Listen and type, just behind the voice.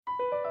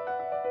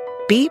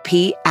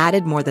BP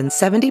added more than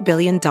 $70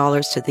 billion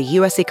to the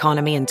U.S.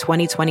 economy in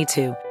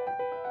 2022.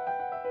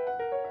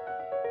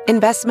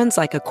 Investments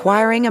like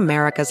acquiring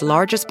America's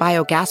largest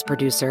biogas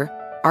producer,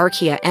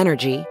 Archaea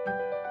Energy,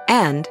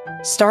 and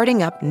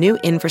starting up new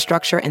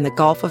infrastructure in the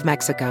Gulf of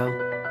Mexico.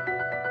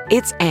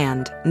 It's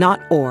and,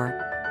 not or.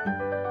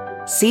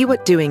 See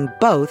what doing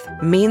both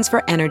means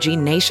for energy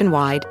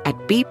nationwide at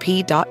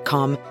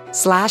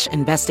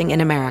bp.com/investing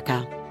in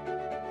America.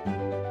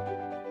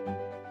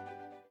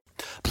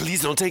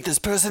 Please don't take this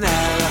person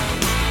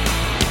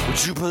out.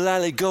 Would you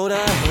politely go to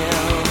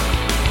hell?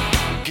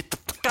 Get the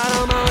fuck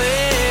out of my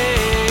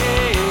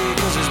way,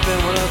 'cause it's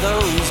been one of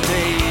those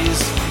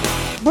days.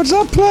 What's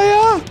up,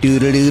 player?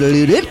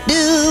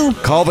 Do-do-do-do-do-do.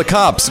 Call the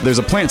cops. There's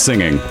a plant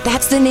singing.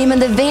 That's the name of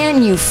the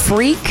van, you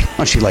freak.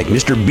 Aren't she like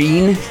Mr.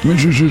 Bean?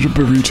 Mrs. is a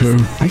burrito.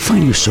 I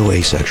find you so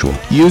asexual.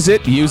 Use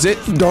it.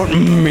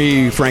 Don't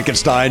me,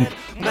 Frankenstein.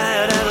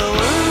 Mad at the world.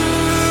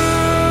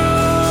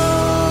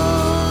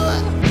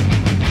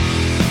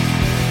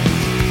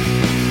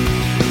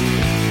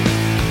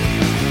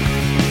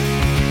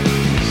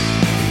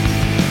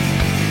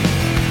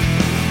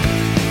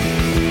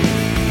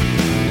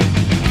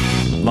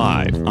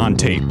 Live on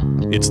tape.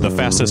 It's the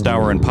fastest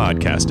hour in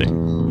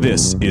podcasting.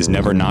 This is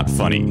Never Not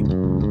Funny.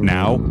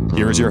 Now,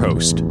 here's your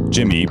host,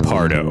 Jimmy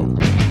Pardo.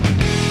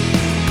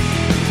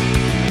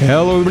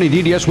 Hello, everybody.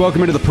 DDS,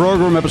 welcome into the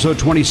program, episode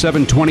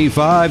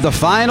 2725, the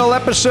final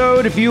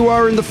episode if you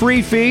are in the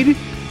free feed.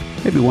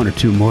 Maybe one or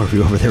two more if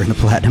you're over there in the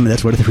platinum, and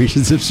that's one of the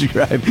reasons to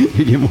subscribe. You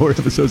get more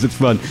episodes. It's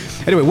fun.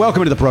 Anyway,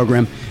 welcome to the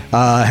program.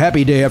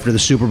 Happy day after the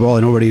Super Bowl.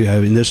 And nobody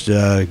in this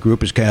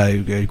group is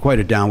quite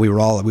a down. We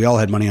all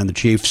had money on the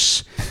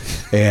Chiefs,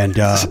 and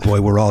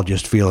boy, we're all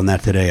just feeling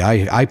that today.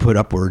 I put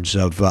upwards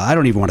of I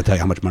don't even want to tell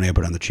you how much money I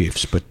put on the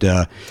Chiefs, but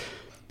I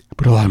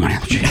put a lot of money on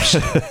the Chiefs.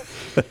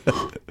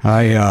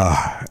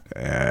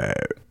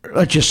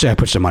 Let's just say I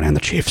put some money on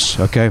the Chiefs.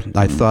 Okay,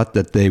 I thought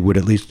that they would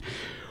at least.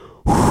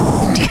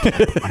 What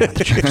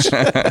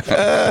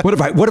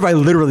if I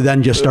literally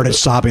then just started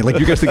sobbing? Like,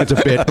 you guys think it's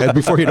a bit, and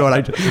before you know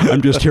it,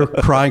 I'm just here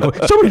crying. Going,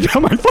 somebody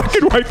tell my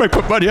fucking wife I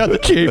put money on the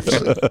Chiefs.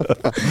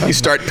 You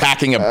start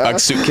packing a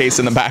suitcase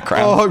in the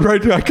background. Oh,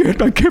 right. I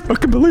can't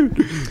fucking believe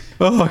it.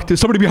 Oh, there's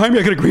somebody behind me.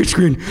 I got a green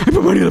screen. I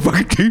put money on the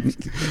fucking Chiefs.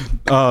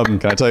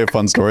 Can I tell you a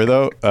fun story,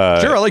 though?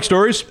 Sure, I like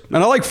stories, and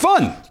I like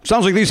fun.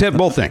 Sounds like these have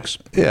both things.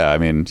 Yeah, I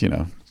mean,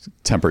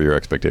 temper your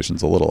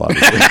expectations a little,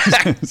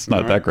 obviously. It's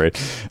not that great.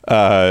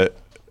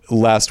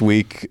 Last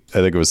week, I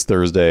think it was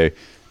Thursday,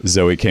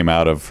 Zoe came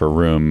out of her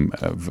room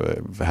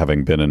of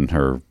having been in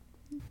her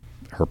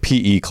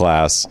PE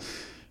class,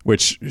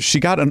 which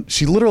she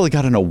literally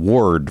got an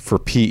award for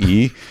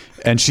PE,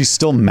 and she's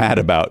still mad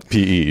about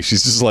PE.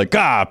 She's just like,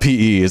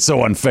 PE, it's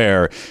so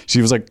unfair.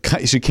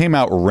 She came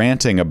out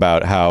ranting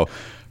about how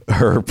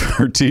her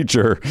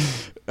teacher,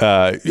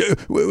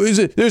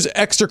 there's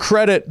extra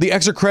credit. The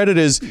extra credit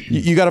is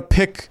you got to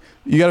pick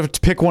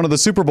one of the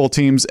Super Bowl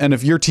teams, and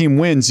if your team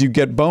wins, you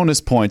get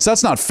bonus points.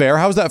 That's not fair.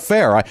 How's that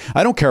fair?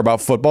 I don't care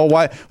about football.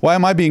 Why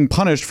am I being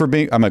punished for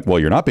being? I'm like, well,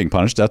 you're not being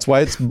punished. That's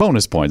why it's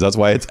bonus points. That's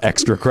why it's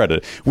extra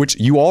credit, which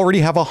you already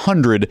have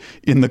 100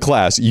 in the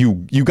class.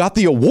 You got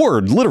the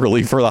award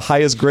literally for the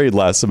highest grade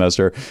last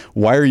semester.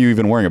 Why are you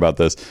even worrying about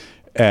this?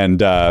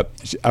 And I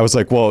was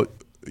like, well,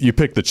 you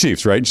picked the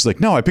Chiefs, right? And she's like,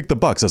 no, I picked the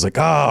Bucks. I was like,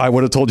 I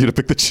would have told you to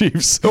pick the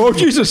Chiefs. Oh,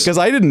 Jesus. Because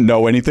I didn't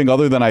know anything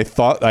other than I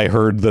thought I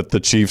heard that the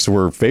Chiefs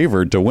were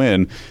favored to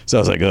win. So I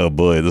was like, oh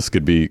boy, this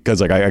could be,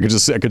 because like I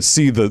could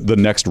see the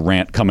next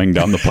rant coming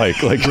down the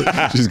pike. Like,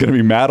 she's going to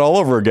be mad all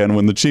over again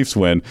when the Chiefs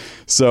win.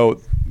 So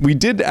we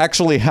did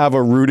actually have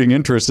a rooting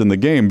interest in the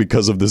game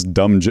because of this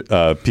dumb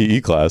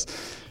PE class.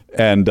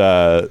 And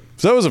so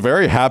it was a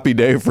very happy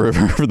day for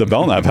the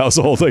Belknap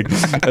household. Like,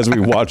 as we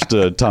watched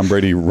Tom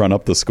Brady run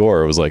up the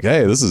score, it was like,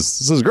 hey, this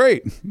is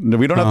great.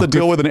 We don't have to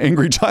deal with an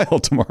angry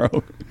child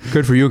tomorrow.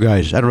 Good for you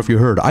guys. I don't know if you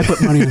heard. I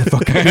put money on the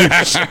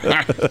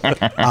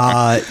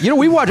fucking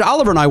we watched,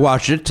 Oliver and I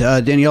watched it.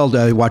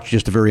 Danielle watched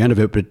just the very end of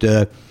it. But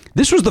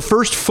this was the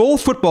first full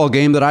football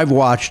game that I've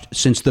watched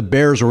since the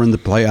Bears were in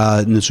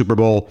the Super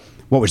Bowl.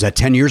 What was that,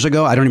 10 years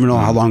ago? I don't even know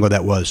how long ago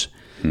that was.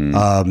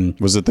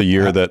 Was it the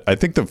year that I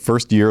think the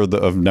first year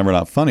of Never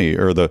Not Funny,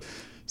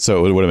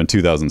 so it would have been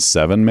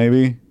 2007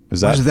 maybe?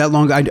 Was it that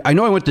long? I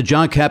know I went to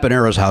John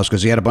Caponera's house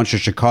because he had a bunch of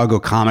Chicago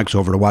comics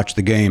over to watch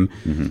the game,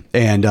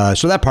 and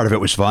so that part of it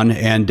was fun.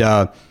 And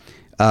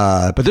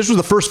but this was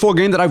the first full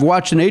game that I've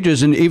watched in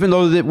ages, and even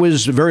though it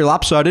was very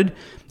lopsided,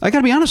 I got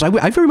to be honest,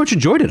 I very much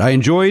enjoyed it. I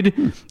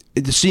enjoyed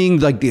seeing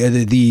like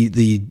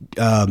the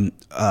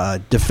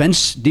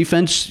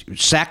defense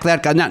sack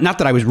that guy. Not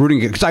that I was rooting,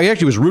 because I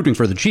actually was rooting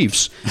for the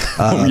Chiefs.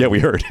 Yeah, we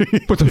heard.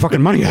 Put the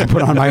fucking money I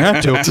put on. I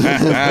had to.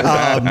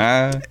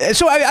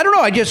 So I don't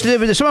know. I just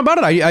there's something about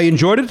it. I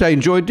enjoyed it. I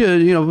enjoyed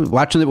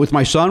watching it with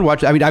my son.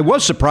 I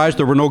was surprised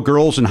there were no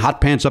girls in hot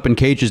pants up in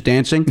cages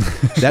dancing.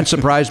 That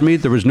surprised me.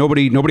 There was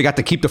nobody got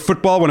to keep the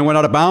football when it went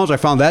out of bounds. I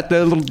found that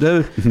a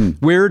little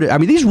weird. I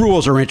mean, these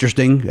rules are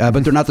interesting,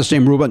 but they're not the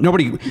same rule. But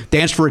nobody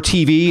danced for a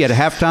TV at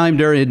halftime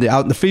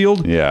out in the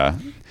field. Yeah.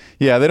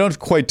 Yeah, they don't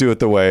quite do it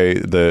the way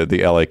the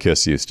LA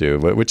Kiss used to,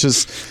 but which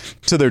is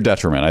to their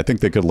detriment. I think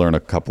they could learn a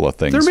couple of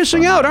things. They're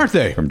missing out, aren't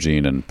they? From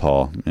Gene and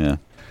Paul. Yeah.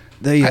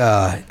 They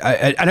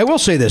and I will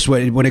say this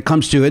when it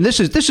comes to, and this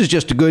is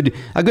just a good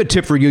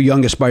tip for you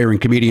young aspiring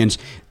comedians.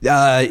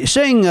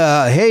 Saying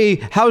hey,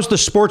 how's the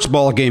sports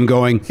ball game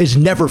going is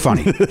never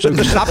funny. So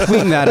stop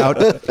tweeting that out.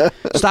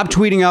 Stop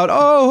tweeting out,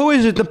 oh, who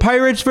is it, the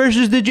Pirates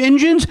versus the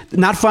Indians?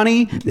 Not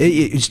funny.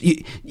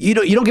 You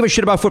don't give a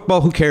shit about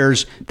football. Who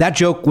cares? That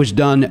joke was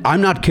done,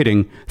 I'm not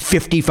kidding,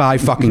 55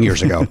 fucking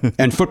years ago,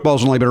 and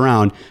football's only been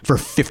around for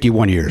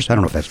 51 years. I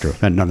don't know if that's true.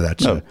 None of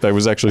that's no, that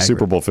was actually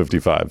Super Bowl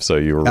 55. So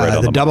you were right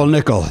on the double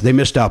nickel. They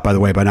missed out, by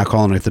the way, by not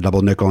calling it the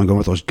double nickel and going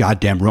with those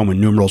goddamn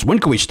Roman numerals. When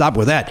can we stop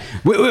with that?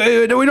 We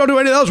don't do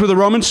anything else with the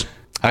Romans.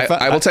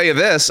 I will tell you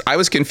this. I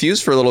was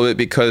confused for a little bit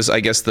because I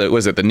guess the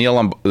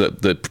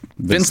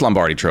Vince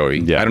Lombardi trophy.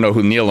 Yeah. I don't know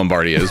who Neil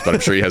Lombardi is, but I'm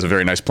sure he has a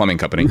very nice plumbing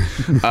company.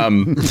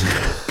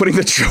 Putting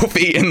the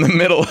trophy in the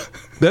middle.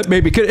 That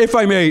may be, if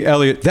I may,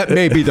 Elliot, that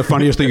may be the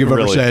funniest thing you've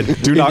ever said.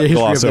 Do not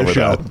gloss over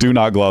that. Do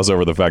not gloss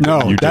over the fact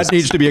that you just...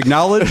 needs to be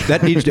acknowledged.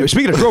 That needs to.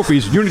 Speaking of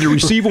trophies, you need to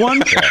receive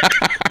one.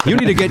 You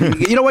need to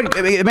get. You know what,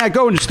 Matt?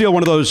 Go and steal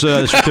one of those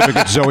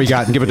certificates Zoe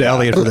got and give it to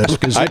Elliot for this.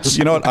 Because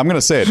you know what? I'm going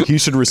to say it. He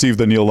should receive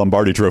the Neil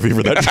Lombardi trophy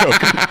for that joke.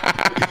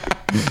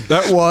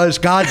 That was,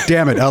 God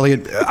damn it,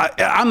 Elliot.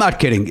 I'm not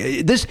kidding.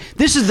 This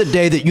is the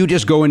day that you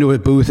just go into a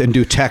booth and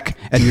do tech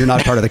and you're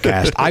not part of the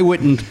cast. I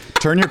wouldn't.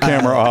 Turn your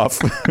camera off.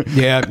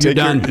 Yeah, you're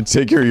done.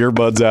 Take your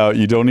earbuds out.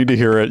 You don't need to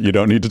hear it. You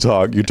don't need to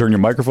talk. You turn your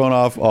microphone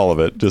off. All of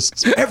it.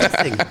 Just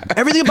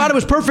everything about it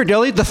was perfect,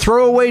 Elliot. The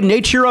throwaway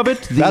nature of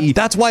it.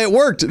 That's why it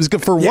worked. It was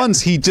good. For once,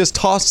 he just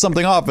tossed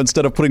something off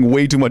instead of putting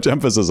way too much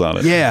emphasis on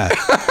it. Yeah.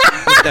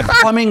 That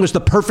plumbing was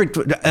the perfect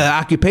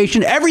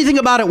occupation. Everything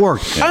about it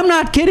worked. Yeah. I'm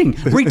not kidding.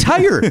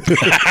 Retire.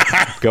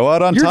 Go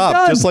out on top,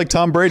 done. Just like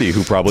Tom Brady,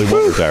 who probably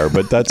won't retire.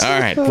 But that's all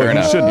right. Fair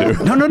enough. Should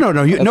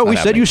do. No. We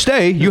said you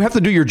stay. You have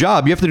to do your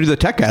job. You have to do the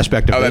tech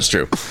aspect of it. Oh, that's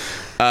true.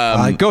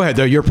 Go ahead,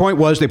 though. Your point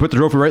was they put the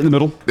trophy right in the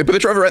middle. They put the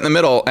trophy right in the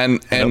middle,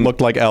 and it looked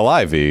like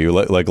LIV,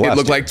 like last it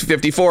looked like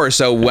 54.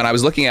 So when I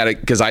was looking at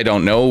it, because I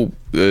don't know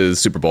the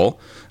Super Bowl,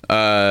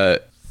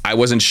 I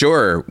wasn't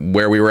sure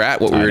where we were at,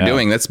 what we were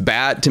doing. That's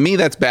bad. To me,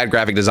 that's bad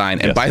graphic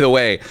design. And by the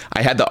way,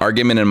 I had the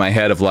argument in my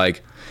head of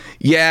like,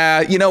 yeah,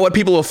 you know what?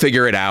 People will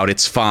figure it out.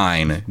 It's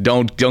fine.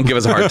 Don't give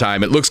us a hard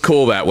time. It looks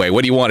cool that way.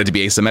 What do you want it to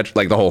be asymmetric?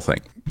 Like the whole thing.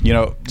 You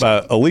know,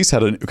 Elise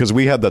because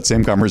we had that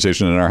same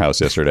conversation in our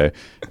house yesterday,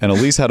 and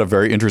Elise had a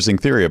very interesting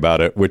theory about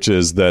it, which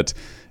is that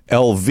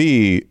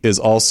LV is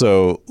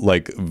also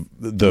like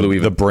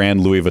the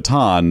brand Louis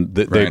Vuitton.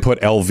 They put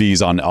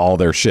LVs on all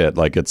their shit.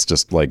 Like it's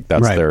just like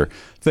that's their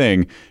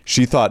thing.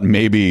 She thought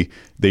maybe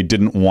they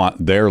didn't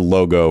want their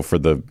logo for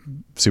the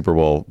Super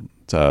Bowl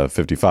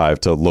 55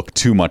 to look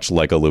too much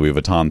like a Louis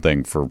Vuitton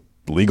thing for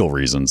legal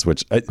reasons,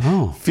 which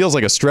feels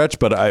like a stretch,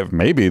 but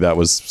maybe that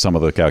was some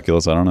of the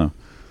calculus. I don't know.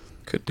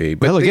 Could be.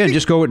 But well, again,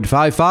 just go at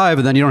 5-5,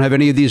 and then you don't have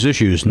any of these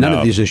issues. None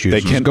of these issues.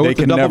 They can. Go with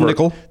the double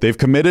nickel. They've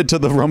committed to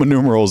the Roman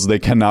numerals. They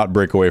cannot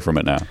break away from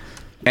it now.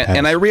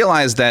 And I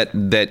realized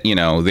that you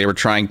know they were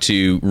trying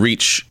to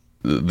reach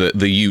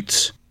the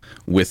Utes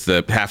with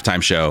the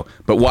halftime show,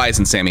 but why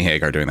isn't Sammy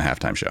Hagar doing the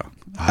halftime show?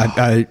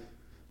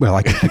 Well,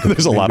 I think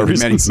there's a lot of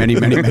reasons. Many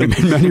reasons.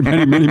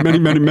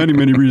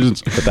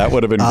 But that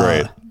would have been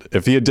great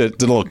if he did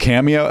a little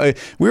cameo. I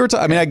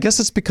guess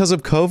it's because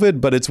of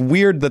COVID, but it's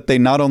weird that they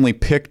not only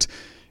picked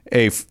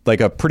a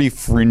pretty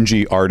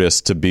fringy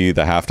artist to be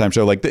the halftime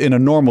show. Like in a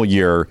normal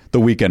year, The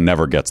Weeknd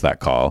never gets that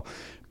call.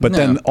 But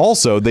then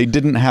also they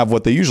didn't have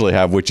what they usually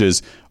have, which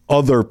is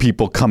other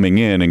people coming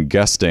in and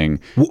guesting.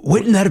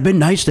 Wouldn't that have been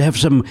nice to have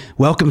some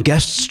welcome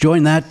guests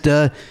join that?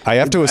 I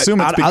have to assume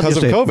it's because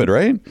of COVID,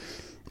 right?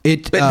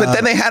 But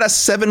then they had a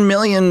 7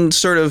 million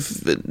sort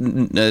of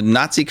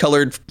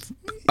Nazi-colored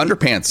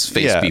underpants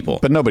face people.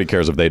 But nobody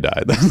cares if they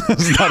died.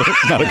 That's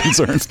not a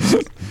concern.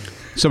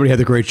 Somebody had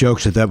the great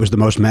jokes that was the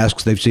most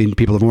masks they've seen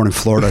people have worn in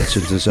Florida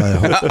since this whole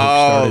thing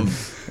started.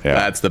 Yeah.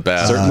 That's the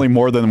best. Certainly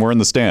more than were in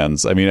the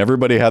stands. I mean,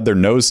 everybody had their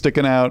nose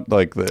sticking out.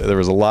 Like there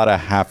was a lot of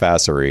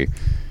half-assery.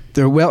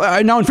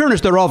 Now, in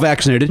fairness, they're all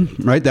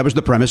vaccinated, right? That was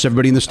the premise.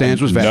 Everybody in the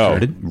stands was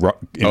vaccinated.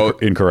 No,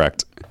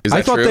 incorrect.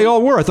 I thought they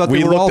all were. I thought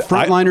they were all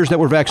frontliners that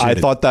were vaccinated.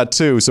 I thought that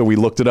too. So we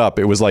looked it up.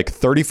 It was like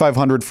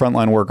 3,500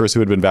 frontline workers who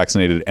had been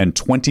vaccinated and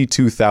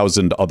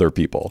 22,000 other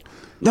people.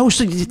 No,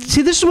 see,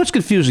 this is what's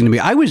confusing to me.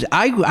 I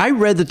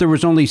read that there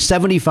was only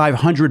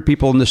 7,500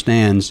 people in the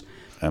stands.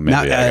 Maybe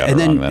I got it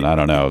wrong then. I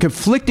don't know.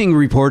 Conflicting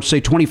reports say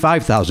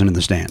 25,000 in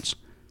the stands.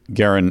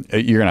 Garen,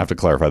 you're gonna have to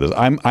clarify this.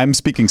 I'm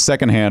speaking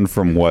secondhand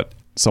from what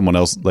someone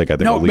else, I think.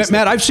 No,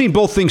 Matt, I've seen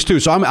both things too,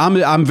 so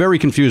I'm very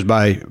confused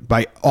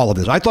by all of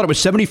this. I thought it was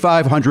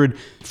 7,500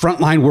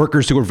 frontline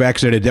workers who were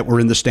vaccinated that were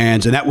in the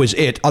stands, and that was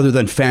it, other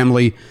than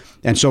family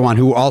and so on,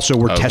 who also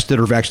were tested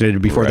or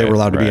vaccinated before they were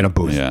allowed to be in a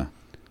booth. Yeah.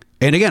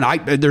 And again,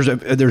 there's a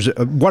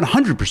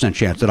 100%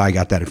 chance that I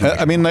got that information.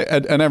 I mean,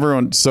 and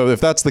everyone. So if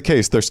that's the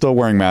case, they're still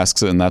wearing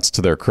masks, and that's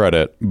to their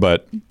credit.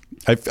 But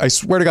I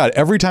swear to God,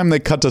 every time they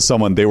cut to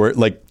someone, they were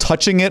like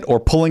touching it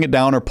or pulling it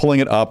down or pulling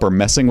it up or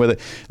messing with it.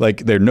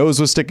 Like their nose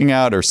was sticking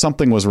out or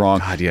something was wrong.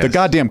 God, yes. The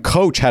goddamn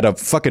coach had a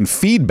fucking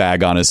feed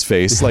bag on his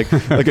face, like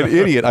an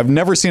idiot. I've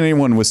never seen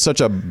anyone with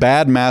such a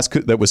bad mask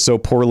that was so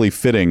poorly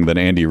fitting than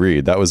Andy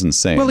Reid. That was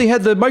insane. Well, he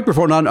had the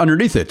microphone on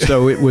underneath it,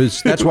 so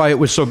that's why it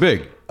was so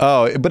big.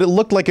 Oh, but it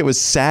looked like it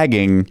was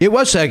sagging. It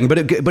was sagging,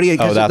 but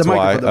that's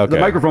why. Okay. The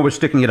microphone was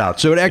sticking it out.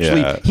 So it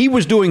actually he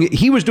was doing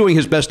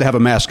his best to have a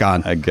mask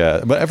on. I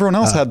guess, but everyone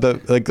else had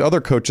the other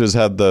coaches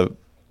had the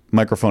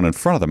microphone in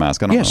front of the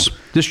mask. I don't know.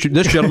 This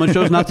gentleman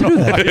chose not to do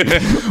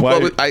that.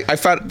 Well, I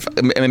found,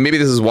 and maybe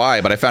this is why,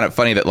 but I found it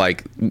funny that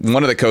like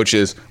one of the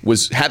coaches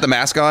had the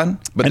mask on,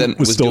 but then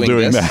was still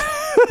doing this.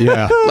 that.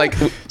 Yeah, like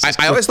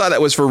I always thought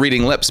that was for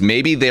reading lips.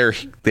 Maybe they're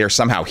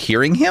somehow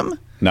hearing him.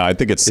 No, I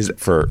think it's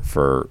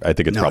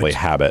probably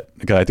habit.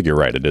 Because I think you're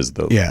right. It is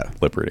the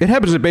lip reading. It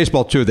happens in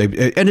baseball too.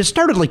 And it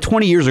started like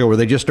 20 years ago where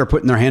they just start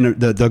putting their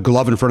hand, the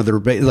glove in front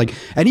of their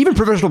and even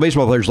professional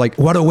baseball players like,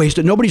 what a waste!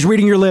 Nobody's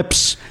reading your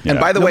lips. And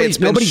by the way, it's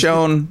been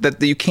shown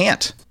that you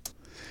can't.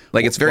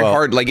 Like it's very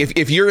hard. Like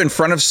if you're in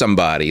front of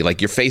somebody,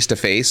 like you're face to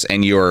face,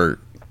 and you're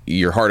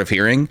hard of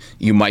hearing,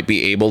 you might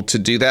be able to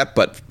do that.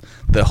 But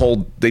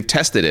they've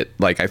tested it.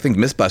 Like I think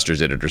Mythbusters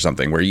did it or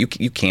something where you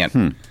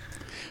can't.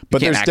 But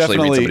there's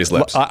definitely,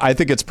 I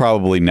think it's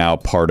probably now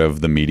part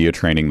of the media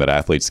training that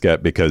athletes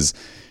get, because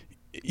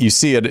you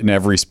see it in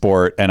every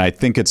sport. And I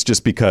think it's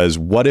just because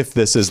what if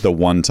this is the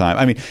one time?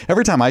 I mean,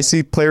 every time I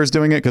see players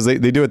doing it, because they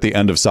do it at the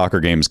end of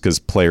soccer games, because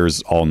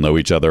players all know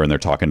each other and they're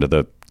talking to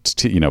the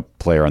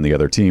player on the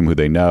other team who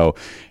they know,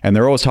 and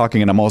they're always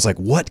talking, and I'm always like,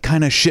 what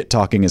kind of shit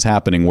talking is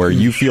happening where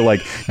you feel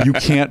like you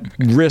can't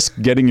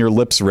risk getting your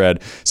lips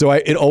read? So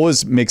it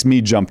always makes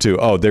me jump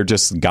to, they're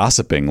just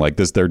gossiping like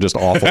this, they're just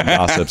awful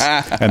gossips,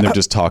 and they're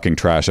just talking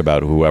trash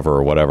about whoever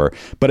or whatever.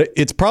 But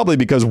it's probably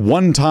because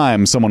one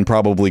time someone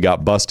probably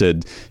got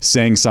busted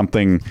saying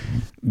something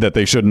that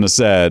they shouldn't have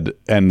said,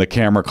 and the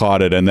camera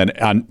caught it, and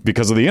then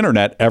because of the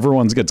internet,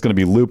 it's going to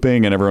be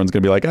looping, and everyone's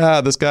going to be like,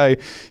 this guy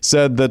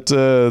said that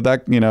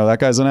that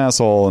guy's an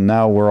asshole, and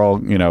now we're all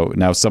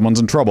now someone's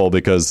in trouble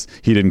because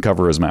he didn't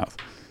cover his mouth.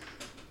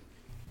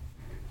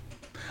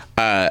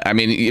 I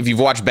mean, if you've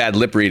watched bad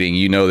lip reading,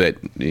 you know that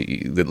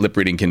lip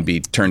reading can be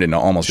turned into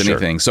almost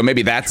anything. So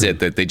maybe that's it,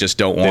 that they just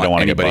don't want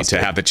anybody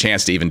to have the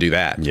chance to even do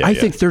that. I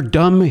think they're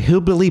dumb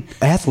hillbilly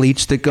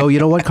athletes that go, you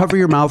know what, cover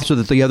your mouth so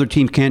that the other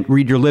team can't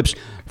read your lips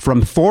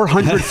from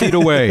 400 feet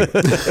away.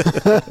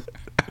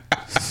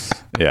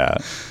 Yeah.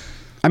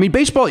 I mean,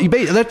 baseball,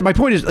 my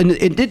point is,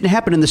 it didn't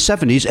happen in the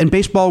 70s, and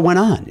baseball went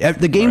on.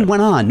 The game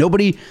went on.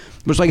 Nobody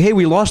was like, hey,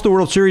 we lost the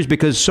World Series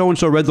because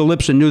so-and-so read the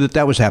lips and knew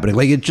that was happening.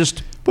 Like, it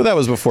just... But that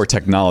was before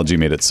technology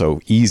made it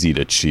so easy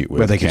to cheat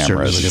with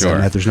cameras. Sure.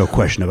 There's no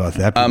question about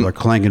that. People are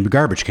clanging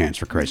garbage cans,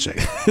 for Christ's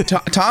sake.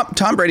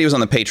 Tom Brady was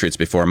on the Patriots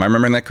before. Am I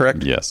remembering that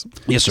correct? Yes.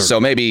 Yes, sir. So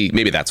maybe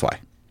that's why.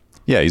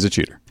 Yeah, he's a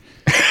cheater.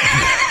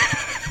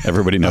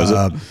 Everybody knows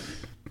it.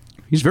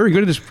 He's very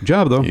good at his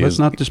job, though. Let's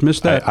not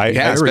dismiss that.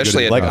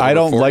 Especially I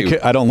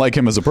don't like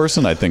him as a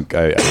person. I think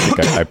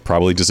I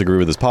probably disagree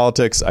with his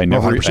politics. I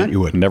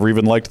never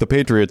even liked the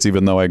Patriots,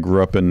 even though I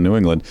grew up in New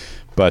England.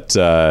 But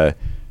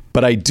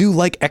I do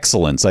like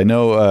excellence. I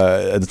know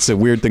it's a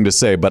weird thing to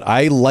say, but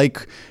I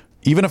like,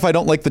 even if I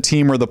don't like the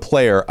team or the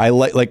player, I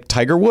like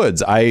Tiger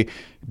Woods. I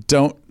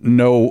don't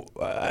know.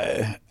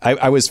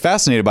 I was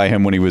fascinated by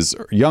him when he was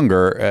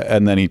younger,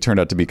 and then he turned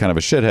out to be kind of a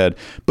shithead.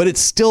 But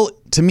it's still,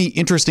 to me,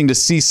 interesting to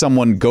see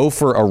someone go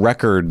for a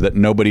record that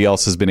nobody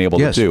else has been able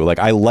to do. Like,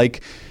 I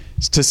like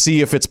to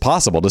see if it's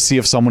possible, to see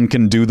if someone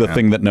can do the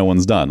thing that no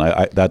one's done.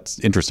 That's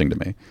interesting to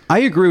me. I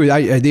agree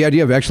with the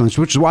idea of excellence,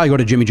 which is why I go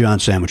to Jimmy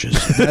John's sandwiches.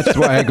 That's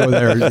why I go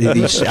there.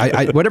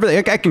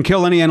 I can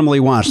kill any animal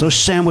he wants. Those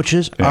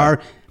sandwiches are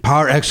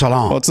par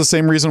excellence. Well, it's the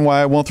same reason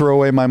why I won't throw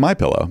away my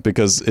MyPillow,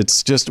 because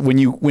it's just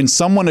when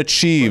someone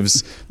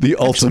achieves the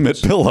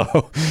ultimate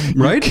pillow,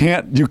 right?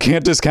 You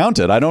can't discount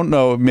it. I don't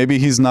know. Maybe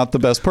he's not the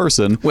best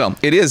person. Well,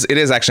 it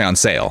is actually on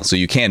sale, so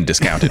you can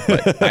discount it.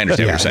 But I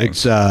understand what you're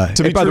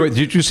saying. By the way,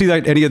 did you see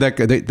that any of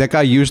that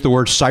guy used the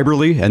word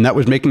cyberly, and that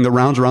was making the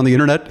rounds around the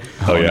internet?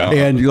 Oh yeah.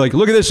 And you're like,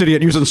 look at this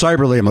idiot using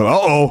cyberly. I'm like,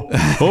 oh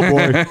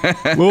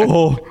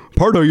boy,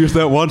 Pardo used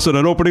that once in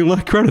an opening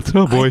credits.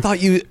 Oh boy.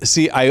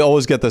 I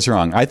always get this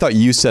wrong. I thought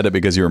you said it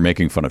because you were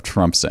making fun of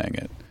Trump saying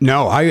it.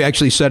 No, I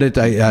actually said it.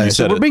 I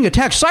said we're being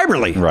attacked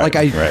cyberly. Right,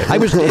 I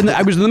was in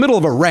the middle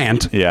of a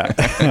rant. Yeah.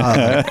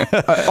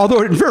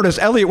 Although in fairness,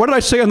 Elliot, what did I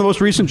say on the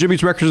most recent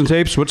Jimmy's Records and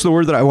Tapes? What's the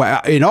word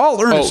that in all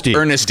earnesty? Oh,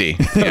 earnesty.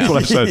 That's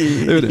what I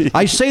said.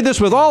 I say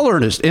this with all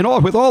earnesty.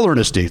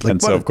 Like,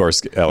 and so, of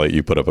course, Elliot,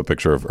 you put up a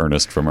picture of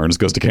Ernest from Ernest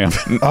Goes to Camp.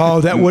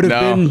 Oh, that would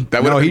have been...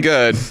 That would have been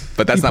good,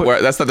 but that's not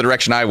the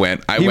direction I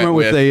went. He went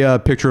with a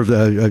picture of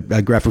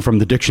a graphic from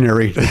the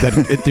dictionary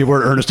that the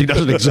word earnesty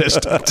doesn't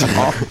exist.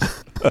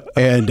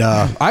 And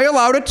I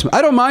allowed it.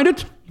 I don't mind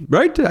it.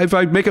 Right? If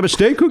I make a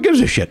mistake, who gives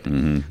a shit?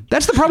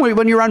 That's the problem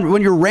when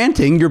you're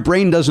ranting. Your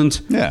brain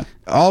doesn't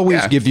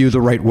always give you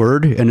the right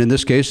word, and in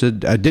this case, it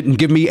didn't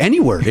give me any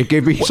word. It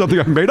gave me something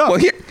I made up.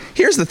 Well,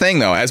 here's the thing,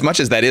 though. As much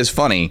as that is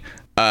funny,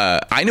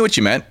 I knew what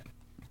you meant.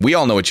 We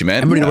all know what you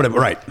meant.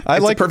 Right.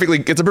 It's a perfectly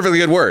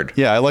good word.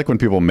 Yeah, I like when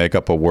people make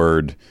up a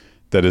word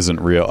that isn't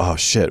real. Oh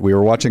shit, we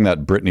were watching that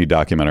Britney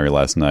documentary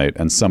last night,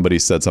 and somebody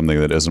said something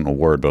that isn't a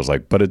word, but I was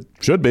like, but it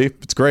should be.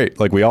 It's great.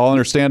 Like, we all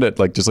understand it.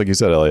 Like, just like you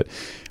said, Elliot,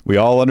 we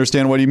all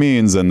understand what he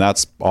means, and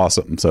that's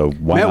awesome. So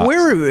why Matt, not?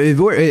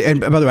 Where,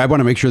 and by the way, I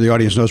want to make sure the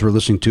audience knows we're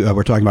listening to.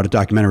 We're talking about a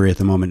documentary at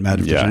the moment, Matt.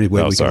 If there's any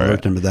way we can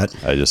alert them to that,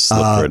 I just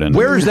slipped right in.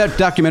 Where is that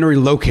documentary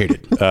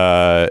located?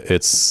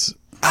 It's.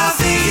 I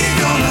think you're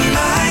gonna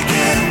like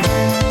it.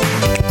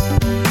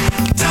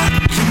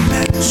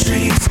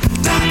 Documentaries.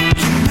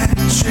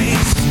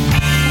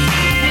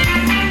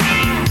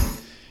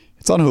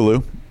 It's on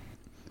Hulu.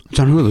 It's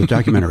on Hulu,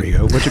 documentary.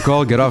 What's it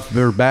called? Get Off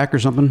Their Back or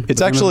something?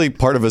 It's actually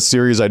part of a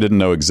series I didn't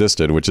know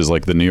existed, which is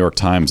like the New York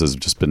Times has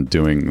just been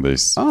doing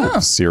this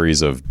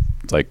series of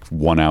like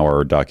 1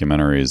 hour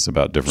documentaries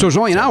about different. So it's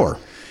only an hour.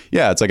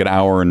 Yeah, it's like an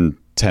hour and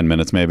 10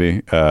 minutes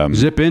maybe.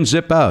 Zip in,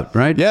 zip out,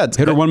 right? Yeah.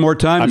 Hit her one more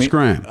time and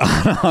scram.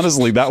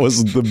 Honestly, that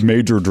was the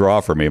major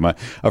draw for me.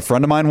 A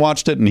friend of mine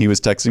watched it and he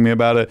was texting me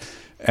about it.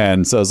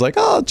 And so I was like,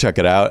 oh, I'll check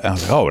it out. And I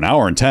was like, oh, an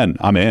hour and 10.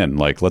 I'm in.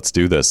 Like, let's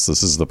do this.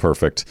 This is the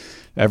perfect.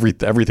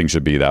 Everything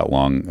should be that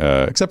long,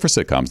 except for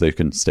sitcoms. They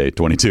can stay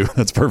 22.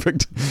 That's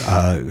perfect.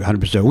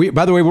 100%.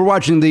 By the way, we're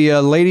watching the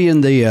Lady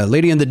in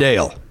the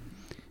Dale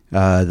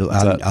on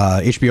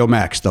HBO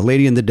Max. The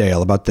Lady in the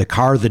Dale, about the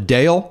car, the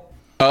Dale.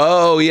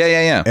 Oh,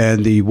 yeah.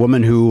 And the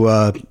woman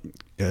who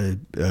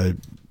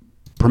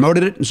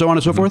promoted it and so on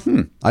and so forth.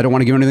 I don't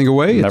want to give anything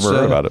away. Never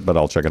heard about it, but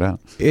I'll check it out.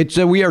 It's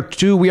we are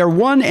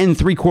 1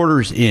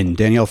 3/4 in.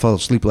 Danielle fell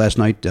asleep last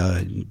night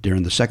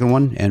during the second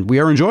one, and we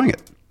are enjoying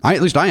it.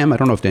 At least I am. I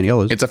don't know if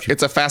Danielle is.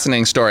 It's a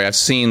fascinating story. I've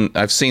seen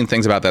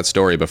things about that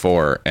story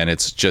before, and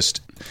it's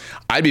just,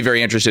 I'd be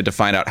very interested to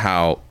find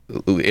out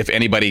if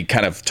anybody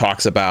kind of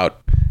talks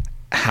about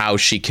how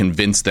she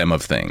convinced them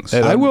of things.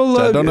 I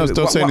will.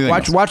 Don't say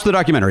anything. Watch the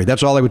documentary.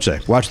 That's all I would say.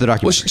 Watch the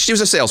documentary. Well, she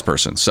was a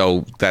salesperson,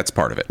 so that's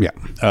part of it. Yeah.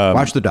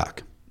 Watch the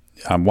doc.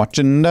 I'm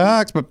watching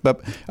docs,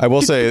 but I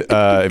will say,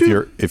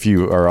 if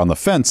you are on the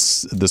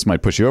fence, this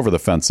might push you over the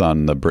fence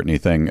on the Britney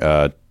thing.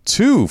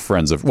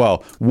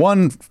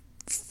 One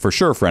for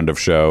sure friend of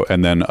show,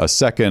 and then a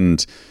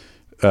second.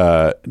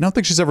 I don't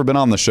think she's ever been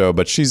on the show,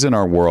 but she's in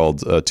our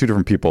world. Two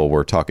different people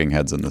were talking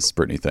heads in this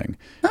Britney thing,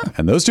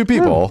 and those two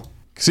people.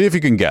 See if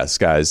you can guess,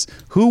 guys.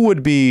 Who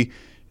would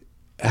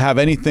have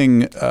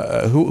anything?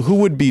 Who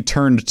would be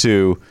turned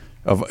to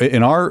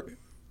in our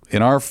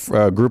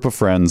group of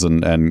friends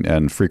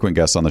and frequent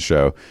guests on the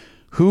show?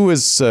 Who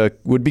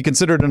would be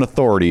considered an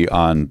authority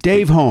on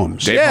Dave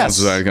Holmes? Dave Holmes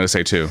is what I was going to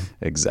say too.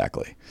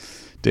 Exactly.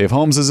 Dave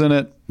Holmes is in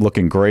it,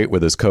 looking great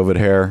with his COVID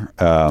hair.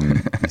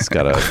 He's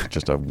got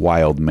just a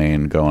wild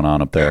mane going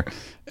on up there,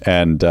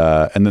 and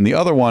then the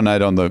other one, I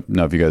don't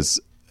know if you guys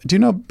do. You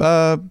know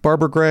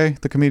Barbara Gray,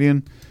 the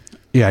comedian?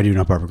 Yeah, I do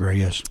know Barbara Gray,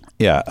 yes.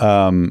 Yeah,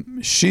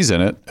 she's in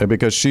it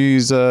because she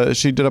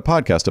did a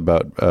podcast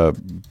about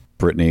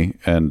Britney,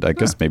 and I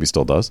guess maybe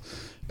still does.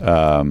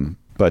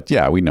 But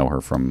yeah, we know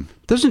her from.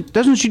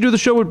 Doesn't she do the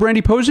show with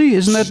Brandy Posey?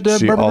 Isn't that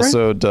Barbara Gray? She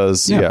also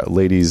does. Yeah,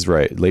 ladies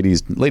night.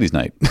 Ladies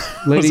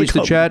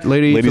to chat.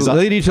 Lady to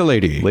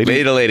lady.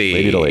 Lady to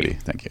lady.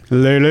 Thank you.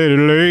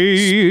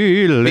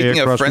 Lady. Speaking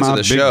of friends of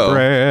the show,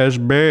 grass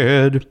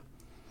bed.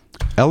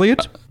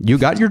 Elliot, you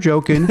got your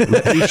joke in.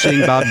 Let me sing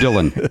Bob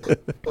Dylan.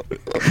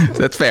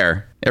 That's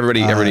fair.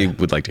 Everybody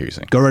would like to hear you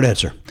sing. Go right ahead,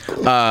 sir.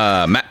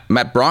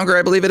 Matt Bronger,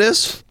 I believe it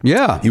is.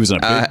 Yeah, he was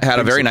in had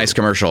a very nice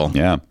commercial.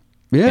 Yeah.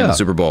 In the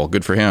Super Bowl.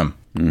 Good for him.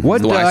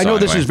 What I know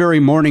this is very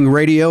morning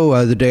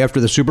radio. The day after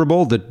the Super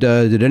Bowl.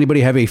 Did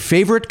anybody have a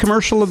favorite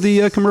commercial of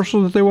the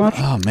commercial that they watched?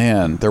 Oh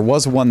man, there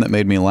was one that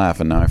made me laugh,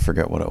 and now I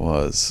forget what it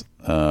was.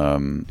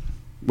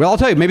 Well, I'll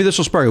tell you. Maybe this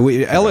will spark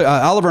you.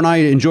 Oliver and I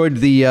enjoyed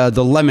the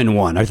lemon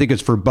one. I think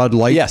it's for Bud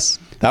Light. Yes,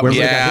 that was.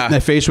 They got hit in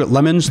the face with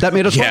lemons. That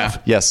made us laugh.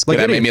 Yes,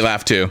 that made me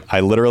laugh too. I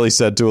literally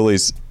said to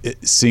Elise,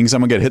 seeing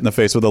someone get hit in the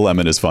face with a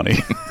lemon is funny.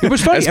 It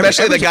was funny,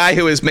 especially the guy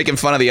who is making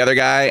fun of the other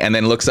guy and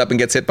then looks up and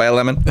gets hit by a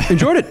lemon.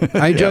 Enjoyed it.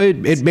 I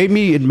enjoyed it. It made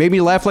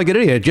me laugh like an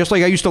idiot. Just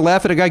like I used to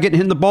laugh at a guy getting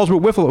hit in the balls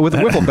with a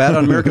wiffle bat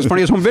on America's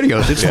Funniest Home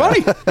Videos. It's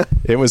funny.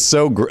 It was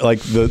so like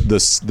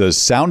the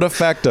sound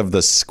effect of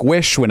the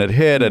squish when it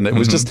hit, and it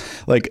was just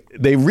like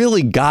they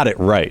really got it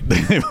right.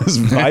 It was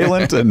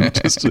violent and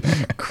just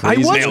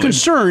crazy. I was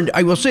concerned,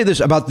 I will say this,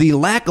 about the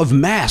lack of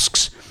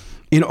masks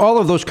in all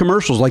of those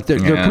commercials. Like they're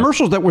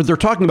commercials that they're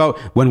talking about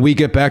when we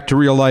get back to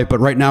real life, but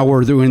right now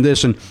we're doing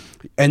this, and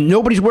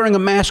nobody's wearing a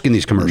mask in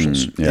these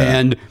commercials.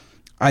 And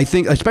I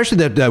think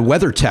especially that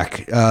weather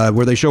tech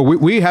where they show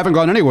we haven't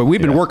gone anywhere.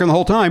 We've been working the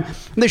whole time,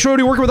 and they showed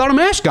you working without a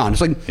mask on.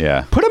 It's like,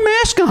 put a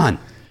mask on.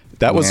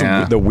 That was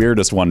the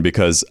weirdest one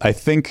because I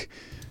think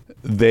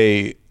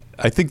the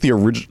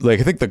original, like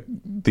I think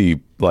the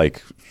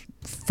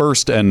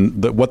first,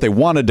 and what they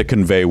wanted to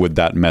convey with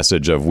that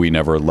message of "we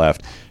never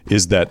left"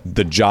 is that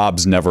the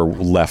jobs never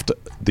left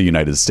the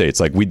United States.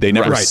 Like they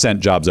never sent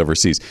jobs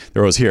overseas.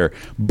 They're always here,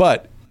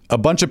 but a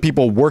bunch of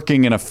people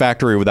working in a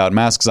factory without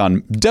masks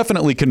on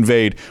definitely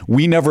conveyed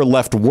we never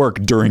left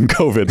work during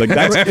COVID. Like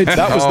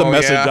that was the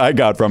message I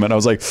got from it. I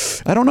was like,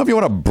 I don't know if you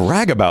want to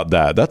brag about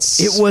that.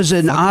 It was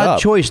an odd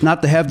choice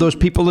not to have those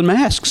people in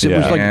masks. It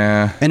was like,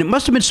 and it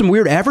must have been some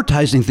weird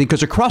advertising thing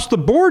because across the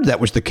board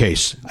that was the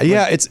case.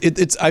 Yeah,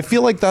 it's. I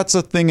feel like that's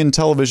a thing in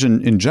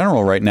television in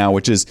general right now,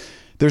 which is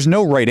there's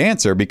no right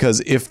answer, because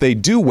if they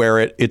do wear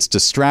it, it's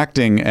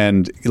distracting,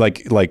 and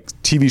like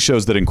TV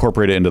shows that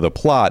incorporate it into the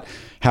plot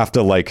have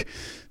to like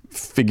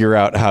figure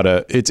out how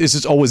to. It's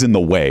just always in the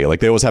way. Like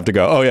they always have to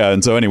go, oh yeah,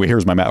 and so anyway,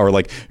 here's my map, or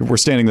like we're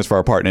standing this far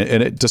apart,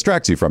 and it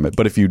distracts you from it.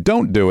 But if you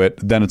don't do it,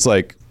 then it's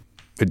like,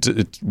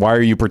 why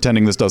are you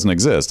pretending this doesn't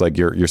exist? Like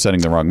you're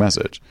sending the wrong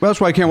message. Well, that's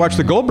why I can't watch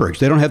the Goldbergs.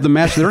 They don't have the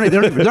mask. They're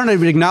not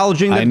even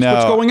acknowledging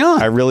what's going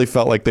on. I really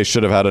felt like they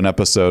should have had an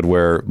episode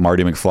where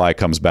Marty McFly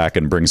comes back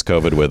and brings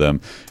COVID with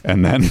him,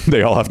 and then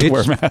they all have to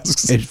wear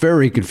masks. It's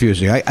very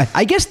confusing.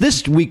 I guess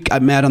this week,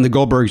 Matt, on the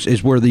Goldbergs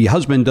is where the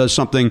husband does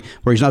something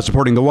where he's not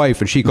supporting the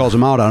wife, and she calls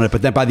him out on it.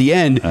 But then by the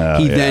end,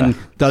 he then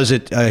does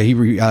it. He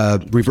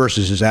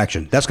reverses his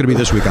action. That's going to be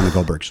this week on the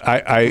Goldbergs.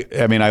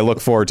 I mean, I look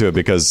forward to it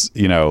because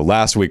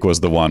last week was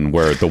the one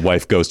where the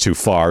wife goes too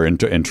far in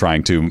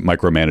trying to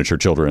micromanage her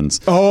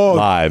children's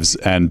lives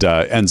and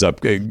ends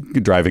up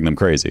driving them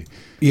crazy.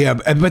 Yeah,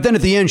 but then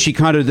at the end, she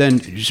kind of then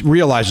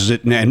realizes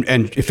it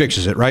and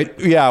fixes it, right?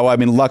 Yeah, well, I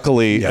mean,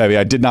 luckily,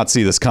 I did not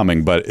see this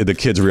coming, but the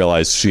kids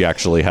realize she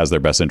actually has their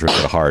best interest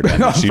at heart,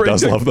 and she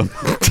does love them.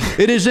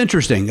 It is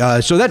interesting.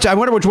 So I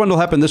wonder which one will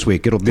happen this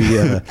week. It'll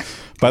be...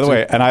 By the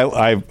way,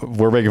 and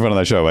we're making fun of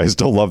that show. I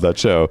still love that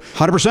show.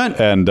 100%.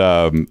 And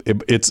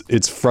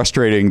it's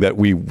frustrating that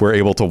we were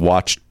able to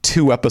watch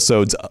 2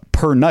 episodes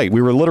per night.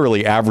 We were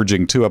literally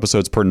averaging 2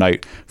 episodes per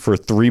night for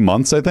 3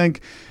 months, I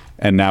think.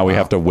 And now we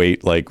have to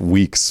wait like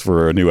weeks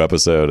for a new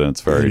episode, and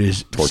it's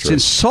torturous. It's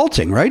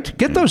insulting, right?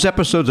 Get those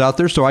episodes out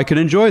there so I can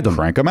enjoy them.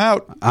 Crank them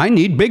out. I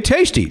need Big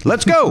Tasty.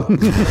 Let's go.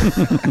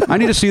 I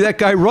need to see that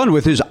guy run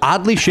with his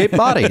oddly shaped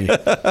body.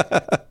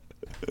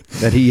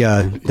 That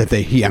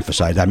he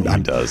emphasized.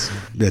 He does.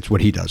 That's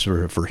what he does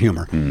for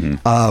humor. Mm-hmm.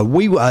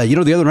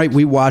 The other night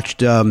we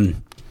watched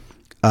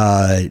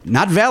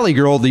not Valley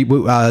Girl,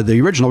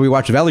 the original. We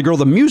watched Valley Girl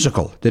the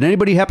musical. Did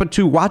anybody happen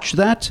to watch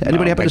that?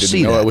 Anybody happen to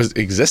see that? No, it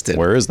existed.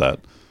 Where is that?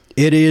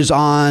 It is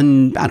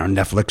on, I don't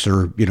know, Netflix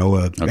or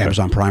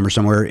Amazon Prime or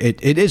somewhere.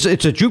 It's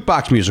a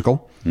jukebox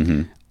musical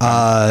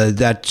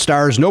that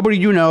stars nobody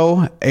you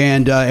know,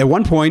 and at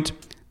one point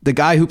the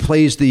guy who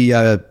plays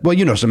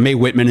some Mae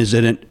Whitman is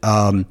in it,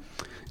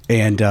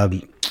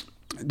 and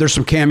there's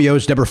some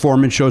cameos. Deborah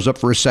Foreman shows up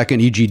for a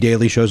second. E.G.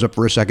 Daily shows up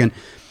for a second,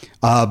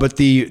 but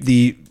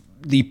the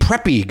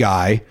preppy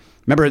guy.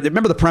 Remember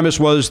the premise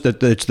was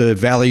that it's the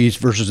Valleys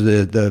versus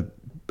the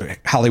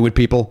Hollywood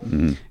people,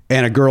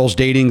 and a girl's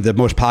dating the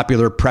most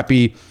popular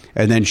preppy,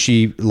 and then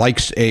she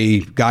likes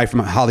a guy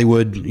from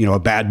Hollywood, a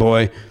bad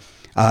boy.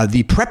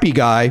 The preppy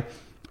guy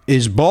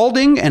is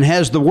balding and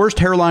has the worst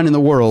hairline in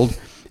the world,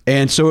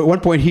 and so at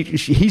one point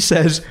he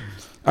says,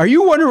 "Are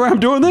you wondering why I'm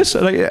doing this,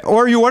 or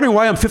are you wondering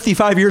why I'm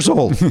 55 years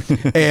old?"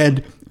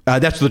 And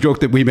that's the joke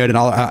that we made,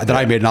 that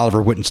I made, and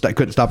Oliver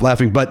couldn't stop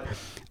laughing, but.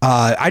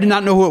 I did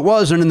not know who it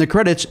was, and in the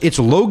credits, it's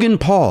Logan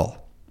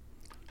Paul.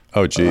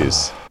 Oh,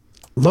 geez.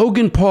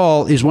 Logan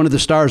Paul is one of the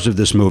stars of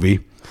this movie.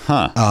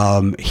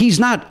 Huh. He's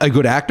not a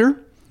good actor.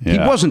 Yeah. He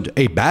wasn't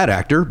a bad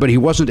actor, but he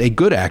wasn't a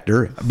good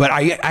actor. But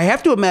I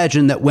have to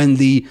imagine that when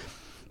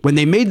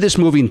they made this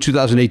movie in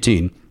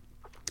 2018,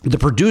 the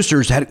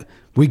producers had...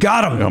 We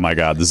got him. Oh, my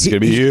God. This is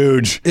going to be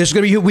huge. This is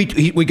going to be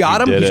huge. We got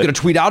him. He's going to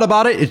tweet out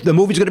about it. The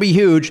movie's going to be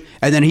huge.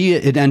 And then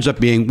it ends up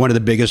being one of the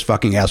biggest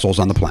fucking assholes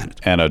on the planet.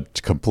 And a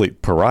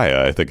complete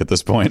pariah, I think, at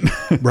this point.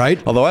 Right?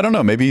 Although, I don't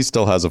know. Maybe he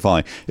still has a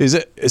following.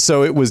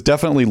 So it was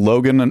definitely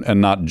Logan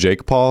and not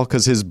Jake Paul?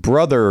 Because his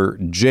brother,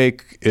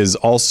 Jake,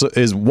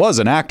 was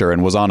an actor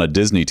and was on a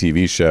Disney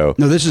TV show.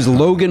 No, this is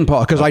Logan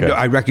Paul. Because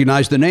I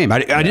recognize the name. I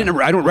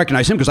don't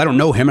recognize him because I don't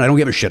know him and I don't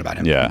give a shit about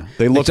him. Yeah.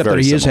 They look Except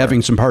very that he is similar.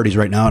 having some parties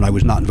right now, and I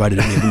was not invited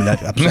to any of them in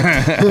that episode.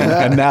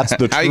 And that's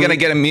the How are you going to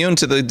get immune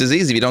to the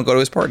disease if you don't go to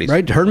his parties?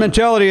 Right? Herd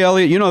mentality,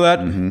 Elliot. You know that.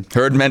 Mm-hmm.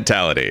 Herd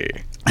mentality.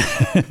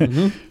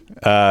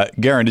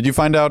 Garen, did you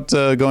find out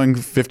going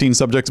 15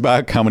 subjects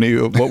back?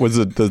 What was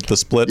the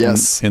split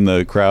in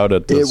the crowd?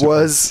 It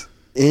was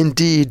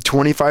indeed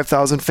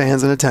 25,000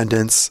 fans in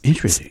attendance.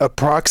 Interesting.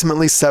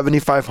 Approximately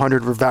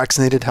 7,500 were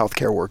vaccinated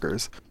healthcare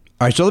workers.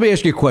 All right, so let me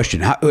ask you a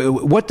question.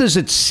 What does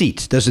it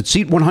seat? Does it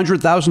seat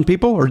 100,000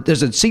 people, or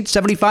does it seat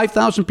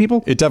 75,000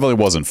 people? It definitely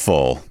wasn't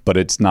full, but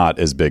it's not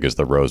as big as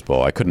the Rose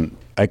Bowl.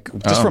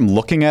 From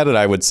looking at it,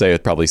 I would say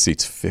it probably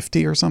seats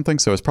 50 or something,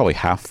 so it's probably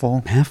half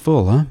full. Half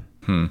full,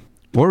 huh?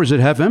 Or is it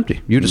half empty?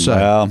 You decide.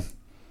 Well,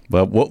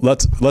 Well,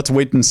 let's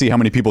wait and see how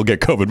many people get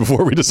COVID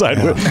before we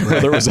decide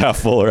whether it was half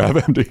full or half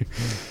empty.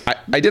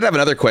 I did have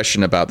another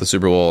question about the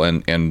Super Bowl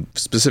and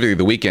specifically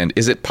the weekend.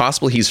 Is it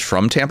possible he's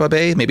from Tampa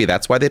Bay? Maybe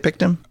that's why they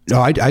picked him?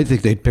 No, I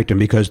think they picked him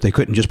because they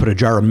couldn't just put a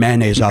jar of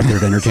mayonnaise out there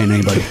to entertain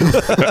anybody.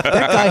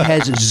 That guy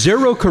has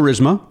zero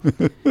charisma.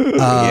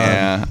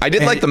 Yeah. I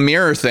did like the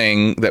mirror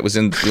thing that was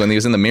when he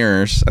was in the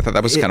mirrors. I thought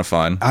that was kind of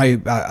fun.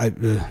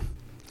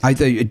 I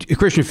think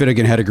Christian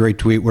Finnegan had a great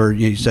tweet where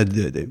he said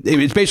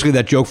it's basically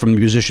that joke from the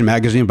Musician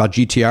magazine about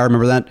GTR.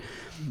 Remember that?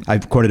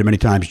 I've quoted it many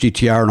times.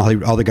 GTR,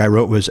 and all the guy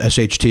wrote was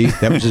SHT.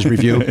 That was his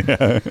review.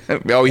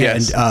 Oh,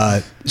 yes.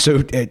 And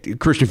so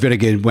Christian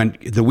Finnegan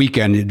went the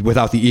weekend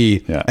without the E,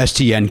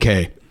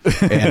 STNK.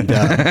 And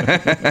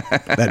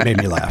that made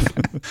me laugh.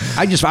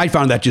 I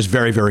found that just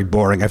very, very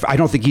boring. I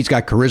don't think he's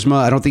got charisma.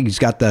 I don't think he's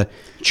got the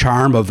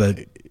charm of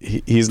a...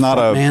 He's not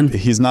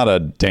a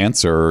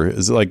dancer.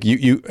 It's like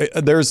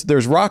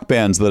there's rock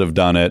bands that have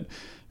done it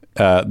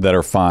that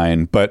are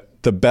fine, but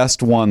the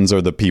best ones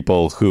are the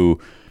people who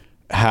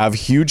have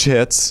huge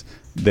hits.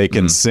 They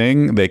can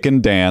sing, they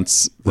can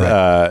dance.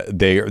 Right.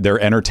 They're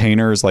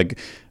entertainers. Like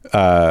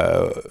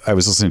I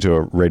was listening to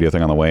a radio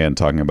thing on the way in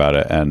talking about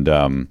it, and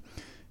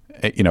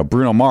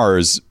Bruno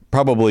Mars,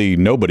 probably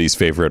nobody's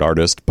favorite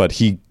artist, but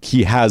he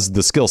has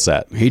the skill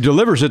set. He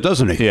delivers it,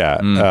 doesn't he?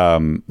 Yeah.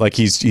 Like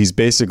he's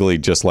basically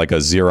just like a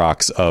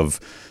Xerox of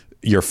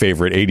your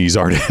favorite 80s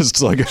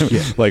artists,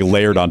 like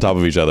layered on top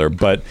of each other.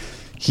 But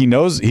he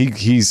knows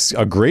he's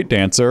a great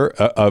dancer.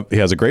 He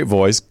has a great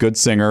voice, good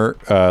singer.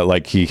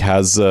 Like he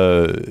has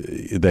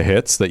the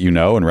hits that you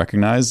know and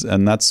recognize,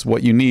 and that's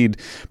what you need.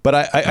 But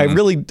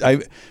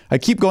I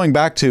keep going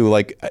back to,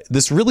 like,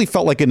 this really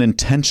felt like an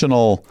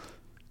intentional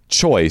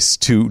choice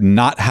to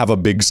not have a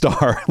big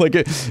star. Like,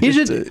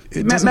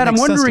 Matt, I'm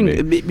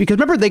wondering, because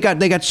remember they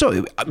got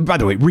so, by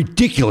the way,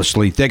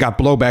 ridiculously, they got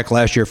blowback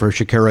last year for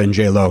Shakira and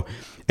J-Lo,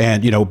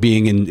 and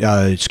being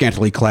in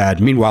scantily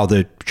clad. Meanwhile,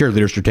 the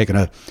cheerleaders are taking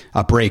a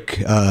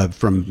break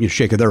from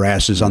shaking their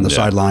asses on the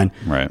sideline.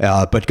 Right.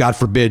 But God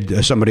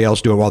forbid somebody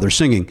else do it while they're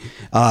singing.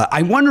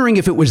 I'm wondering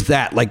if it was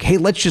that, like, hey,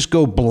 let's just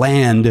go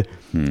bland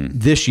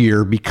this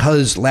year,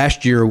 because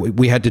last year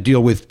we had to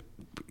deal with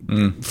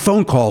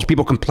phone calls,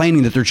 people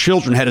complaining that their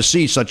children had to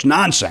see such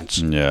nonsense.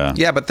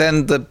 Yeah, but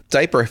then the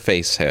diaper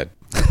face hit.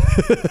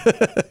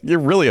 You're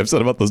really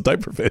upset about those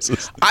diaper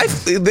faces.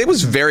 It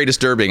was very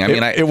disturbing.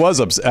 It was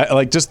upset.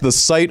 Like, just the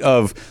sight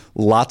of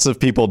lots of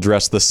people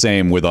dressed the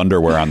same with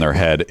underwear on their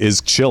head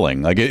is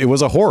chilling. Like, it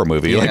was a horror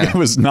movie. Yeah. Like, it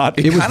was not.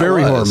 It was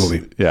very horror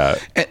movie. Yeah.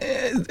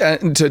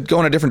 And to go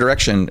in a different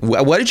direction,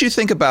 what did you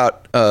think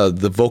about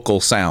the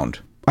vocal sound?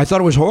 I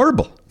thought it was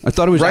horrible. I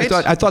thought it was. Right?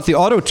 I thought the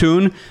auto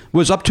tune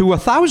was up to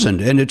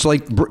 1,000, and it's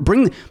like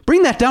bring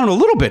that down a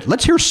little bit.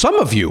 Let's hear some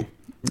of you.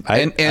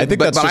 I think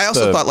but I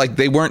also thought, like,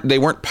 they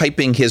weren't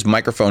piping his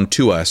microphone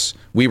to us.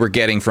 We were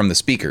getting from the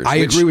speakers. I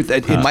agree with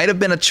that. It might have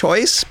been a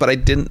choice, but I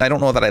don't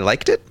know that I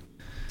liked it.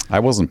 I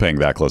wasn't paying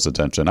that close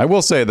attention. I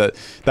will say that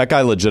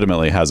guy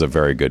legitimately has a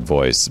very good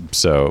voice.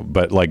 So,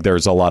 but like,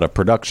 there's a lot of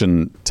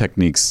production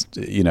techniques,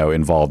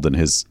 involved in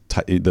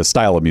the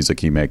style of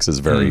music he makes is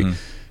very,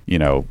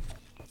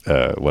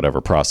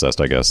 whatever, processed,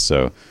 I guess.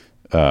 So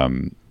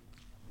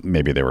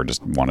maybe they were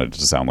just wanted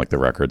to sound like the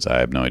records. I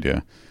have no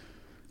idea.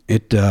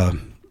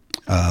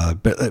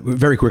 But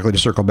very quickly, to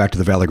circle back to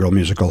the Valley Girl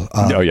musical.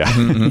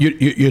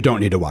 You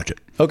don't need to watch it.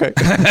 Okay.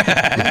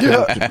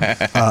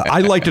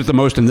 I liked it the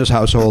most in this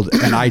household,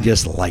 and I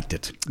just liked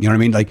it. You know what I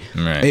mean? Like,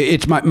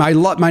 it's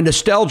my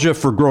nostalgia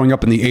for growing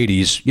up in the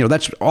 '80s.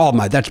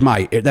 That's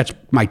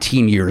my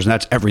teen years, and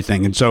that's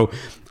everything. And so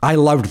I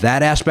loved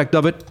that aspect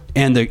of it.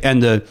 And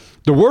the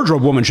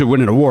wardrobe woman should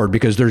win an award,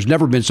 because there's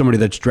never been somebody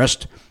that's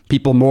dressed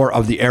people more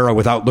of the era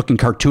without looking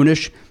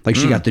cartoonish. Like,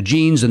 she got the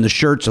jeans and the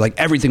shirts, like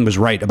everything was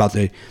right about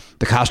the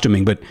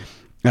costuming. But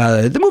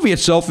the movie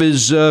itself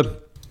is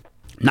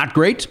not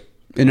great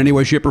in any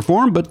way, shape, or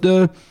form, but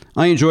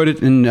I enjoyed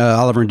it. And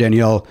Oliver and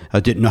Danielle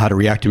didn't know how to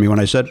react to me when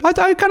I said, I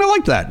kind of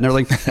liked that. And they're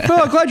like,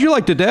 well, glad you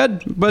liked it,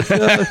 Dad. But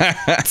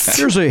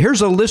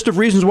here's a list of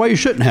reasons why you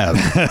shouldn't have.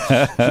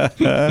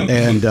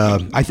 And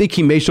I think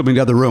he may still be in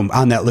the other room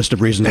on that list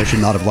of reasons I should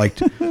not have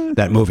liked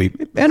that movie.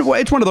 And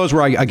it's one of those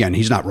where, again,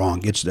 he's not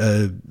wrong. It's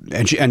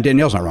and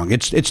Danielle's not wrong.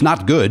 It's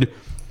not good,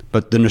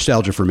 but the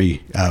nostalgia for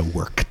me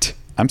worked.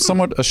 I'm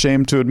somewhat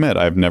ashamed to admit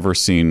I've never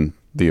seen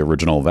the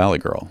original Valley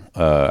Girl.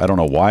 I don't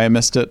know why I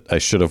missed it. I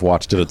should have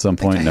watched it at some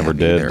point. Never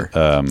did.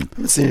 I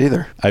haven't seen it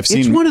either.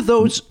 It's one of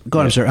those. Go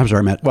on. I'm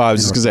sorry, Matt. Well, I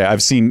was just gonna say,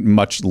 I've seen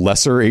much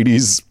lesser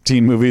 '80s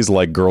teen movies,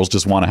 like Girls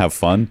Just Want to Have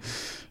Fun,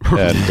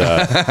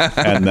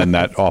 and then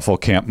that awful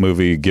camp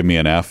movie Give Me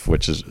an F,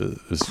 which is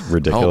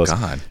ridiculous.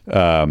 Oh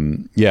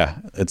God. Yeah,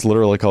 it's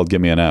literally called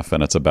Give Me an F,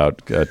 and it's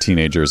about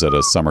teenagers at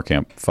a summer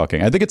camp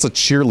fucking. I think it's a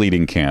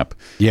cheerleading camp.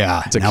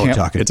 Yeah, it's a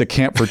camp. It's a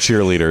camp for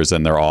cheerleaders,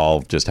 and they're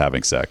all just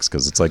having sex,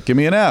 because it's like, give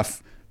me an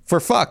F. for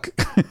fuck.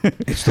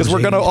 Because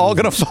we're all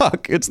gonna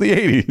fuck. It's the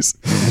 80s.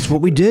 That's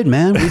what we did,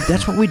 man.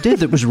 That's what we did.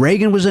 That was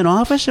Reagan was in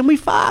office and we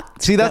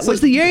fucked. See, that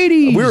was the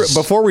 80s.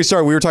 Before we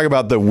started, we were talking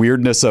about the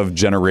weirdness of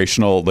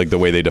generational, like the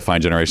way they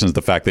define generations.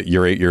 The fact that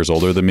you're 8 years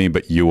older than me,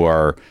 but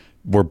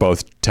we're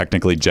both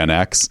technically Gen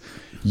X.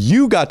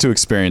 You got to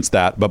experience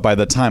that, but by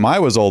the time I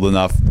was old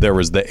enough, there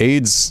was the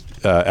AIDS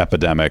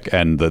epidemic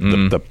and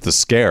the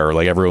scare.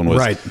 Like everyone was,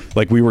 right.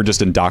 Like we were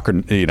just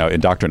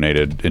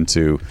indoctrinated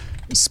into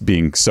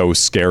being so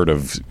scared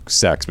of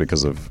sex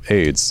because of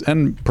AIDS,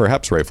 and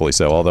perhaps rightfully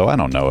so. Although I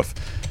don't know if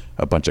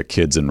a bunch of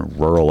kids in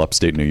rural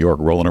upstate New York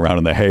rolling around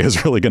in the hay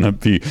is really going to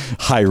be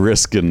high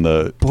risk in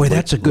the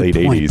that's a good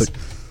late point. 80s. But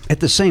at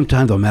the same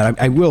time, though,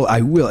 Matt, I will.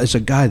 As a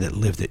guy that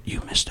lived it,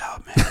 you missed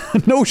out, man.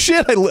 No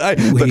shit.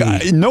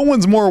 No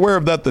one's more aware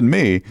of that than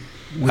me.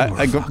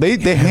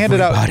 They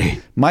handed out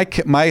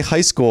my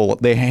high school.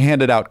 They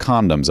handed out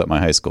condoms at my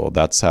high school.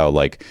 That's how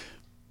like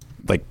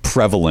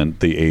prevalent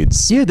the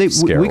AIDS. Yeah,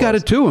 we got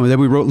it too. And then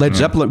we wrote Led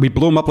Zeppelin. We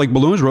blew them up like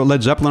balloons. Wrote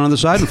Led Zeppelin on the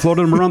side and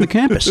floated them around the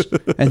campus.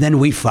 And then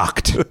we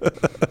fucked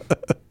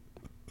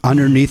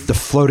underneath the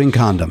floating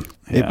condom.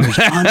 It was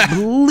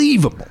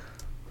unbelievable.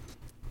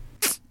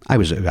 I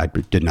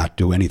did not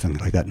do anything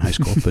like that in high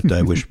school, but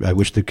I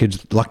wish the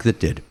kids luck that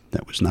did.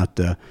 That was not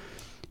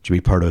Jimmy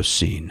Pardo's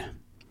scene.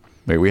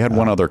 Wait, we had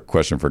one other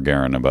question for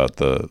Garen about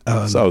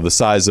the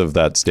size of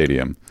that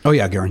stadium. Oh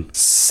yeah, Garen.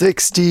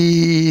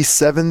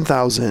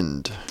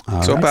 67,000.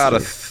 So about a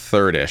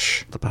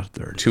third-ish. About a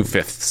third.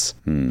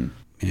 2/5.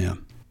 Yeah.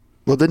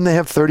 Well, didn't they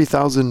have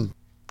 30,000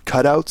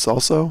 cutouts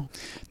also?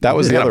 That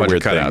was the other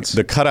weird thing. Cutouts.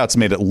 The cutouts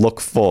made it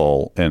look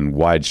full in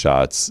wide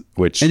shots.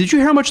 And did you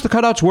hear how much the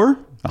cutouts were?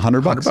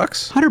 $100.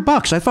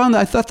 $100. I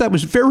thought that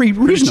was very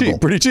reasonable.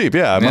 Pretty cheap.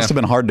 Yeah, it must have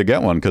been hard to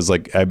get one because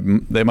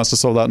they must have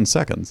sold out in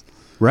seconds.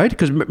 Right?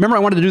 Because remember, I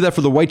wanted to do that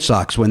for the White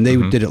Sox when they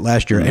did it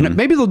last year. And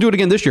maybe they'll do it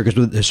again this year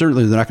because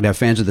certainly they're not going to have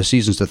fans of the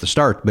seasons at the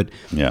start. But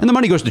and the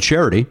money goes to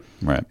charity.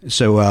 Right.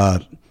 So,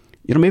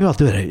 maybe I'll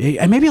do it.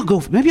 And maybe I'll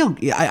go.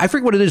 I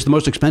forget what it is the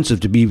most expensive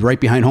to be right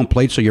behind home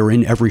plate so you're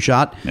in every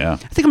shot. Yeah. I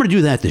think I'm going to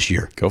do that this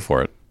year. Go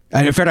for it.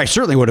 And in fact, I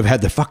certainly would have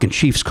had the fucking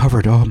Chiefs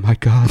covered. Oh, my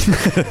God.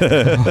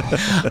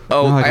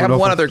 I have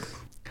one other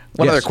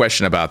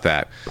question about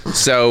that.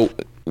 So,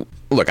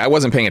 look, I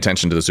wasn't paying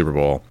attention to the Super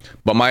Bowl,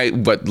 but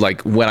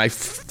when I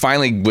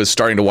finally was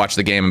starting to watch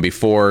the game and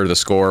before the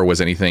score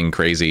was anything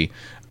crazy,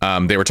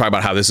 they were talking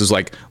about how this is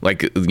like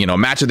a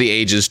match of the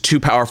ages, two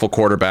powerful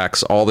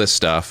quarterbacks, all this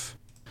stuff.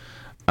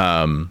 You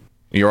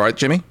all right,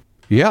 Jimmy?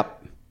 Yep.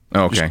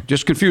 Okay.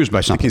 Just confused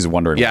by something. He's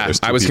wondering. Yeah,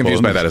 I was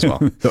confused by that as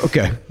well.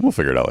 Okay. We'll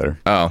figure it out later.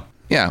 Oh,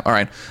 yeah. All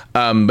right.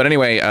 But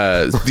anyway,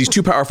 these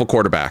two powerful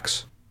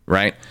quarterbacks,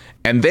 right?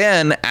 And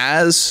then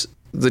as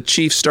the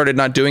Chiefs started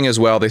not doing as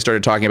well, they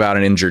started talking about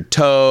an injured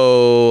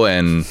toe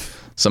and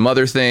some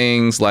other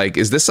things. Like,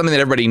 is this something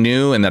that everybody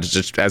knew and that's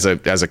just as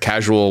a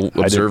casual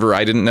observer,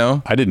 I didn't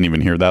know? I didn't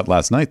even hear that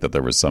last night that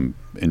there was some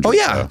injury. Oh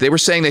yeah, they were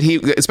saying that he,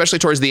 especially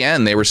towards the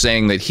end, they were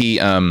saying that he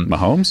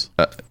Mahomes,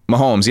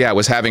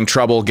 was having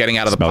trouble getting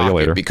out of the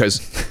pocket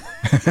because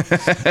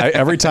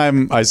every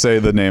time I say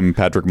the name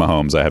Patrick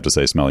Mahomes, I have to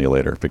say "smell you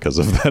later" because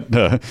of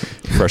that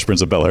Fresh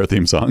Prince of Bel-Air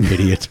theme song.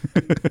 Idiot.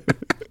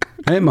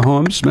 Hey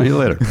Mahomes, smell you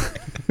later.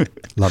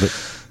 Love it.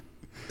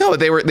 No,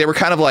 they were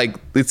kind of like,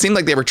 it seemed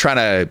like they were trying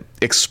to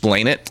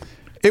explain it.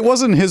 It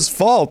wasn't his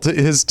fault.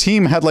 His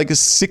team had like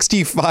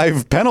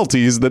 65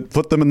 penalties that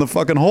put them in the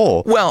fucking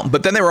hole. Well,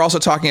 but then they were also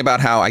talking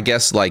about how I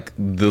guess like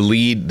their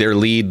lead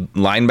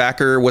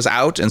linebacker was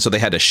out, and so they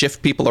had to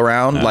shift people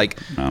around.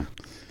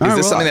 Is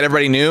this something that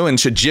everybody knew? And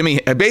should Jimmy?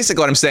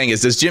 Basically, what I'm saying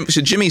is,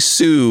 should Jimmy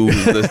sue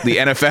the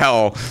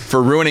NFL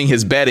for ruining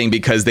his betting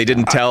because they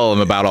didn't tell him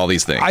about all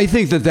these things? I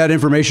think that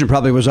information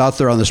probably was out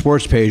there on the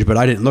sports page, but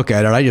I didn't look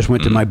at it. I just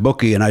went to my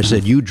bookie and I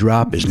said, "You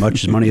drop as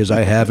much money as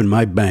I have in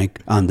my bank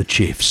on the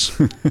Chiefs."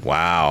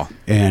 Wow.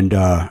 And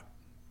I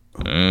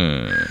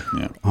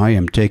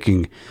am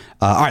taking.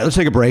 All right, let's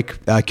take a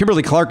break.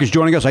 Kimberly Clark is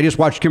joining us. I just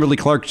watched Kimberly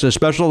Clark's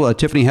special,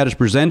 Tiffany Haddish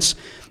Presents,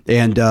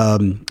 and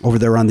over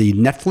there on the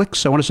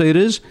Netflix, I want to say it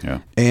is. Yeah.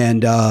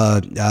 And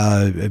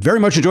very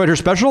much enjoyed her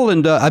special,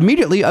 and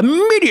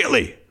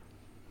immediately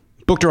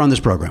booked her on this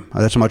program.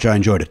 That's how much I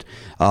enjoyed it.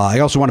 I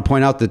also want to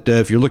point out that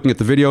if you're looking at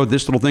the video,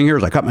 this little thing here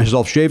is I cut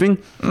myself shaving.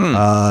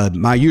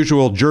 My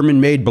usual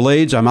German-made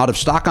blades, I'm out of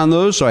stock on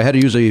those, so I had to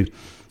use a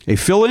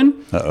fill-in.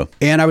 Uh-oh.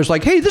 And I was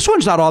like, hey, this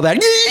one's not all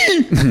that.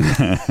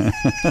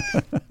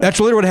 That's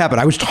literally what happened.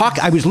 I was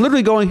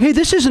literally going, hey,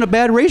 this isn't a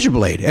bad razor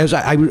blade. As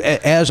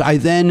I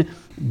then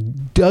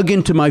dug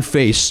into my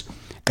face,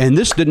 and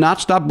this did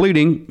not stop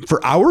bleeding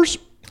for hours.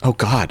 Oh,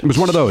 God. It was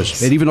one of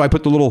those. And even though I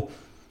put the little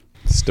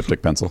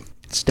Styptic pencil.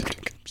 It's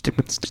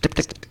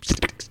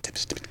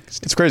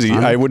crazy.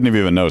 I wouldn't have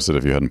even noticed it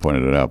if you hadn't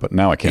pointed it out, but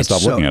now I can't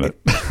stop looking at it.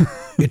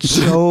 It's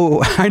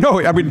so... I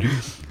know. I mean...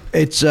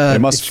 It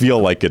must feel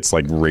like it's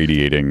like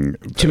radiating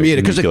to me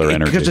nuclear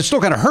energy because it still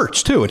kind of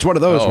hurts too. It's one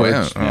of those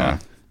where yeah.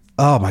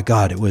 Oh my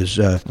God, it was.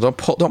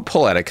 Don't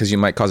pull at it because you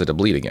might cause it to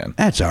bleed again.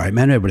 That's all right,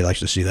 man. Everybody likes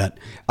to see that.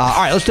 All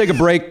right, let's take a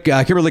break.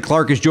 Kimberly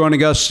Clark is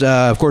joining us.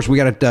 Of course, we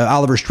got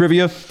Oliver's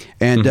trivia,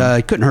 and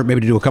it couldn't hurt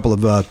maybe to do a couple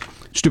of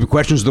stupid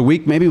questions of the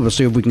week. Maybe we'll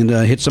see if we can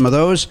hit some of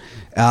those.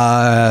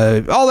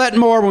 All that and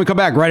more when we come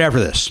back right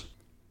after this.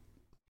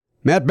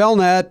 Matt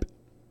Belknap,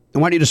 I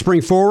want you to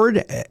spring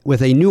forward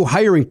with a new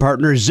hiring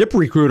partner,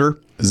 ZipRecruiter.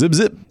 Zip,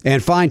 zip.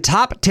 And find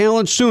top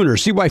talent sooner.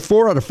 See why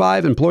 4 out of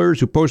 5 employers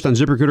who post on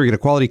ZipRecruiter get a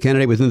quality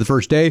candidate within the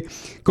first day.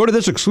 Go to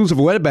this exclusive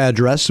web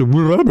address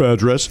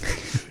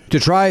to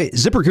try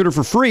ZipRecruiter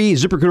for free.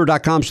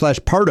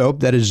 ZipRecruiter.com/Pardo.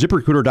 That is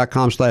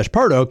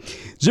ZipRecruiter.com/Pardo.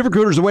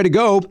 ZipRecruiter is the way to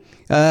go.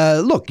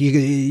 Look,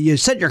 you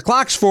set your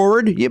clocks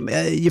forward.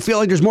 You feel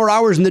like there's more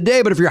hours in the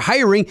day, but if you're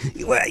hiring,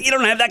 you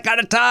don't have that kind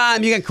of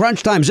time. You got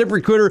crunch time.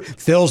 ZipRecruiter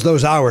fills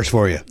those hours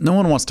for you. No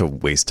one wants to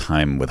waste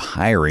time with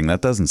hiring.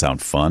 That doesn't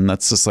sound fun.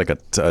 That's just like a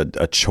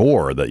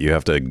chore that you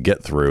have to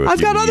get through.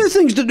 I've got other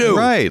things to do.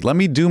 Right. Let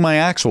me do my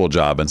actual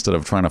job instead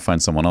of trying to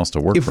find someone else to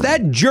work for me. If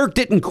that jerk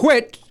didn't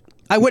quit,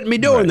 I wouldn't be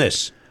doing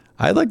this.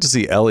 I'd like to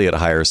see Elliot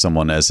hire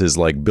someone as his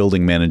like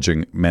building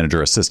manager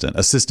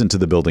assistant to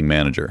the building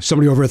manager.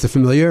 Somebody over at the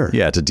Familiar.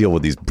 Yeah, to deal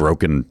with these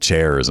broken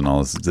chairs and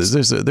all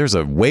this. There's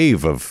a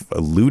wave of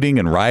looting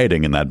and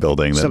rioting in that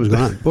building. Something's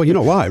going on. Well, you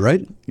know why,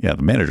 right? Yeah,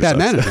 the manager. Bad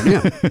manager,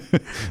 yeah.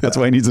 That's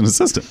why he needs an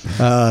assistant.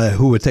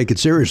 Who would take it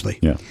seriously.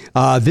 Yeah.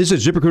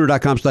 Visit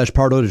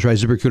ZipRecruiter.com/Pardo to try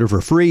ZipRecruiter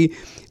for free.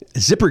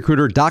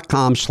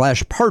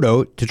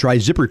 ZipRecruiter.com/Pardo to try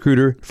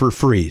ZipRecruiter for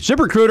free.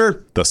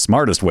 ZipRecruiter. The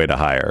smartest way to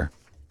hire.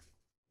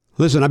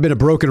 Listen, I've been a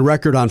broken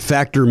record on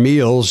Factor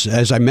meals.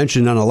 As I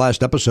mentioned on the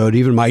last episode,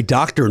 even my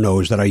doctor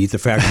knows that I eat the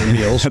Factor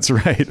meals. That's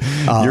right.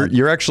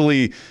 You're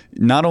actually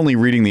not only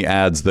reading the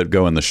ads that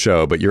go in the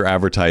show, but you're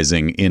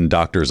advertising in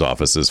doctors'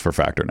 offices for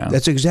Factor now.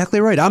 That's exactly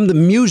right. I'm the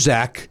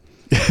Muzak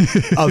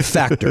of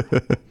Factor.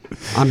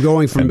 I'm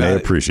going from. And they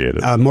appreciate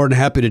it. I'm more than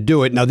happy to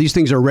do it. Now, these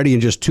things are ready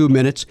in just 2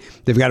 minutes.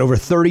 They've got over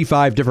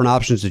 35 different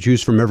options to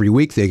choose from every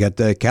week. They got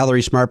the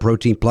Calorie Smart,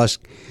 Protein Plus,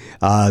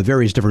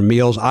 various different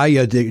meals.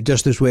 I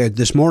just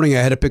this morning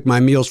I had to pick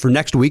my meals for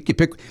next week.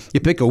 You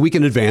pick a week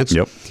in advance.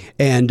 Yep.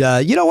 And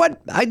you know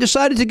what? I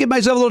decided to give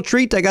myself a little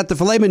treat. I got the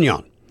filet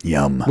mignon.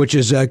 Yum. Which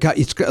is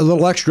it's a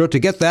little extra to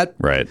get that.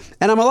 Right.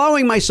 And I'm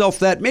allowing myself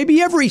that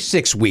maybe every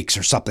 6 weeks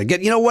or something.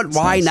 You know what?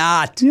 Why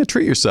not? Yeah,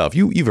 treat yourself.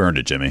 You've earned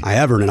it, Jimmy. I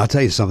have earned it. I'll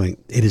tell you something.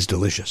 It is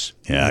delicious.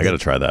 Yeah, I got to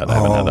try that. I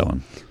haven't had that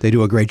one. They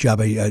do a great job.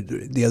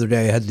 The other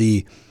day I had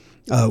the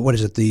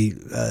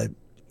the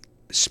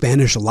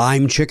Spanish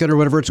lime chicken or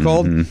whatever it's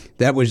called. Mm-hmm.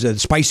 That was a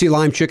spicy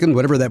lime chicken,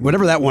 whatever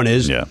that one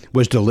is. Yeah.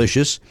 Was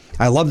delicious.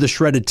 I love the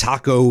shredded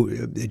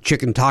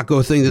chicken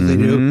taco thing that they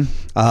do.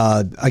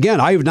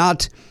 Again, I've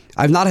not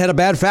had a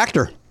bad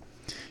Factor.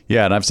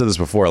 Yeah, and I've said this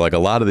before, like a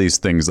lot of these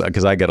things,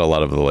 because I get a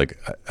lot of the low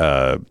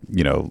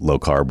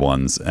carb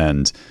ones,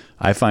 and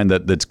I find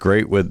that it's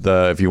great with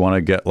if you want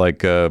to get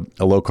like a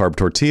low carb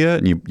tortilla,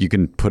 and you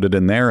can put it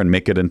in there and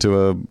make it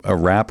into a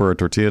wrap or a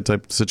tortilla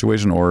type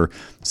situation, or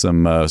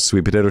some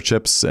sweet potato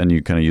chips, and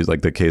you kind of use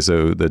like the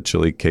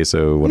chili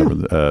queso,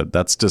 whatever.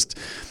 That's just.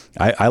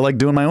 I like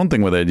doing my own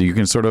thing with it. You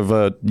can sort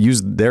of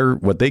use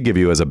what they give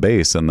you as a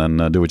base and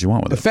then do what you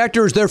want with it. The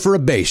Factor is there for a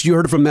base. You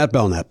heard it from Matt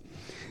Belknap.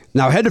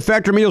 Now head to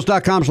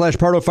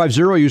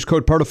factormeals.com/Pardo50. Use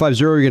code Pardo50.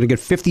 You're going to get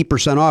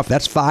 50% off.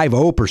 That's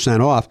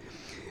 50% off.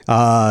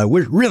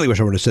 We really wish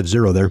I would have said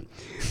 0 there.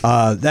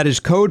 That is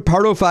code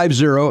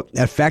Pardo50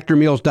 at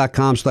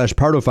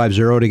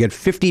factormeals.com/Pardo50 to get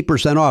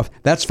 50% off.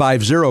 That's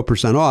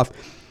 50% off.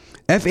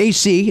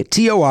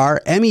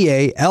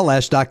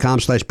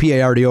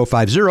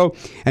 factormeals.com/PARDO50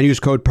 and use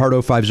code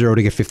Pardo50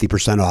 to get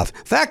 50% off.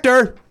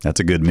 Factor! That's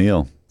a good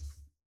meal.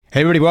 Hey,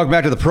 everybody, welcome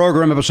back to the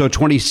program, episode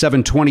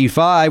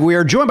 2725. We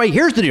are joined by,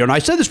 here's the deal, and I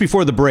said this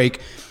before the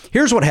break.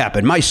 Here's what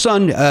happened. My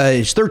son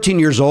is 13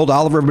 years old.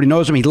 Oliver, everybody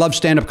knows him. He loves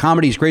stand-up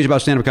comedy. He's crazy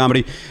about stand-up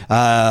comedy.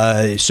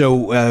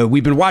 So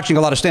we've been watching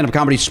a lot of stand-up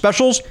comedy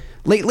specials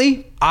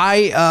lately.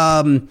 I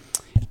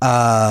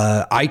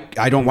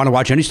don't want to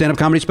watch any stand-up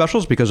comedy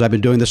specials because I've been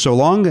doing this so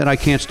long and I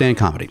can't stand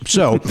comedy.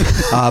 So,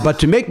 but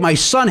to make my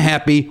son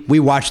happy, we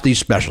watched these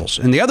specials.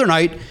 And the other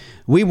night,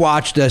 we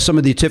watched some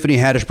of the Tiffany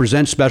Haddish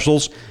Presents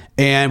specials,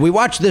 and we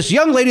watched this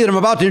young lady that I'm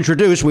about to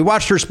introduce. We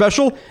watched her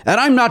special, and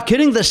I'm not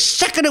kidding. The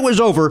second it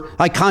was over,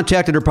 I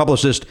contacted her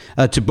publicist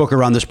to book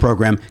her on this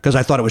program because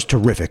I thought it was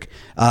terrific.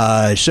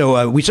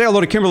 So we say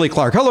hello to Kimberly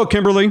Clark. Hello,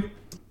 Kimberly.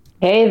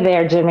 Hey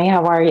there, Jimmy.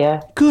 How are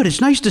you? Good.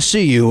 It's nice to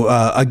see you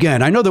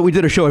again. I know that we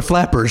did a show at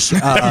Flappers.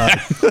 And,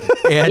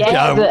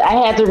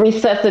 I had to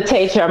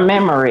resuscitate your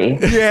memory.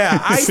 Yeah,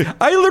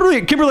 I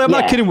literally, Kimberly, I'm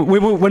not kidding.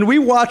 When we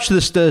watched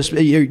this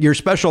your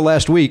special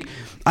last week,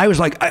 I was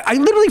like, I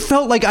literally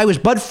felt like I was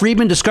Bud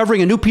Friedman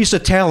discovering a new piece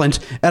of talent,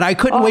 and I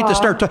couldn't wait to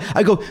start talking.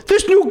 I go,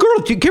 this new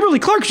girl, Kimberly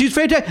Clark, she's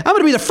fantastic. I'm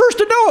going to be the first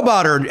to know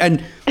about her.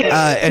 And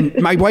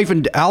my wife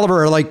and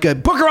Oliver are like,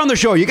 book her on the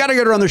show. You got to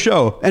get her on the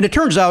show. And it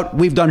turns out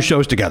we've done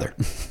shows together.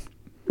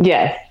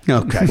 Yes.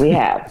 Okay. We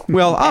have.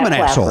 Well, I'm an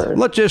asshole.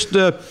 Let's just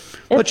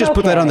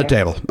put that on the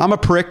table. I'm a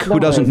prick who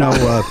doesn't know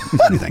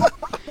anything.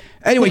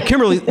 Anyway,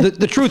 Kimberly,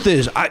 the truth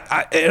is,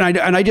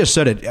 I just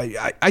said it.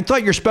 I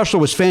thought your special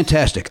was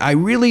fantastic. I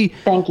really,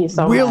 thank you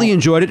so really much.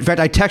 enjoyed it. In fact,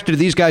 I texted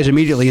these guys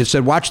immediately and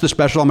said, "Watch the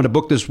special. I'm going to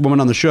book this woman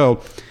on the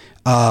show."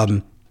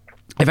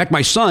 In fact,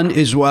 my son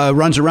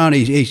runs around.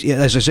 He,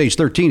 as I say, he's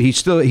 13.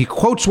 He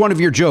quotes one of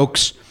your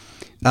jokes.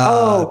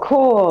 Oh,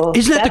 cool!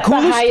 Isn't that That's the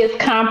coolest? The highest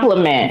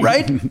compliment,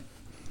 right?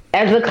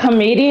 As a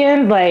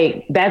comedian,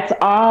 like that's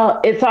all.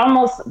 It's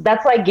almost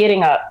that's like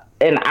getting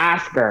an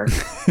Oscar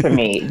for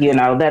me.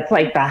 That's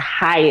like the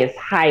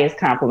highest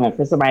compliment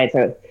for somebody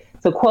to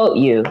quote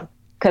you.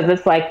 Because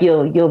it's like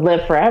you'll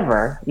live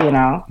forever,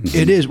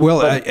 It is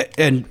well,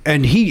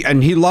 and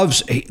he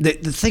loves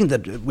the thing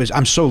that was.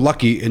 I'm so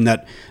lucky in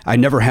that I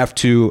never have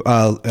to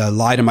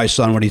lie to my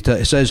son when he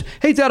says,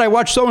 "Hey, Dad, I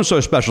watched so and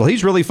so special.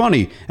 He's really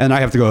funny," and I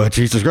have to go,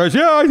 "Jesus Christ,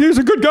 yeah, he's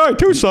a good guy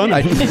too, son."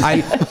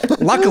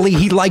 Luckily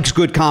he likes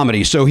good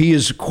comedy, so he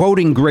is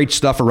quoting great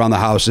stuff around the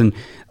house. And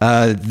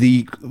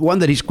the one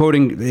that he's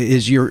quoting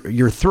is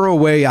your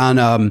throwaway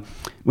on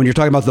when you're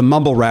talking about the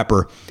mumble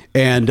rapper.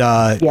 And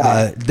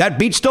that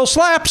beat still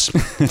slaps.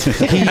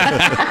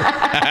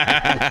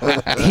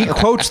 He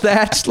quotes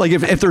that. Like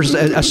if there's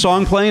a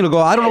song playing, he'll go,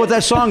 "I don't know what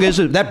that song is.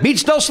 That beat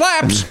still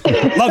slaps."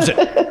 Loves it.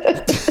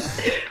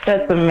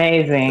 That's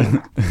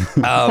amazing.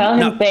 Tell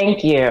him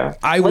thank you.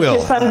 I will.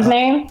 What's your son's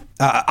name?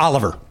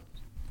 Oliver.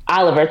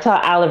 Oliver. Tell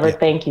Oliver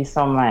thank you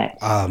so much.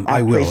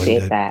 I will.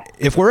 appreciate that.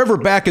 If we're ever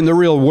back in the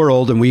real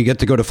world and we get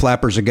to go to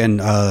Flappers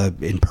again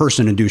in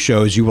person and do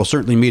shows, you will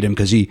certainly meet him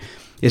because he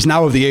is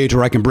now of the age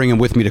where I can bring him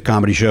with me to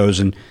comedy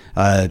shows, and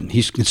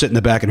he can sit in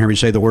the back and hear me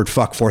say the word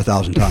 "fuck"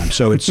 4,000 times.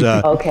 So it's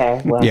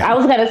okay. Well, yeah. I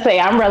was gonna say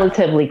I'm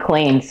relatively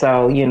clean,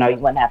 so you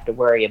wouldn't have to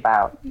worry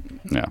about.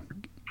 Yeah.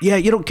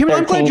 Kimberly,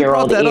 I'm glad you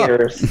brought that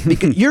ears. up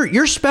because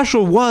your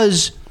special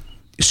was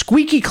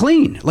squeaky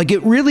clean. Like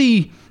it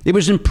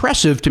was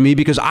impressive to me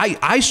because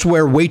I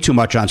swear way too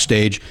much on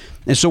stage,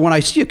 and so when I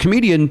see a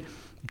comedian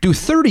do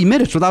 30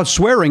 minutes without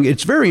swearing,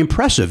 it's very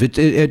impressive.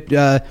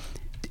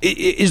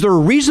 Is there a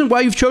reason why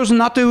you've chosen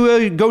not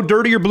to go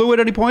dirty or blue at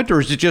any point, or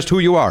is it just who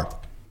you are?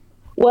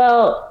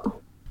 Well,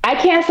 I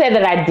can't say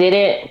that I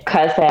didn't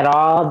cuss at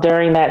all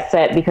during that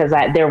set because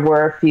there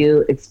were a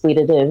few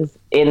expletives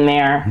in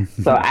there.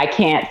 So I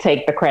can't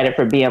take the credit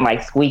for being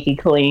like squeaky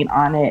clean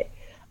on it.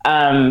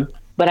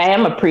 But I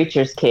am a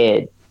preacher's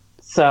kid.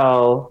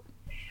 So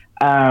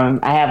I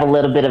have a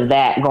little bit of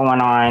that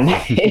going on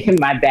in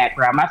my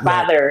background. My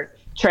father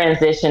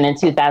transitioned in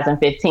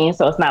 2015,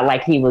 so it's not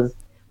like he's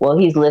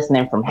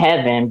listening from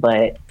heaven,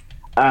 but,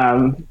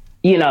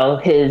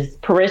 his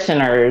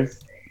parishioners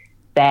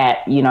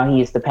that, he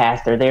used to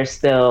pastor, they're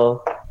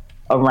still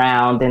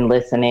around and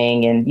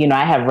listening. And,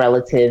 I have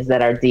relatives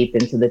that are deep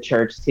into the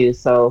church too.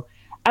 So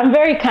I'm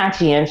very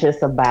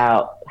conscientious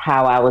about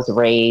how I was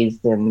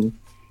raised and,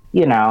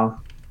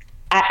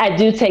 I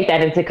do take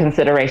that into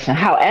consideration.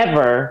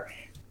 However,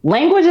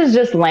 language is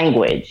just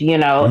language,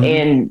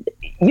 and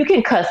you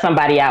can cuss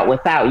somebody out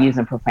without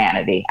using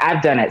profanity.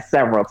 I've done it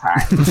several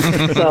times.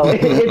 So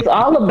it's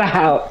all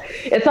about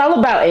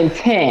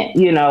intent,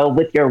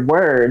 with your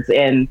words.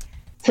 And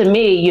to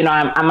me,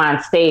 I'm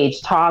on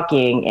stage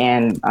talking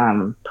and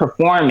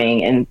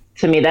performing, and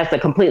to me, that's a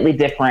completely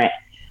different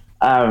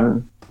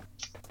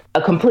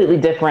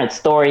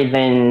story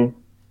than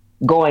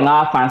going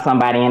off on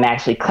somebody and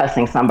actually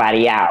cussing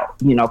somebody out,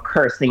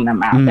 cursing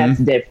them out. That's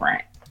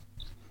different.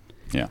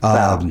 Yeah.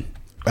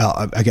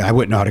 Well, again, I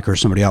wouldn't know how to curse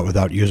somebody out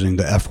without using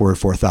the F word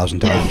 4,000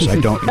 times. I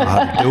don't know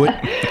how to do it.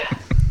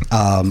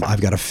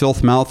 I've got a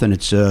filth mouth, and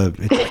it's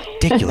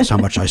ridiculous how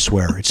much I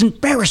swear. It's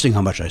embarrassing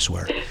how much I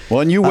swear. Well,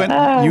 and you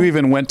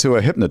even went to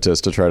a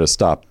hypnotist to try to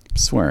stop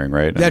swearing,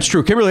 right? That's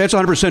true. Kimberly, that's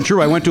 100%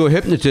 true. I went to a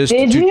hypnotist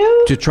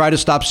to try to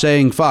stop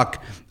saying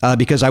fuck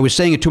because I was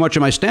saying it too much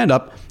in my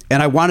stand-up,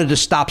 and I wanted to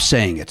stop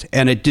saying it,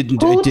 and it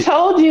didn't. Who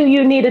told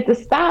you needed to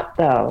stop,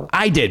 though?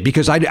 I did,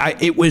 because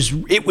it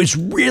was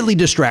really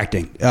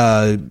distracting,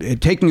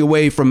 taking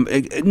away from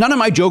none of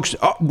my jokes.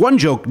 One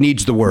joke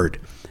needs the word.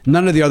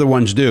 None of the other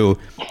ones do,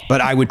 but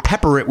I would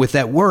pepper it with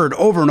that word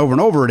over and over and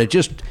over, and it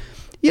just,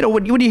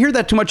 when you hear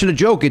that too much in a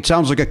joke, it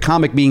sounds like a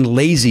comic being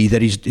lazy that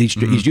he's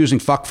using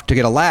fuck to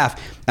get a laugh,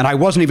 and I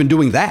wasn't even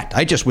doing that.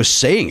 I just was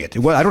saying it.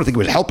 I don't think it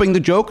was helping the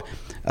joke.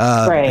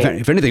 Right.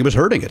 If anything, it was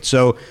hurting it.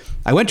 So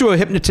I went to a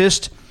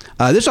hypnotist.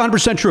 This is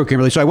 100% true,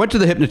 Kimberly. So I went to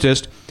the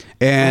hypnotist,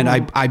 and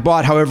I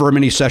bought however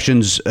many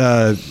sessions,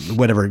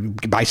 whatever,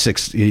 buy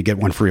 6, you get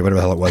 1 free, whatever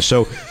the hell it was.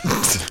 So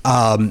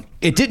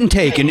it didn't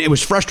take, and it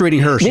was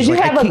frustrating her. Did you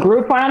have a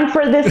Groupon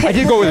for this? I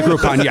did go with a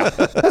Groupon, yeah.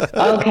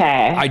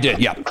 Okay. I did,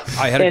 yeah.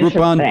 I had a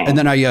Groupon, and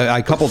then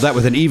I coupled that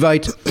with an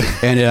Evite,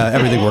 and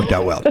everything worked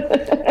out well.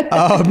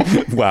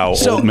 Wow,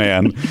 old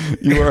man.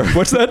 You are.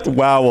 What's that?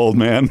 Wow, old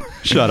man.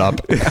 Shut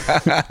up.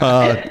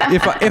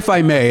 If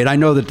I may, and I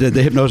know that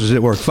the hypnosis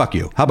didn't work, fuck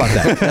you. How about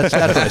that? That's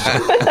what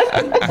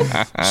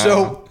I said.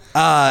 So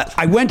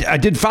I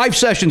did 5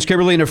 sessions,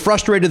 Kimberly, and it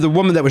frustrated the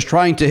woman that was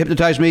trying to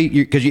hypnotize me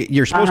because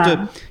you're supposed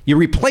to, you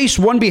replace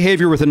one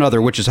behavior with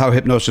another, which is how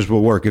hypnosis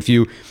will work. If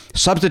you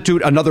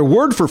substitute another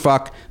word for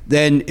fuck,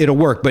 then it'll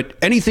work. But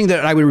anything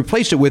that I would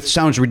replace it with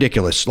sounds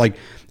ridiculous. Like,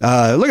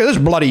 look at this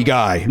bloody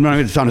guy.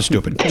 It sounded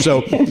stupid.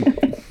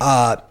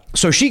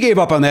 So she gave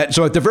up on that.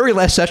 So at the very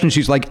last session,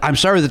 she's like, I'm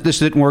sorry that this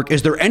didn't work.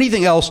 Is there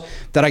anything else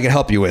that I could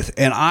help you with?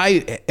 And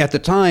I, at the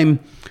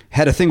time,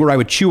 had a thing where I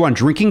would chew on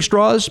drinking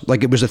straws.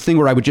 Like it was a thing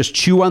where I would just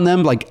chew on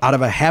them, like out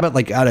of a habit,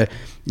 like out of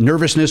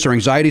nervousness or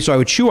anxiety. So I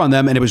would chew on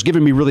them and it was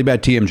giving me really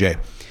bad TMJ.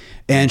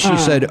 And she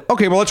said,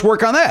 okay, well, let's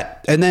work on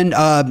that. And then,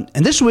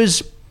 and this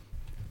was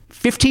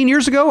 15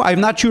 years ago. I have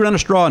not chewed on a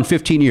straw in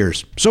 15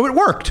 years. So it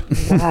worked.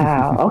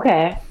 Wow.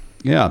 Okay.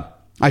 Yeah.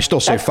 I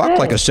still say That's fuck good.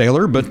 like a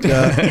sailor, but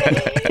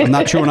I'm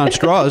not chewing on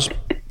straws.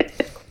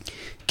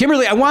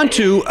 Kimberly, I want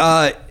to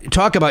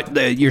talk about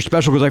your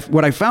special because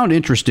what I found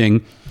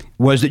interesting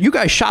was that you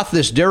guys shot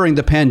this during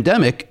the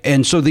pandemic.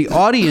 And so the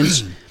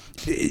audience,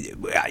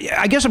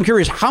 I guess I'm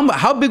curious,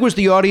 how big was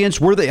the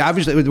audience? Were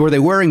they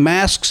wearing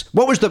masks?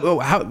 What was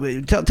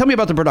tell me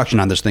about the production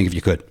on this thing, if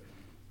you could.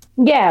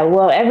 Yeah,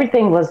 well,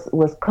 everything was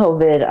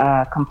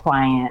COVID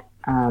compliant.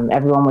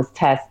 Everyone was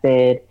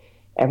tested.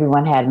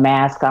 Everyone had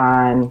masks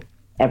on.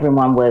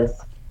 Everyone was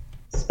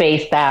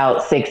spaced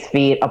out 6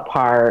 feet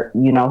apart.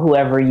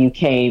 Whoever you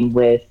came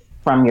with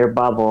from your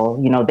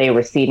bubble, they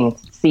were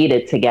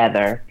seated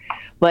together.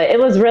 But it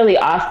was really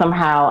awesome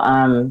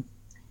how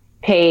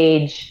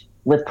Paige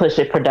with Push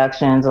It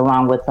Productions,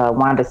 along with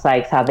Wanda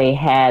Sykes, how they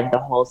had the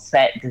whole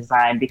set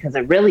designed because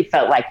it really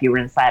felt like you were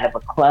inside of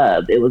a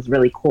club. It was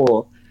really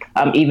cool,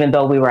 even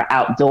though we were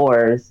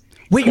outdoors.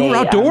 Wait, you were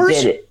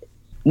outdoors?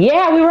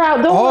 Yeah, we were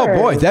outdoors.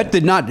 Oh boy, that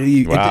did not.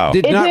 Wow.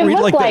 It did not didn't read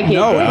look like that. like it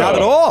No, did. not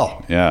at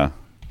all. Yeah.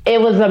 It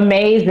was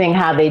amazing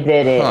how they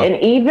did it, and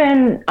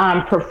even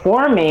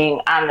performing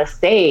on the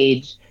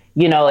stage,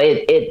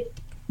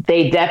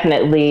 they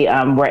definitely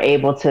were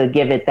able to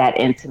give it that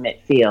intimate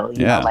feel,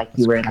 like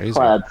you were in a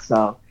club.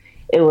 So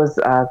it was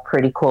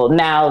pretty cool.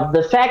 Now,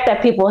 the fact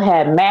that people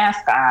had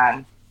masks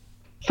on,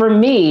 for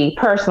me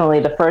personally,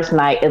 the first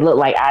night, it looked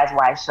like Eyes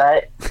Wide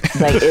Shut.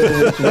 Like it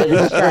was just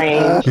really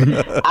strange.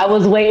 I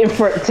was waiting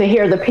to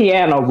hear the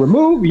piano,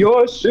 remove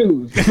your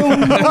shoes.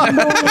 Boom, boom,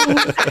 boom.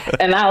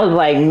 And I was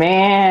like,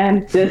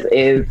 man, this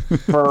is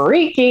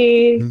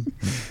freaky.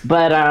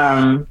 But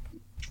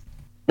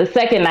the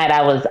second night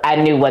I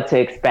knew what to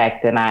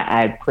expect, and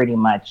I pretty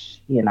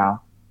much,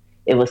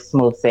 it was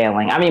smooth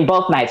sailing. I mean,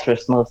 both nights were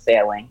smooth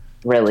sailing,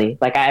 really.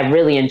 Like I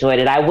really enjoyed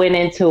it. I went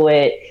into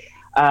it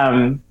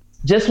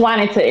just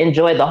wanting to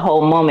enjoy the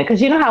whole moment.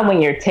 Because you know how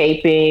when you're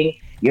taping,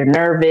 you're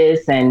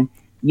nervous and,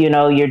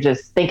 you're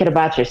just thinking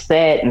about your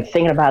set and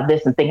thinking about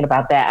this and thinking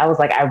about that. I was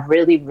like, I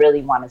really,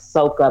 really want to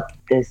soak up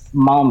this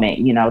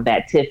moment,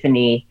 that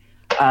Tiffany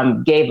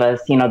gave us,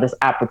 this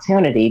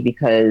opportunity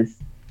because,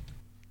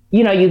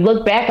 you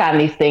look back on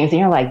these things and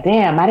you're like,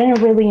 damn, I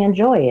didn't really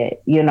enjoy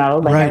it.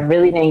 Right. I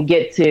really didn't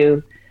get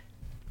to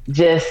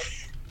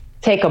just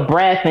take a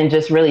breath and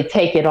just really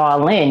take it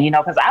all in,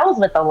 because I was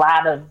with a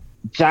lot of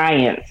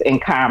giants in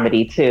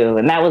comedy too.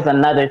 And that was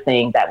another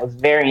thing that was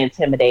very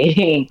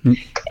intimidating.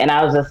 And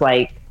I was just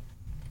like,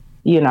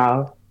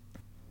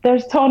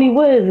 there's Tony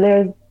Woods,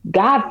 there's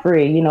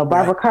Godfrey,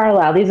 Barbara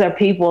Carlisle. These are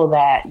people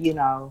that,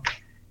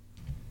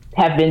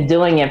 have been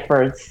doing it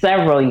for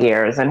several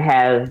years and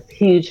have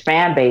huge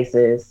fan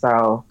bases.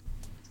 So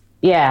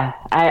yeah,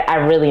 I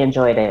really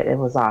enjoyed it. It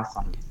was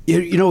awesome.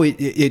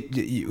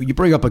 You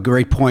bring up a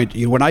great point.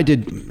 When I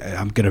did,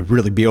 I'm going to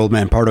really be old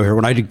man Pardo here.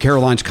 When I did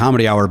Caroline's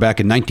Comedy Hour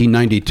back in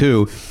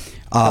 1992,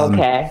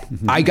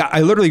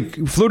 I literally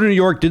flew to New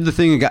York, did the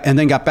thing, and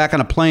then got back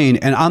on a plane.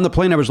 And on the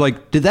plane, I was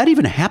like, did that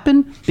even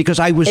happen? Because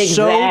I was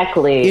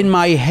so in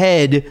my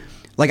head.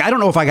 Like, I don't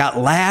know if I got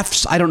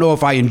laughs. I don't know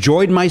if I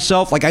enjoyed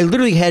myself. Like, I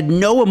literally had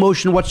no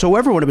emotion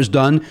whatsoever when it was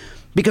done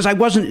because I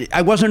wasn't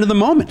in the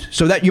moment.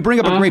 So that you bring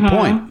up a great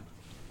point.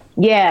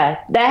 Yeah,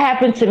 that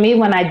happened to me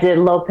when I did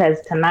Lopez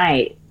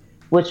Tonight,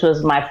 which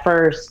was my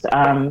first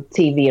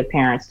TV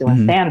appearance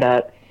doing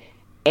stand-up.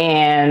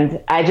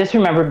 And I just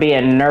remember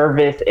being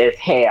nervous as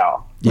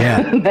hell.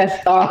 Yeah.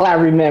 That's all I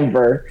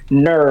remember.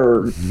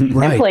 Nerves.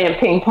 Right. And playing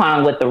ping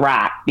pong with The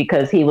Rock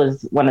because he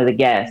was one of the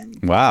guests.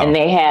 Wow. And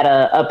they had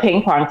a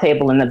ping pong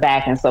table in the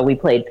back, and so we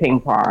played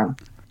ping pong.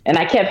 And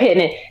I kept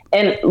hitting it.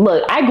 And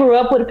look, I grew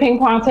up with a ping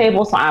pong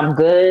table, so I'm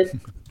good.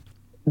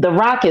 The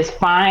Rock is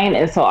fine,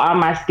 and so all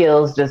my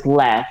skills just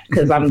left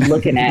because I'm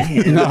looking at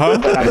him.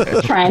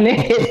 I'm trying to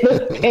hit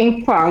the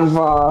ping pong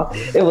ball.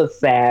 it was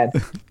sad.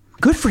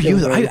 Good for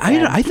you.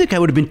 I think I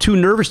would have been too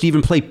nervous to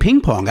even play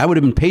ping pong. I would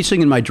have been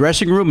pacing in my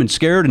dressing room and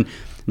scared and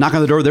knock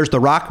on the door. There's The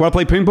Rock. Want to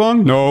play ping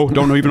pong? No,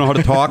 don't even know how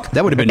to talk.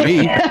 That would have been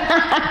me.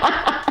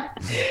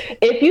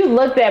 If you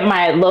looked at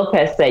my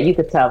Lopez set, you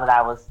could tell that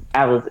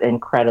I was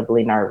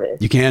incredibly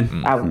nervous. You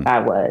can? I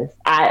was.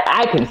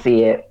 I can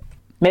see it.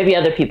 Maybe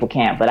other people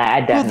can't, but I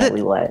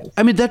definitely was.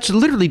 I mean, that's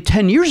literally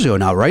 10 years ago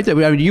now, right? I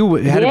mean, you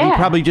had to be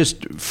probably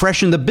just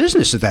fresh in the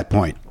business at that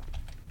point.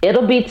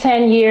 It'll be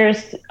 10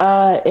 years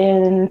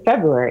in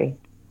February.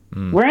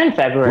 We're in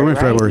February. We're in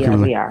February, right? Yeah,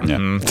 Kimberly. we are. Yeah.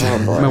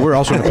 Oh, boy. I mean, we're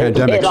also in a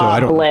pandemic, It so all I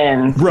don't.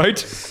 blends.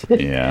 Right?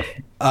 Yeah.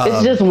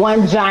 It's just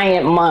one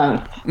giant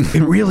month.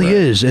 It really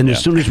is. And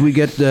as soon as we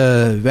get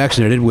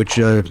vaccinated, which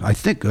I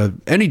think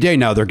any day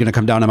now they're going to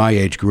come down to my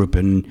age group,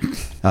 and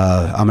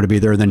I'm going to be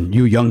there. Then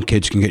you young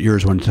kids can get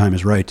yours when the time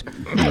is right.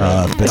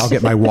 But I'll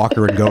get my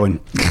walker and go.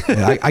 And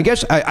I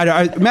guess,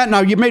 Matt,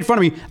 now you made fun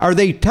of me. Are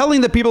they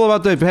telling the people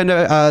about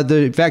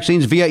the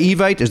vaccines via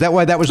Evite? Is that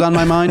why that was on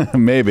my mind?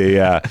 Maybe,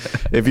 yeah.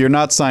 If you're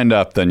not signed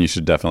up, then you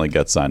should definitely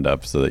get signed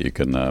up so that you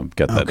can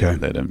get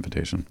that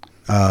invitation.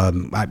 I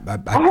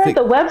heard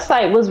the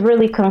website was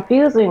really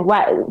confusing.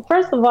 Why?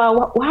 First of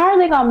all, why are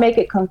they going to make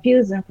it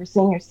confusing for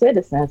senior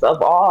citizens of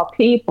all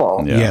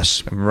people? Yeah.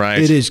 Yes, Right.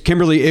 It is,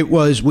 Kimberly. It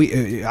was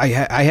I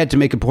had to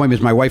make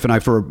appointments, my wife and I,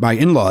 for my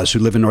in-laws who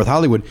live in North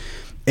Hollywood,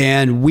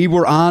 and we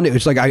were on. It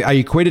was like I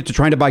equate it to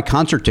trying to buy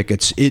concert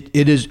tickets.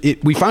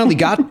 We finally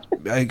got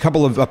a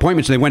couple of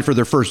appointments, and they went for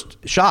their first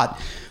shot.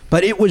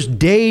 But it was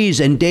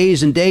days and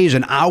days and days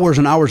and hours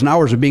and hours and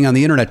hours of being on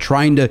the internet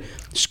trying to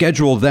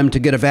schedule them to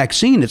get a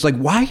vaccine. It's like,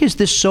 why is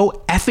this so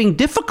effing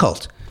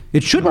difficult?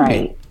 It shouldn't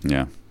Right. be.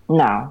 Yeah.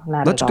 No,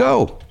 not Let's at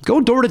all. go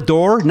door to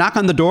door, knock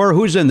on the door.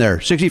 Who's in there?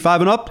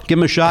 65 and up? Give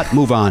them a shot.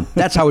 Move on.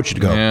 That's how it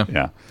should go. Yeah.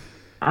 Yeah.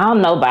 I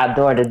don't know about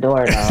door to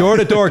door, though. Door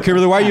to door,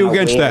 Kimberly. Why are you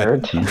against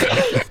Weird.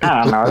 that?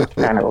 I don't know. It's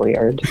kind of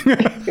weird.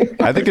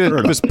 I think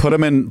just put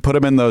them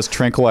in those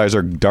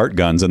tranquilizer dart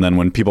guns, and then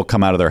when people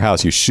come out of their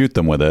house, you shoot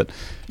them with it.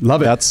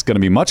 Love it. That's going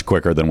to be much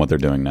quicker than what they're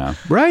doing now.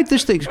 Right?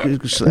 This thing's...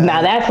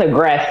 Now that's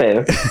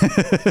aggressive.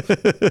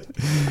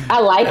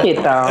 I like it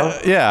though.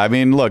 Yeah, I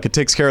mean, look, it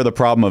takes care of the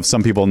problem of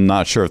some people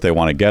not sure if they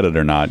want to get it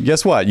or not.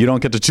 Guess what? You don't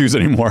get to choose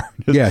anymore.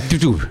 Yeah.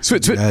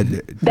 Switch.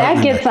 That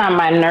gets on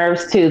my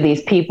nerves too.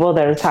 These people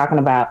that are talking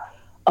about,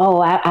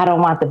 oh, I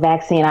don't want the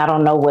vaccine. I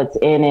don't know what's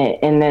in it.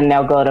 And then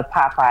they'll go to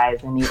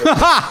Popeyes and eat it.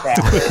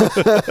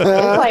 It's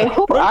like,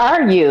 who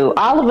are you?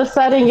 All of a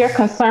sudden, you're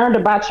concerned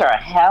about your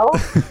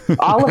health?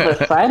 All of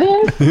a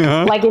sudden?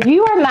 Yeah. Like, if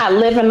you are not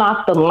living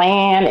off the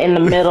land in the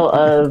middle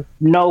of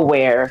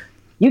nowhere,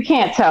 you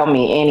can't tell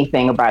me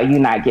anything about you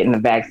not getting the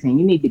vaccine.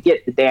 You need to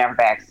get the damn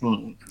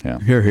vaccine. Yeah.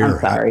 Here. I'm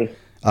sorry.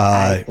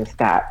 I just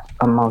got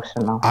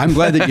emotional. I'm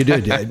glad that you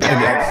did.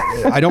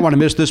 I don't want to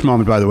miss this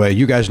moment, by the way.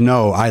 You guys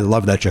know I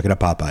love that chicken at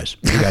Popeyes.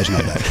 You guys know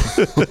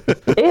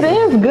that. It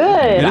is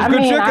good. It is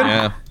good chicken.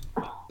 Yeah.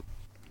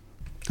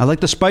 I like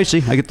the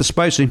spicy. I get the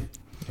spicy.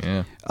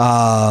 Yeah.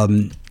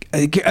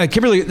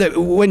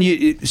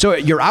 Kimberly, so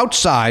you're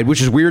outside,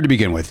 which is weird to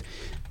begin with.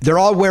 They're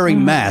all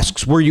wearing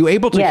masks. Were you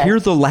able to Yes. hear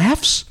the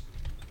laughs?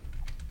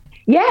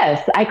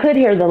 Yes, I could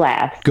hear the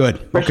laughs. Good.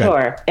 For Okay.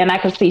 sure. And I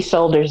could see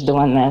shoulders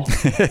doing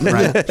this.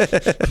 Right.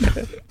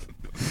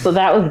 So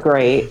that was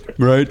great.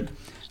 Right.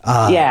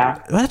 Yeah.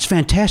 Well, that's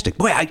fantastic.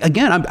 Boy,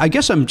 I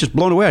guess I'm just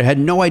blown away. I had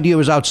no idea it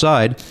was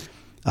outside.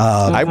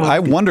 I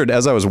wondered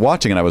as I was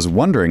watching it, I was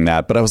wondering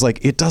that, but I was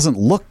like, it doesn't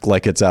look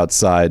like it's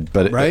outside.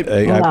 But Right.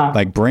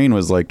 my brain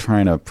was like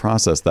trying to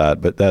process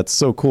that. But that's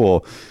so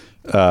cool.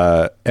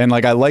 And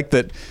like, I like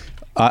that.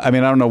 I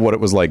mean, I don't know what it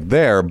was like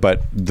there,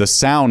 but the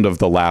sound of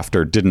the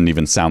laughter didn't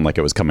even sound like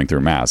it was coming through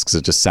masks.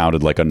 It just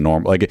sounded like a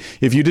normal, like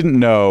if you didn't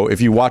know,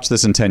 if you watched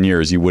this in 10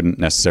 years, you wouldn't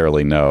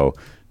necessarily know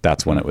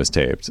that's when it was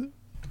taped.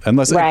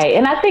 Unless Right.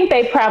 And I think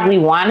they probably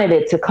wanted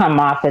it to come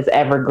off as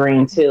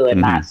evergreen too,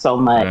 and not so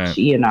much,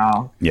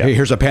 Yeah. Hey,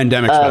 here's a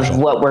pandemic of special.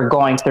 what we're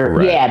going through.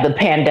 Right. Yeah, the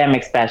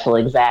pandemic special,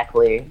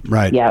 exactly.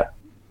 Right. Yep.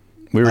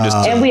 we were just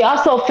And we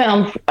also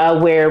filmed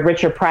where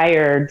Richard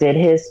Pryor did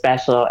his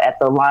special at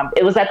the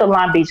it was at the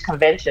Long Beach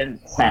Convention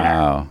Center.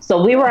 Wow.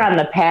 So we were on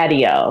the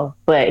patio,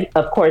 but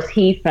of course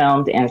he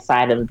filmed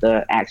inside of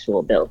the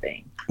actual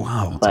building.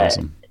 Wow. But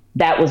awesome.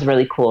 that was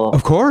really cool.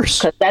 Of course.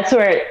 Because that's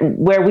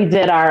where we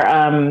did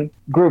our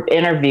group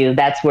interview.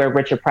 That's where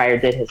Richard Pryor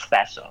did his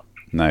special,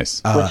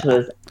 nice. which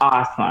was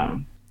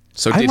awesome.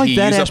 So I did like he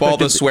that use up all aspect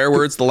the of- sthe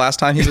words the last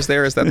time he was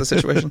there? Is that the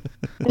situation?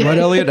 What,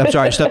 Elliot? I'm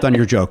sorry, I stepped on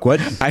your joke.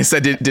 What? I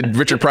said, did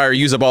Richard Pryor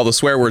use up all the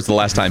swear words the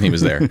last time he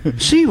was there?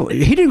 See,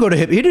 he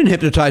didn't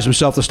hypnotize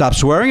himself to stop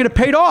swearing, and it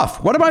paid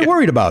off. What am I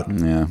worried about?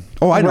 Yeah.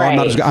 Oh, I know.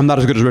 Right. I'm not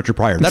as good as Richard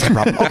Pryor. That's a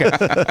problem. Okay,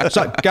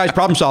 so, guys,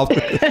 problem solved.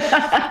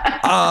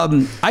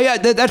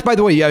 That's by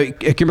the way,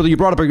 Kimberly, you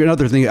brought up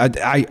another thing.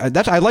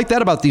 I like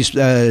that about these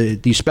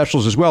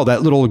specials as well.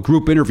 That little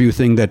group interview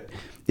thing that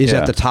is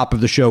at the top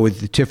of the show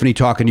with Tiffany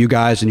talking to you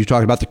guys, and you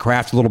talking about the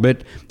craft a little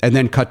bit, and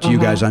then cut to you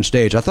guys on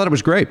stage. I thought it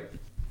was great.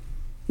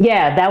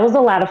 Yeah, that was a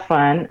lot of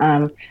fun.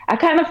 I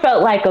kind of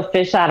felt like a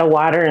fish out of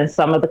water in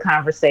some of the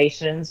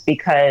conversations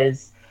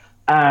because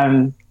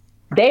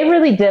they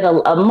really did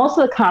most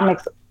of the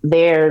comics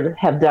there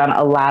have done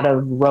a lot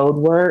of road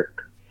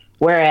work,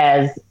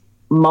 whereas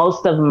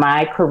most of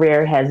my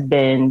career has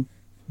been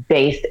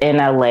based in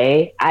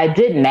LA. I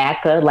did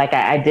NACA, like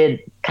I did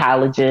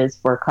colleges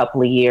for a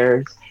couple of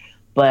years,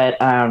 but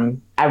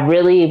I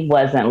really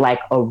wasn't like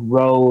a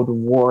road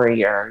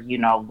warrior,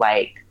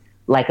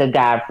 like a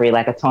Godfrey,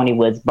 like a Tony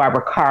Woods,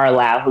 Barbara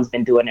Carlisle, who's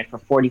been doing it for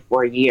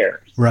 44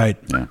 years. Right.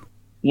 Yeah.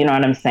 You know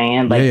what I'm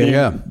saying? Like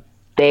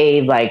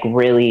they like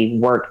really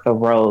work the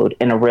road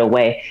in a real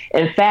way.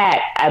 In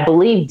fact, I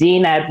believe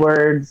Dean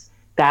Edwards,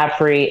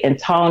 Godfrey, and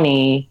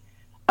Tony,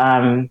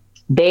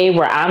 they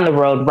were on the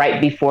road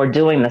right before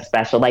doing the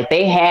special. Like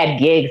they had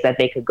gigs that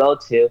they could go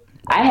to.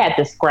 I had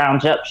to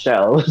scrounge up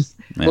shows.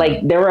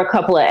 Like there were a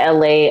couple of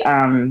LA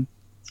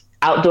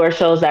outdoor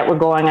shows that were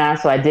going on.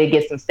 So I did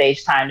get some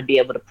stage time to be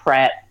able to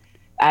prep.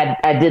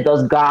 I did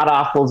those god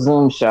awful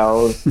Zoom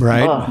shows.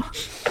 Right.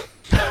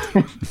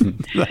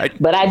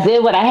 But I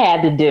did what I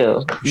had to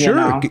do.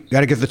 Sure.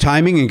 Got to get the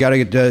timing and got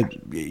to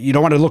get, you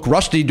don't want to look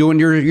rusty doing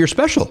your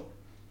special.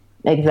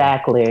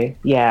 Exactly.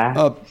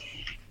 Yeah.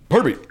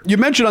 Herbie, you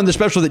mentioned on the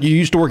special that you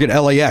used to work at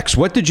LAX.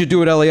 What did you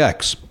do at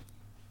LAX?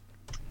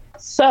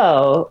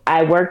 So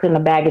I worked in the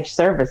baggage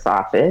service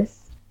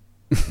office,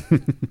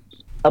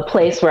 a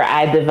place where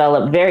I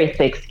developed very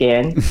thick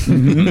skin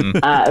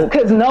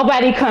because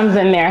nobody comes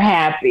in there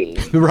happy.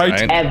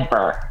 Right.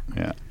 Ever.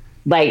 Yeah.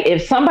 Like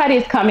if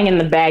somebody's coming in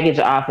the baggage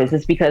office,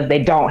 it's because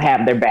they don't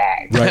have their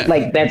bag. Right.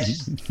 Like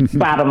that's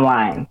bottom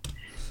line.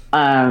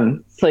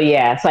 So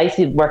I used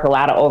to work a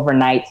lot of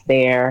overnights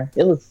there.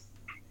 It was,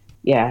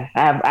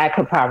 I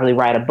could probably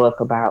write a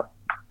book about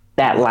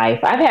that life.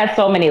 I've had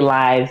so many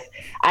lives.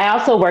 I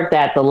also worked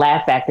at the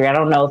Laugh Factory. I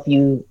don't know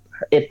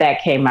if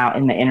that came out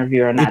in the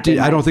interview or not.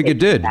 I don't think it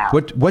did.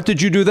 What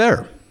did you do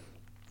there?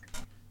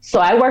 So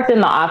I worked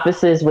in the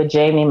offices with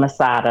Jamie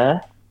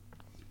Masada.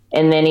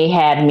 And then he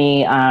had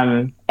me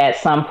at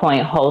some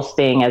point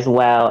hosting as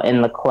well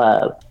in the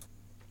club.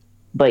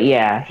 But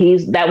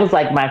that was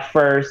like my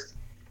first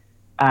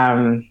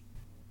club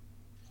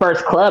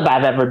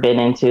I've ever been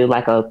into,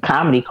 like a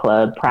comedy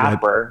club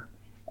proper,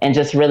 and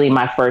just really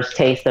my first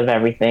taste of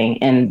everything.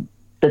 And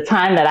the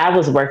time that I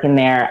was working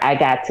there, I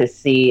got to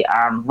see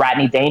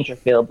Rodney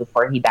Dangerfield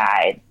before he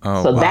died.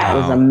 That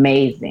was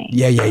amazing.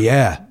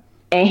 Yeah.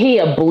 And he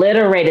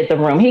obliterated the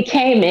room. He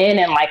came in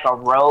like a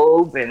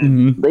robe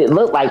and it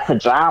looked like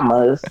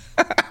pajamas.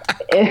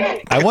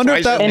 I wonder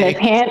if that... In his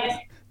hand...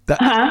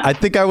 I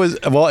think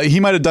he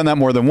might have done that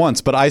more than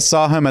once, but I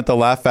saw him at the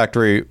Laugh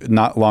Factory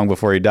not long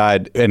before he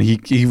died, and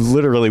he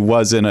literally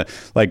was in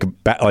like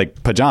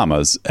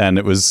pajamas, and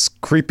it was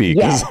creepy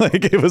because I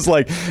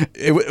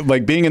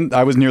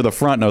was near the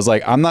front, and I was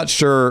like, I'm not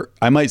sure,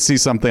 I might see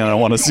something I don't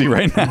want to see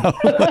right now.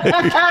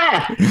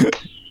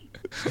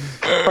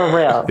 For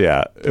real.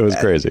 Yeah, it was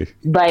crazy.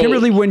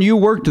 Kimberly, when you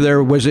worked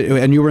there, was it,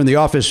 and you were in the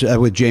office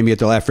with Jamie at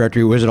the Laugh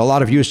Factory, was it a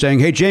lot of you saying,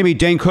 hey, Jamie,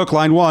 Dane Cook,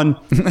 line 1.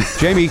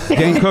 Jamie,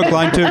 Dane Cook,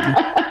 line 2.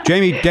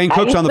 Jamie, Dane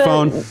Cook's on the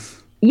phone.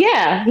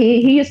 Yeah,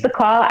 he used to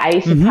call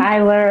Aisha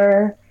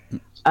Tyler.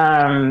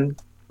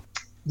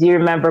 Do you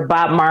remember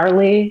Bob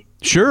Marley?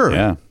 Sure.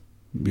 Yeah.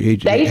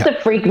 That used to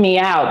freak me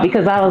out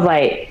because I was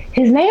like,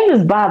 his name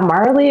is Bob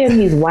Marley and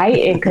he's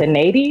white and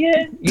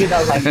Canadian.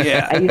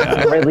 I used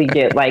to really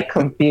get like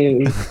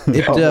confused.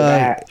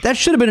 That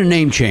should have been a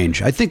name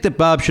change. I think that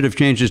Bob should have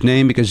changed his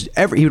name because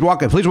he would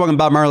please welcome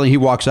Bob Marley. He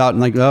walks out and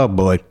like, oh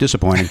boy,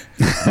 disappointing.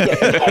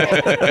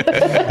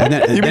 and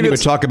then he would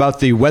talk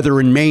about the weather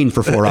in Maine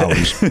for 4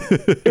 hours.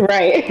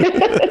 Right.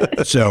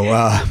 So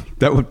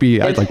that would be.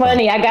 It's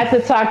funny. I got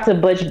to talk to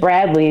Butch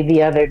Bradley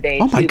the other day.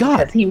 Oh my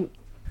God. Because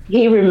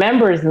he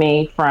remembers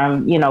me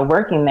from,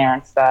 working there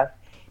and stuff.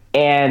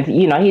 And,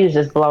 he was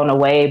just blown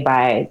away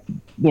by,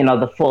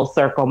 the full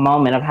circle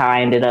moment of how I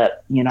ended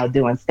up,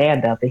 doing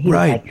stand up. And he was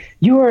like,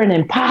 you were an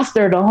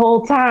imposter the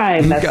whole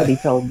time. That's what he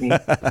told me.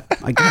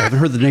 My God, I haven't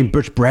heard the name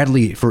Butch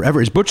Bradley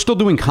forever. Is Butch still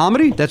doing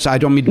comedy? I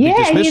don't mean to be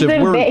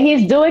dismissive.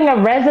 He's doing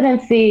a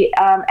residency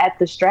at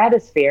the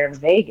Stratosphere in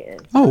Vegas.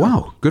 Oh,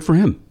 wow. Good for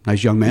him.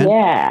 Nice young man.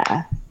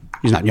 Yeah.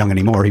 He's not young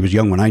anymore. He was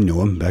young when I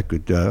knew him. Back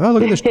at,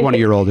 look at this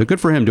 20-year-old.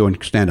 Good for him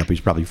doing stand-up. He's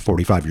probably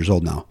 45 years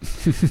old now.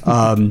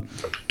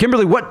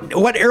 Kimberly,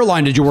 what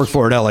airline did you work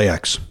for at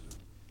LAX?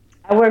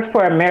 I worked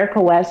for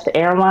America West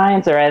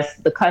Airlines, or as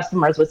the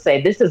customers would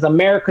say, this is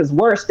America's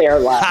worst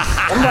airline.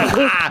 I'm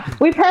like,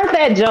 we've heard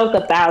that joke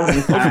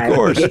 1,000 times. Of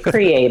course. Get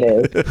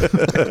creative.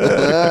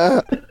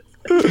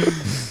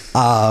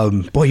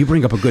 Boy, you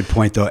bring up a good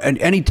point, though. And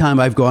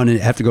anytime I've gone and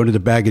have to go to the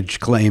baggage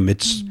claim,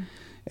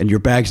 and your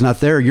bag's not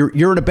there,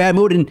 you're in a bad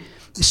mood, and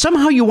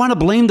somehow you want to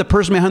blame the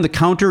person behind the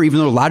counter, even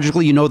though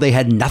logically you know they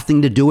had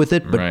nothing to do with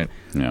it. But, right.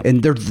 Yeah.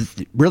 And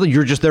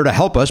you're just there to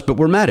help us, but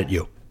we're mad at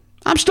you.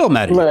 I'm still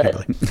mad at you,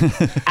 Kimberly.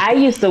 I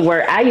used to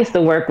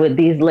work with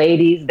these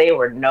ladies. They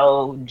were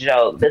no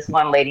joke. This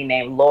one lady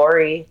named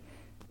Lori,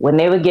 when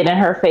they would get in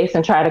her face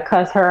and try to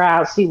cuss her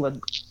out, she would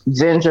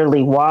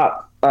gingerly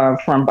walk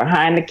from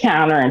behind the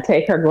counter and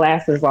take her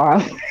glasses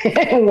off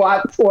and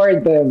walk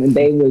toward them, and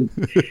they would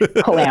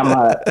clam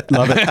up.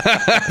 Love it.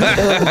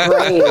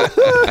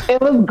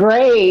 It was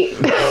great.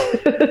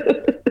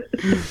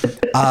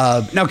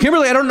 Now,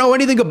 Kimberly, I don't know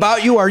anything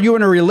about you. Are you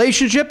in a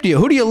relationship?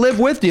 Who do you live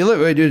with?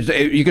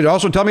 You could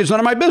also tell me it's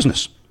none of my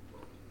business.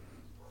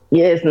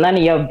 Yeah, it's none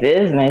of your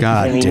business.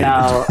 God damn.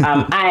 No,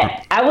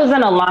 I was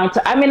in a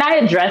long-term. I mean, I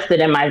addressed it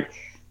in my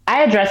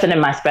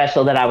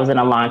special that I was in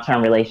a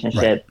long-term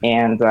relationship, right.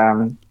 And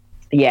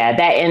that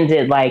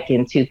ended like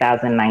in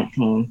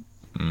 2019.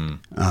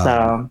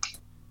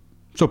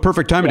 So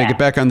perfect timing to get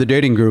back on the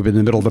dating group in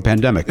the middle of a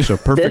pandemic. So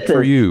perfect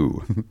for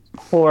you.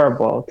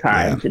 Horrible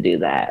time to do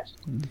that.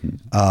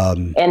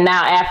 And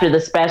now after the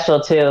special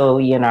too,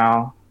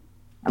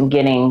 I'm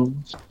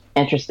getting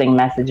interesting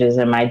messages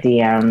in my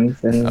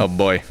DMs. And oh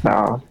boy,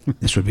 so,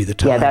 this would be the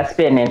time. Yeah, that's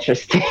been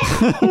interesting.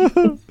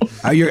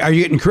 Are you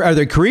getting? Are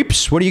there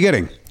creeps? What are you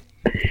getting?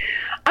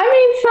 I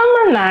mean, some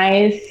are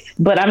nice,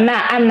 but I'm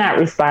not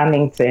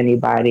responding to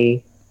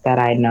anybody that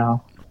I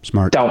know.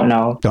 Smart. Don't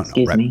know.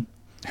 Excuse me.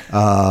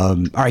 All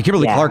right,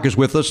 Kimberly Clark is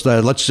with us.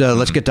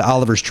 Let's get to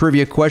Oliver's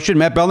trivia question.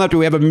 Matt Belknap, do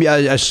we have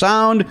a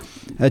sound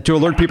to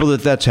alert people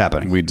that that's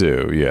happening? We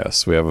do.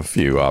 Yes, we have a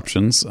few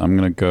options. I'm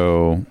gonna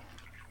go.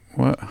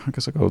 What? I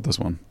guess I'll go with this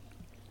one.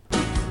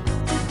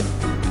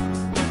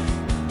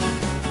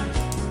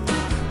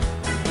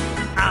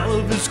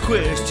 Oliver's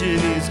question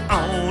is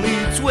on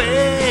its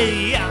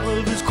way.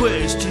 Oliver's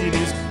question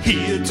is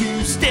here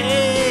to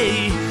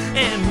stay.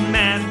 And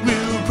Matt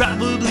will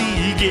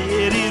probably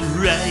get it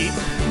right.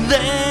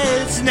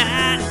 That's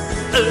not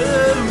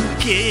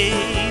okay.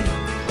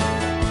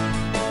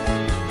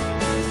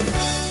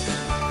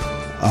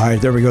 All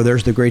right, there we go.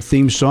 There's the great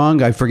theme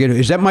song. I forget.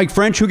 Is that Mike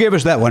French? Who gave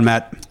us that one,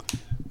 Matt?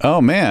 Oh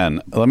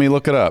man, let me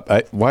look it up.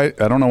 I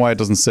don't know why it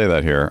doesn't say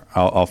that here.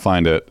 I'll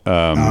find it.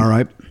 All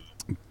right.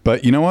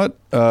 But you know what?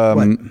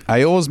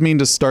 I always mean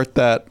to start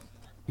that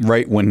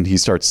right when he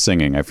starts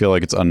singing. I feel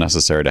like it's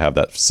unnecessary to have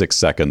that 6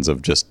 seconds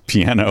of just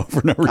piano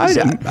for no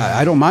reason.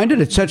 I don't mind it.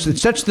 It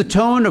sets the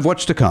tone of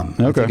what's to come.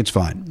 Okay. I think it's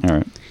fine. All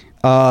right.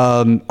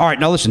 All right.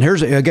 Now listen.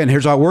 Here's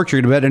how it works.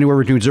 You're going to bet anywhere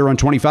between 0 and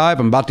 25.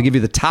 I'm about to give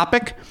you the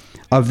topic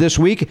of this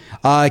week.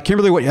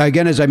 Kimberly,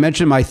 again, as I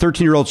mentioned, my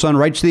 13-year-old son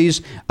writes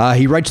these.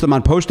 He writes them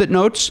on Post-it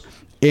notes,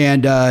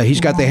 and he's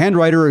got the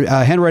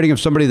handwriting of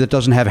somebody that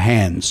doesn't have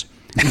hands.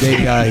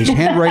 His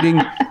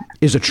handwriting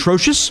is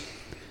atrocious,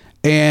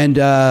 and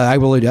I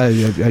will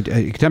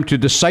attempt to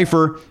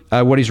decipher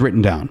what he's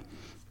written down.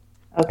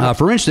 Okay.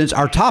 For instance,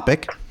 our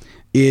topic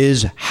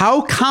is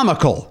how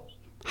comical.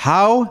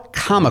 How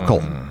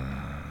comical.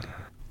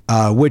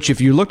 Which,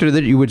 if you looked at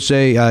it, you would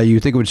say you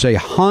think it would say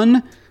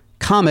Hun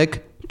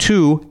comic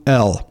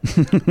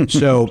 2L.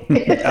 So,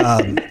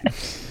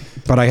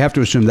 but I have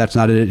to assume that's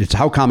not it. It's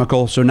how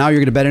comical. So now you're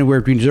going to bet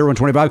anywhere between 0 and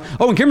 25.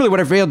 Oh, and Kimberly, what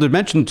I failed to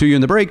mention to you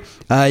in the break,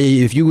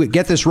 if you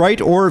get this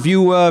right, or if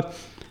you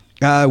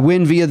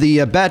win via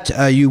the bet,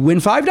 you win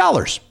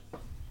 $5.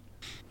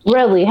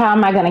 Really? How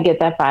am I going to get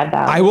that $5?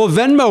 I will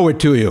Venmo it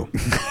to you.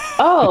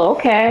 Oh,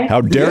 okay.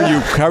 How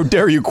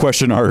dare you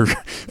question our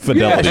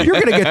fidelity? Yes, you're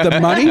going to get the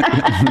money.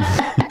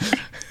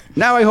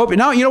 Now I hope.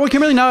 Now you know what,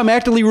 Kimberly. Now I'm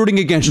actively rooting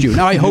against you.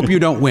 Now I hope you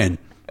don't win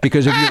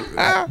because of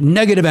your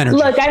negative energy.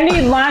 Look, I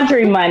need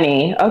laundry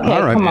money. Okay,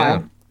 all right, come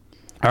on.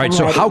 All right.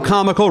 So how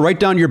comical? Write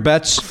down your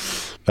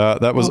bets.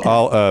 That was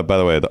all. By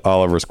the way, the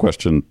Oliver's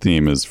question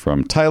theme is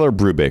from Tyler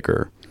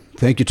Brubaker.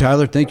 Thank you,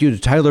 Tyler. Thank you to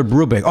Tyler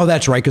Brubaker. Oh,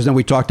 that's right. Because then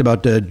we talked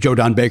about Joe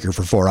Don Baker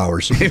for 4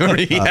 hours.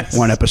 Yes.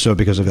 One episode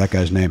because of that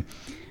guy's name.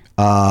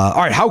 All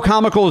right. How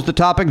comical is the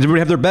topic? Does everybody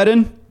have their bet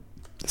in?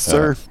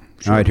 Sir.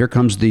 All right, here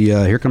comes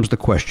the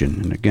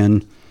question. And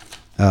again,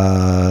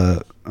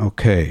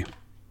 okay.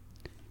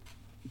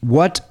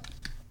 What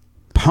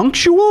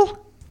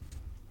punctual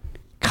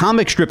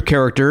comic strip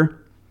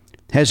character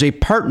has a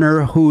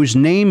partner whose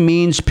name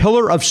means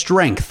pillar of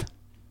strength?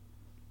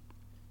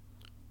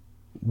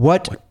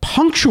 What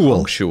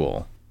punctual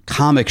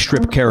comic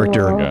strip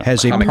character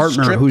has a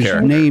partner whose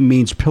name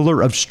means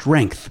pillar of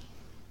strength?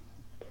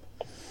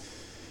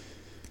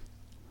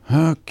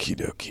 Okie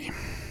dokie.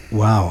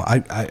 Wow,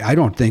 I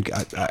don't think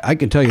I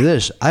can tell you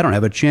this. I don't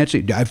have a chance.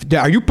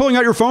 Are you pulling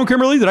out your phone,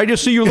 Kimberly? Did I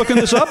just see you looking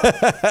this up?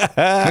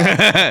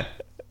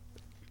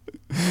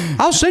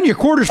 I'll send you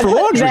quarters for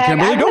laundry,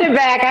 Kimberly. I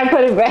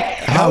put it back.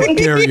 How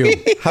dare you?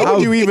 How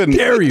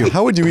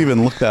would you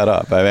even look that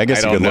up? I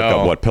guess you could look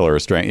up what pillar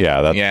of strength.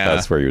 Yeah,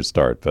 that's where you would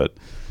start. But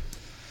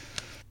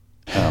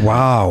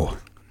wow,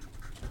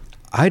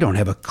 I don't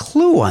have a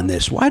clue on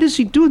this. Why does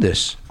he do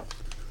this?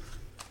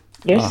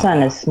 Your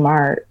son is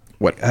smart.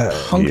 What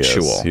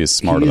punctual? He's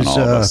smarter than all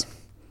of us.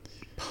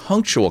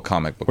 Punctual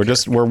comic book.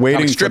 We're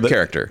waiting for the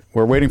character.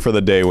 We're waiting for the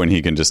day when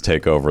he can just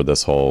take over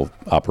this whole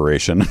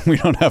operation. We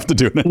don't have to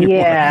do it anymore.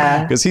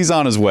 Yeah. Because he's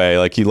on his way.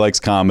 Like, he likes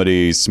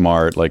comedy, he's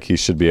smart. Like, he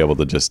should be able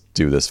to just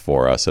do this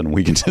for us, and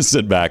we can just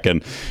sit back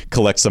and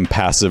collect some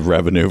passive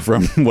revenue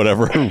from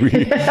whatever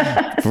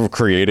for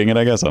creating it.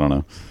 I guess I don't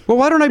know. Well,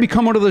 why don't I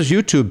become one of those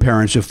YouTube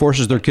parents who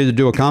forces their kid to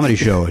do a comedy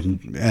show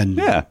and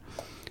yeah.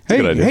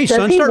 Hey,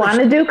 son, does he want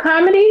to do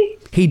comedy?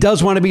 He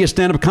does want to be a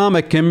stand-up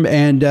comic, Kim,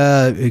 and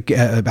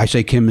I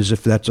say Kim as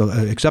if that's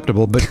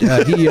acceptable, but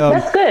he...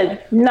 that's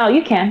good. No,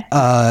 you can.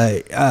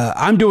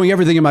 I'm doing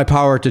everything in my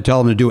power to tell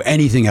him to do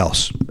anything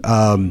else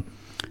than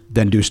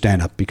do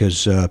stand-up,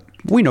 because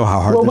we know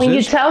how hard this is. Well, when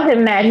you tell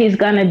him that, he's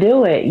going to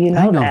do it. You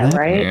know that,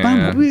 right?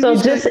 Yeah. So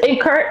just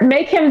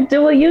make him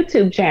do a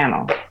YouTube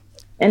channel.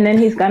 And then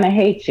he's going to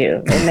hate you,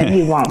 and then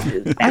he won't.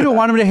 I don't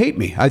want him to hate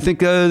me. I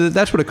think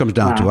that's what it comes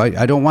down to.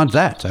 I don't want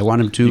that. I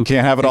want him to... You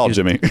can't have it all,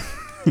 Jimmy.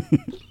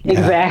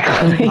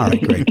 Exactly. All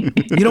right,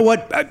 great. You know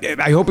what?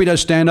 I hope he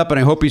does stand up, and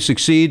I hope he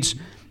succeeds,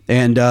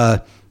 and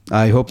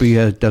I hope he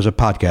does a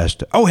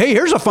podcast. Oh, hey,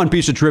 here's a fun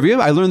piece of trivia.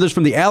 I learned this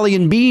from the Allie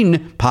and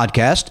Bean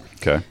podcast.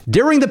 Okay.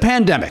 During the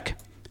pandemic,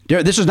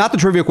 this is not the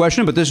trivia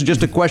question, but this is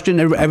just a question.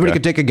 Everybody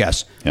can take a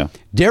guess. Yeah.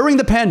 During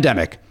the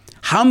pandemic,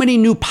 how many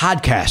new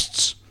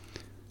podcasts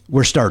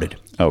were started?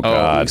 Oh,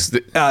 God.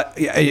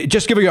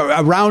 Just give me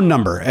a round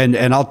number, and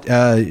I'll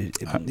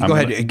go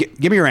ahead.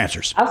 Give me your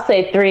answers. I'll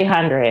say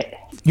 300.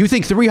 You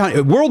think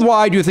 300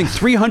 worldwide? You think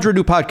 300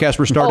 new podcasts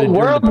were started? Oh,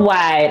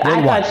 worldwide.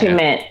 I thought you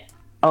meant.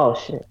 Oh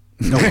shit.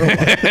 No,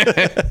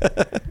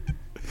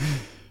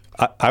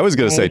 I was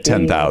going to say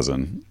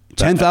 10,000.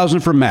 10,000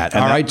 from Matt.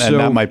 All right, and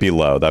that might be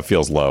low. That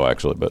feels low,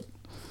 actually. But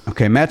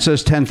okay, Matt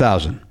says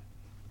 10,000.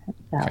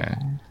 Okay.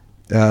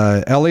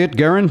 Elliot,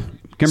 Garen,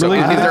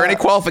 Kimberly. So is there any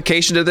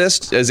qualification to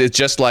this? Is it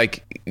just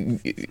like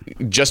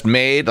just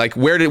made? Like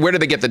where did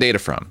they get the data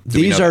from?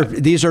 These are.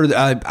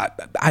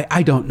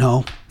 I don't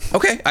know.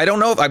 Okay, I don't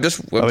know. I'm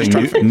just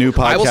new podcasts.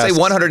 I will say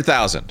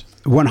 100,000.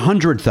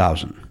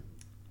 100,000.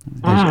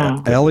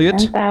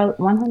 Elliot.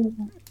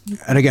 100,000.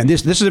 And again,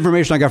 this is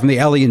information I got from the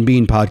Allie and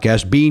Bean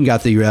podcast. Bean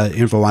got the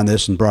info on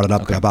this and brought it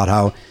up about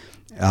how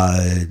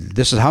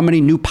this is how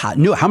many new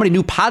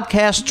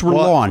podcasts were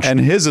launched, and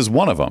his is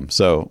one of them.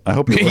 So I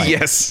hope you're right.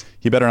 Yes,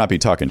 he better not be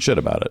talking shit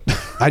about it.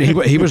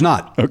 He was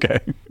not. Okay.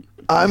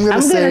 I'm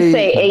gonna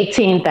say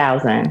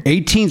 18,000.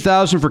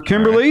 18,000 for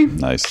Kimberly. Right.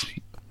 Nice.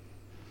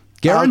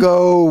 Garen? I'll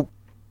go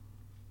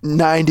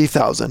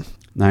 90,000.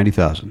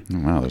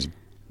 90,000. Wow.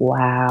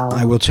 Wow.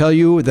 I will tell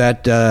you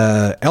that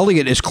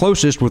Elliot is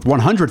closest with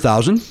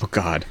 100,000. Oh,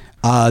 God.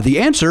 The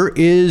answer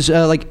is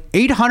like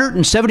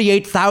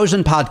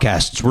 878,000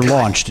 podcasts were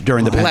launched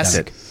during the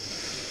pandemic.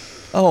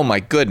 Oh, my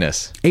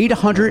goodness.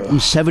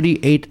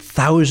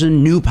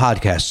 878,000 new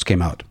podcasts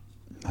came out.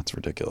 That's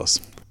ridiculous.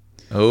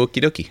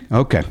 Okie dokie.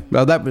 Okay.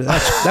 Well, that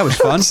was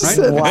fun,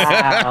 right?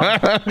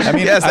 Wow. I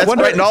mean, yes, that's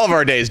right in all of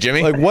our days,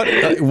 Jimmy. Like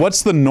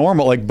what's the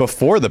normal, like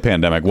before the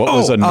pandemic? What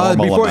was a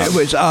normal before amount? It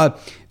was,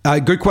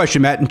 good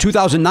question, Matt. In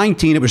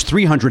 2019, it was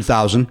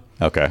 300,000.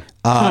 Okay.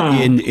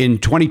 In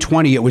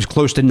 2020, it was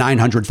close to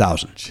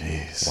 900,000.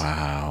 Jeez.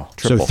 Wow.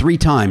 So 3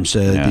 times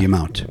the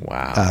amount.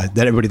 Wow.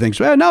 That everybody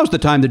thinks, well, now's the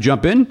time to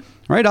jump in.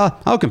 Right?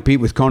 I'll compete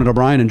with Conan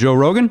O'Brien and Joe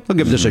Rogan. I'll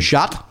give this a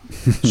shot.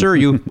 Sir,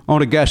 you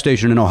own a gas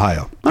station in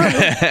Ohio. All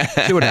right,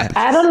 see what happens.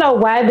 I don't know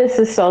why this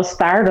is so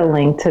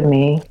startling to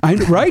me.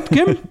 Right,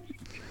 Kim?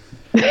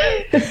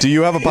 Do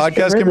you have a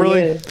podcast, It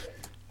really Kimberly? is.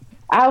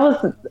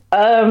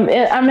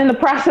 I'm in the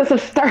process of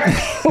starting.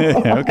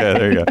 Okay,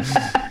 there you go.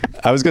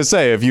 I was going to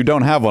say, if you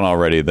don't have one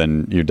already,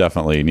 then you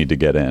definitely need to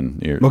get in.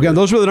 Again,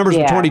 those were the numbers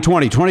for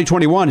 2020.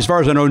 2021, as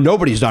far as I know,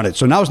 nobody's done it.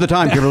 So now's the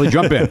time, Kimberly,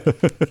 jump in.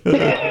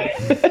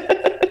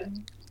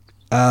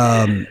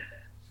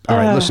 All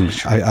right, listen.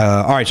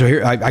 All right, so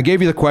here, I gave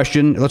you the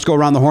question. Let's go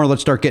around the horn.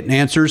 Let's start getting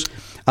answers.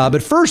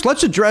 But first,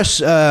 let's address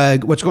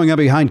what's going on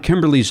behind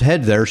Kimberly's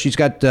head there. She's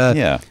got,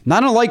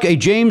 not unlike a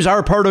James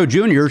R. Pardo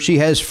Jr., she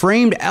has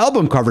framed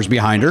album covers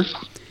behind her.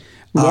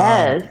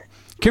 Yes.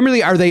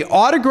 Kimberly, are they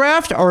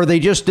autographed or are they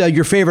just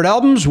your favorite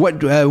albums?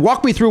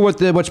 Walk me through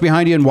what's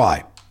behind you and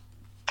why.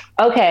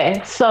 Okay,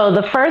 so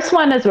the first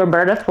one is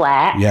Roberta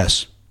Flack.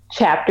 Yes.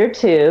 Chapter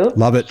 2.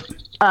 Love it.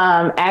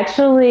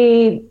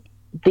 Actually,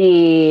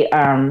 he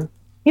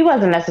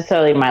wasn't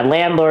necessarily my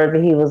landlord,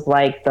 but he was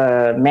like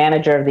the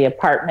manager of the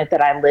apartment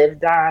that I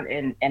lived on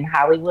in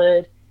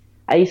Hollywood.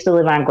 I used to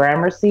live on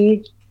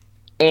Gramercy,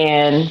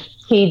 and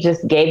he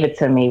just gave it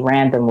to me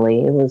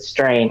randomly. It was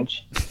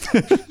strange,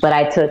 but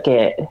I took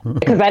it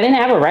because I didn't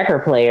have a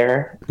record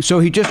player. So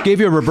he just gave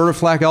you a Roberta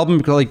Flack album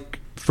like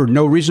for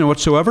no reason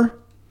whatsoever?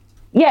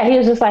 Yeah, he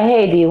was just like,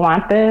 "Hey, do you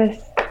want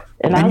this?"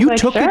 And I was you like,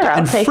 took "Sure, it I'll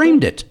and take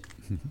framed it.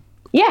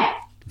 Yeah.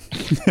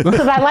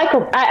 Because I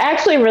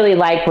actually really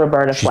like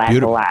Roberta Flack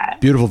a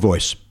lot. Beautiful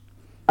voice.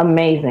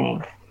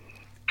 Amazing.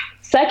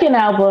 Second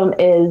album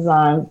is,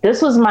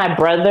 this was my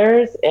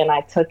brother's and I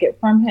took it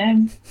from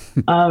him.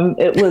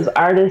 It was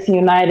Artists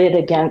United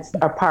Against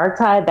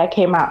Apartheid. That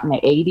came out in the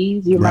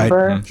 80s. You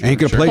remember? Ain't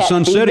Gonna Play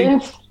Sun City.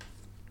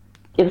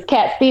 It was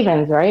Cat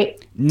Stevens,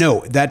 right?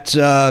 No, that's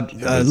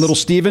Little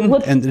Steven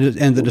and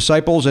the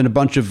Disciples and a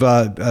bunch of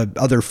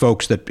other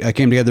folks that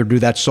came together to do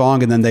that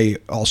song. And then they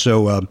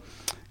also...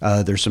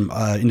 there's some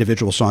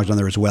individual songs on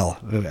there as well.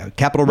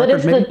 Capitol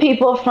Records, maybe? But it's the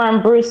people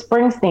from Bruce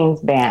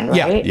Springsteen's band,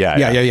 right?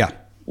 Yeah.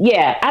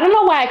 Yeah, I don't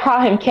know why I call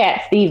him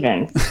Cat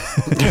Stevens.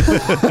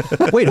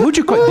 Wait, who'd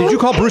you call? Did you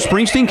call Bruce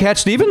Springsteen Cat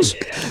Stevens?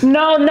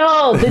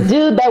 No, the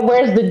dude that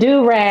wears the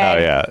do-rag.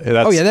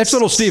 Oh, yeah. That's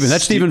Little Steven.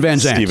 That's Steven Van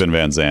Zandt. Steven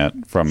Van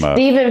Zandt from...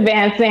 Steven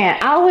Van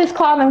Zandt. I always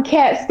call him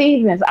Cat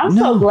Stevens. I'm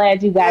so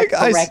glad you guys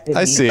corrected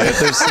me. I see it.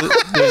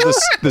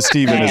 There's the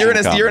Steven.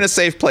 You're in a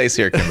safe place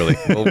here, Kimberly.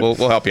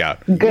 We'll help you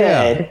out.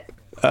 Good.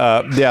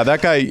 That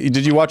guy.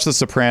 Did you watch The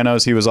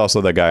Sopranos? He was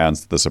also the guy on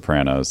The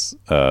Sopranos.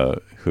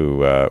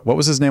 What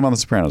was his name on The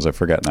Sopranos? I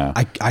forget now.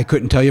 I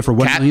couldn't tell you for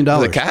 $1 million.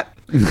 Was it Cat?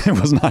 It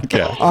was not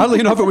Cat. Oddly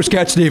enough, it was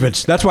Cat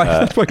Stevens. That's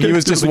why. He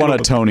was just one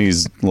of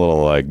Tony's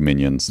little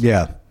minions.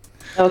 Yeah.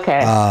 Okay.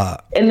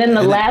 And then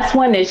the last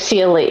one is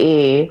Sheila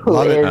E.,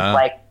 who is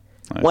like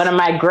one of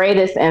my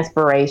greatest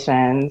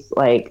inspirations.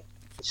 Like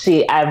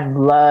I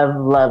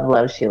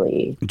love Sheila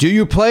E. Do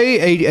you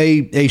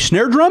play a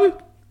snare drum?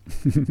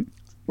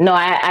 No,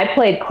 I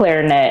played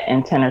clarinet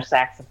and tenor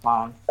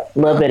saxophone, a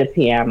little bit of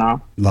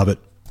piano. Love it.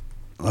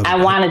 I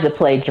wanted to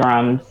play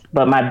drums,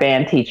 but my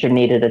band teacher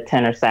needed a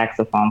tenor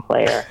saxophone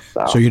player.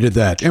 So you did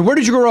that. And where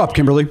did you grow up,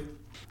 Kimberly?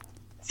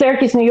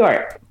 Syracuse, New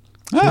York.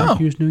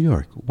 Syracuse, New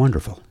York.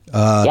 Wonderful.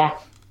 Yeah.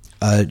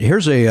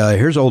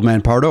 Here's Old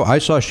Man Pardo. I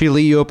saw Sheila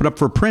E. open up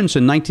for Prince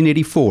in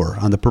 1984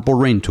 on the Purple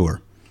Rain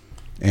tour.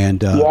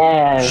 And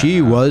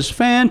she was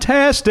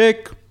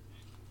fantastic.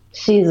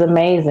 She's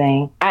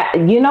amazing.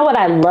 You know what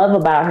I love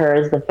about her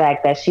is the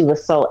fact that she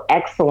was so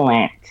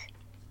excellent,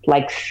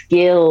 like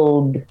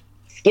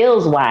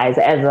skills-wise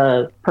as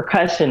a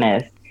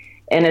percussionist.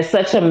 And it's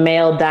such a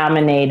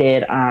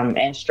male-dominated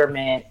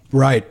instrument.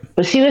 Right.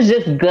 But she was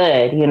just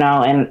good, you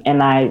know,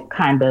 and I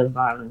kind of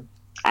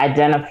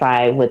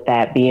identify with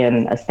that,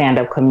 being a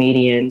stand-up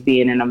comedian,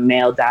 being in a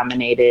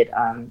male-dominated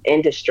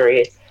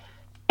industry.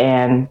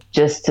 And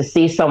just to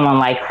see someone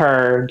like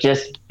her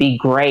just be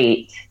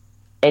great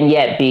and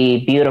yet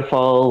be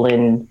beautiful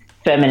and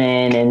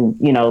feminine and,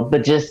 you know,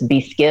 but just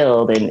be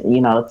skilled. And, you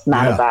know, it's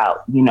not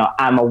about, you know,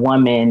 I'm a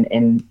woman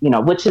and, you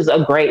know, which is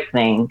a great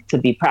thing to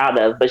be proud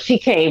of. But she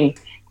came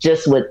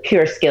just with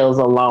pure skills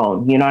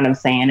alone. You know what I'm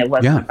saying? It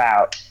wasn't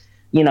about,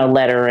 you know,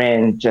 let her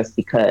in just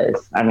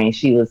because. I mean,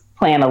 she was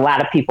playing a lot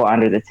of people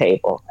under the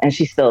table, and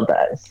she still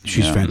does.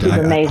 She's fantastic. She's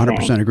amazing. I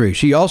 100% agree.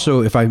 She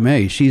also, if I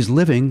may, she's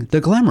living the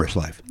glamorous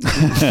life.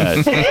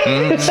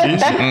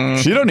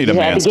 She don't need a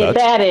man's touch. Get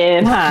that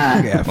in,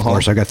 huh? Yeah, of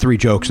course. I got 3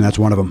 jokes, and that's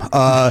one of them.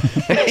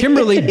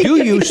 Kimberly,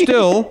 do you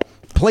still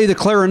play the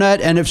clarinet?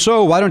 And if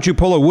so, why don't you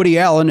pull a Woody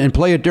Allen and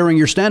play it during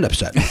your stand-up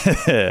set?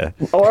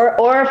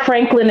 or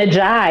Franklin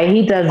Ajayi,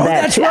 he does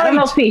that. That's too. right. I don't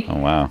know if he. Oh,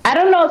 wow. I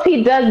don't know if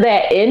he does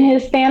that in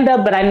his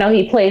stand-up, but I know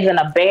he plays in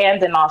a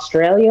band in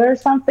Australia or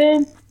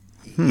something.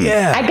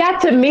 Yeah, I got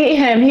to meet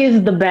him.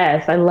 He's the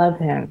best. I love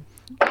him.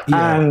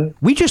 Yeah.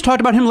 We just talked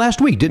about him last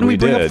week, didn't we?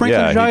 Bring up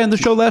Franklin Ajayi on the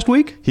show last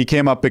week? He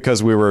came up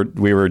because we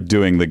were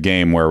doing the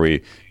game where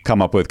we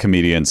come up with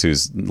comedians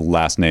whose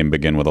last name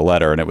begin with a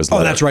letter, and it was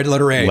that's right,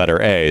 letter A.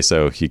 Letter A.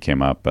 So he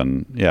came up,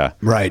 and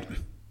right.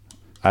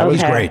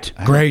 He's great.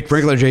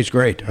 Franklin Ajayi's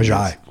great.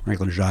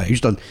 Franklin Ajayi. I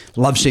used to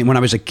love seeing when I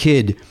was a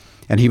kid,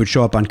 and he would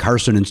show up on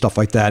Carson and stuff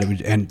like that.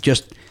 And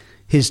just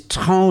his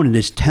tone and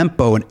his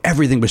tempo and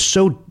everything was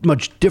so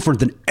much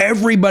different than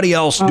everybody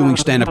else doing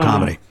stand-up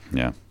comedy.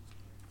 Yeah.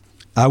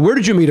 Where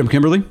did you meet him,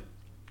 Kimberly?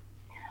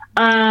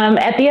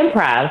 At the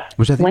Improv.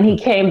 Was that when he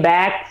came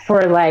back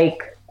for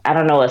like, I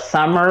don't know, a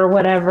summer or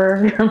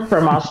whatever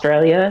from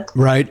Australia.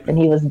 Right. And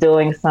he was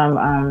doing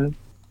some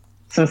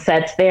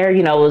sets there.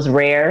 You know, it was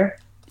rare.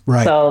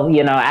 Right. So,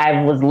 you know,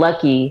 I was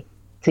lucky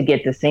to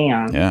get to see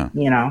him. Yeah.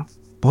 You know.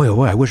 Boy, oh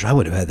boy, I wish I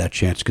would have had that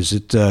chance because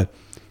it.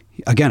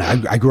 Again,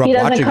 I grew up watching. He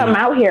doesn't come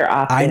out here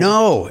often. I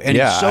know, and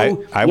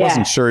I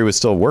wasn't sure he was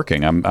still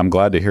working. I'm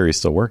glad to hear he's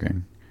still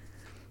working.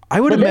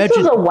 I would imagine this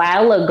was a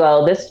while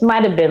ago. This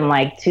might have been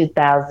like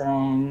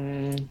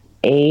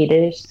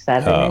 2008-ish,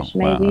 7-ish,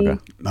 maybe.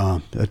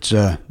 Wow,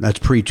 okay. That's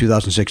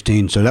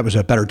pre-2016, so that was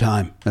a better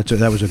time.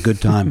 That was a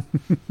good time.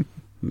 It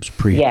was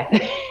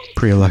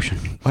pre-election.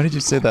 Why did you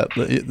say that?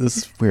 This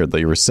is weird that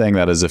you were saying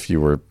that as if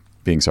you were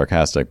being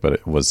sarcastic, but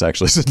it was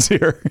actually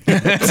sincere.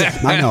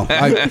 I know.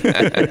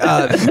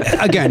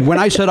 Again, when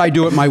I said I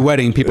do at my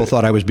wedding, people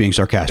thought I was being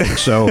sarcastic.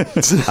 So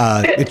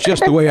it's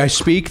just the way I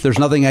speak. There's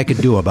nothing I could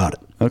do about it.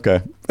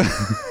 Okay.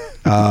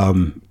 All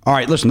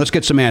right, listen, let's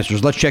get some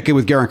answers. Let's check in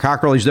with Garen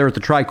Cockrell. He's there at the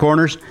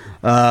Tri-Corners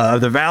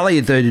of the Valley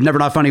at the Never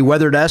Not Funny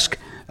weather desk.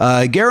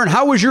 Garen,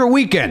 how was your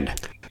weekend?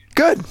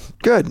 Good.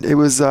 It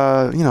was,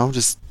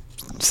 just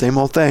same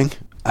old thing.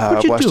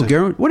 What did you do,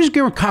 Garen? What does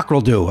Garen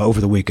Cockrell do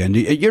over the weekend?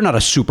 You're not a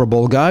Super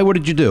Bowl guy. What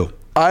did you do?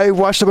 I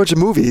watched a bunch of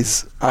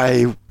movies.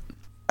 I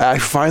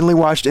finally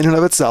watched In and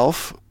of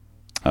Itself.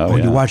 Oh,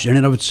 you watched In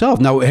and of Itself.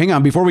 Now, hang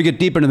on. Before we get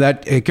deep into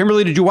that,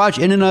 Kimberly, did you watch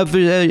In and of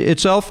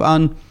Itself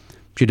on?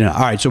 She didn't.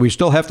 All right, so we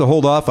still have to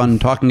hold off on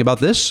talking about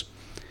this.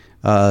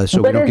 What is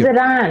it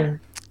on?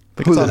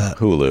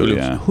 Hulu.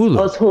 Yeah. Hulu.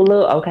 Oh, it's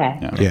Hulu. Okay.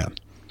 Yeah.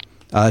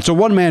 It's a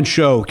one-man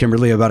show,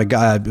 Kimberly, about a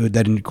guy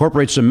that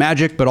incorporates some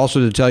magic, but also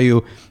to tell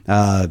you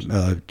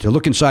to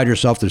look inside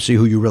yourself to see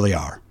who you really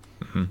are.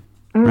 Mm-hmm.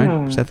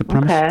 Right? Is that the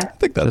premise? Okay. I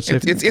think that's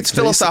it's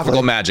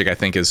philosophical magic, I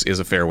think, is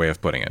a fair way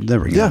of putting it. There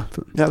we go.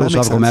 Yeah,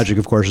 Philosophical Magic,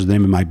 of course, is the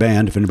name of my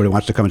band. If anybody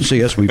wants to come and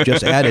see us, we've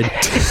just added,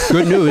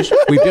 good news,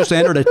 we've just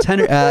added a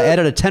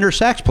tenor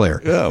sax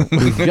player. Yeah.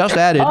 We've just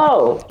added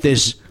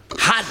this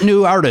hot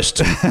new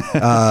artist.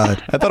 I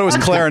thought it was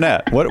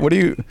clarinet. What do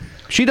you...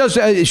 She does.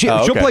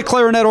 She'll play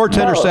clarinet or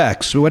tenor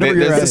sax, whatever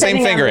you're the at. same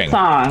fingering.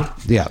 Song.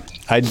 Yeah.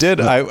 I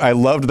did. I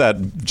loved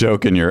that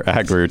joke in your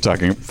act where you're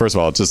talking. First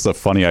of all, it's just a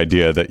funny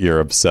idea that you're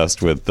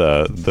obsessed with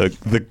the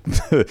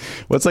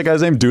what's that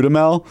guy's name?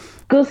 Dudamel?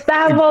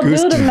 Gustavo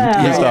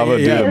Dudamel. Gustavo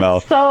Dudamel.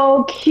 It's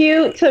so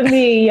cute to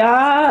me,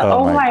 y'all.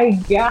 Oh my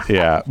God.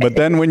 Yeah. But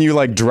then when you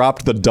like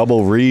dropped the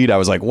double read, I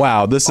was like,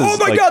 wow, this is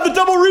God, the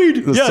double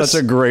read. Such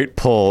a great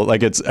pull.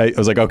 Like I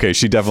was like, okay,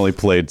 she definitely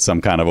played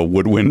some kind of a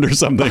woodwind or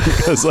something.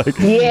 Because like,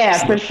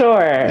 yeah, for sure.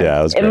 Yeah,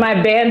 it was great. And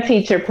my band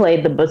teacher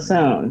played the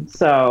bassoon,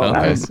 so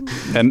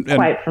I'm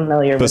quite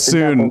familiar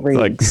bassoon, with the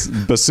double reed. like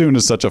bassoon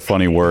is such a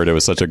funny word. It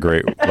was such a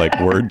great like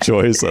word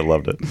choice. I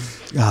loved it.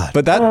 God.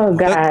 But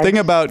that thing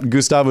about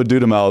Gustavo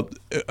Dudamel,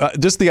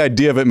 just the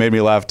idea of it made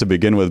me laugh to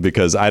begin with,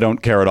 because I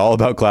don't care at all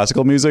about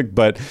classical music.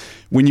 But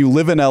when you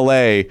live in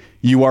LA,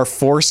 you are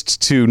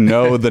forced to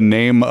know the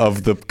name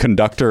of the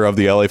conductor of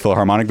the LA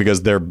Philharmonic,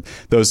 because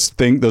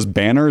those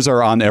banners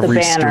are on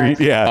every street.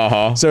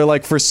 Yeah. So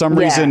like for some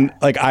reason,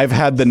 like I've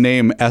had the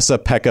name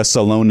Esa-Pekka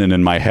Salonen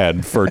in my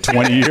head for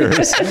 20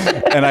 years,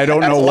 and I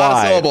don't know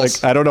why.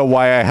 Like, I don't know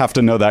why I have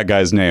to know that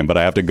guy's name, but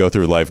I have to go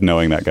through life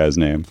knowing that guy's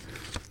name.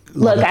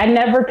 Look, I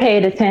never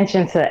paid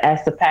attention to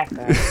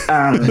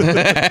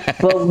Esa-Pekka.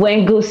 But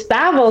when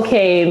Gustavo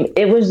came,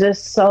 it was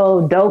just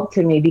so dope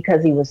to me,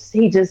 because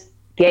he just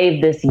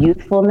gave this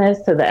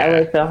youthfulness to the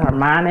LA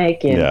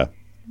Philharmonic. And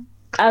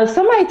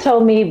somebody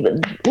told me,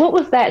 what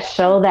was that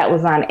show that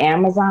was on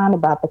Amazon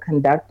about the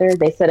conductor?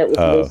 They said it was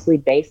loosely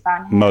based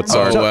on him.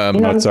 Mozart.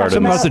 Mozart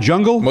in the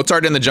Jungle?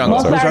 Mozart in the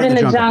Jungle. Mozart in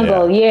the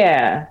Jungle,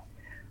 yeah.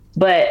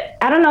 But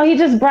I don't know, he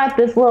just brought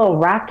this little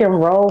rock and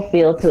roll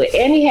feel to it.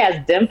 And he has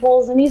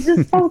dimples, and he's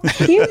just so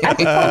cute. I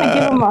just want to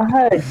give him a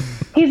hug.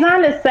 He's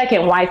on his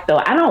second wife,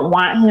 though. I don't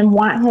want him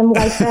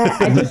like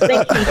that. I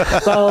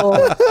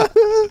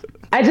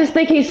just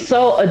think he's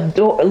so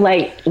adorable.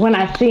 Like, when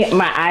I see it,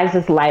 my eyes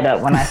just light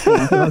up when I see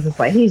him. I was just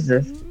like, he's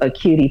just a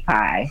cutie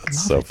pie.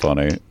 It's so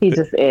funny. He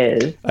just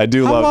is. I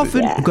do love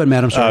it. Go ahead,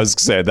 Matt. I'm sorry. I was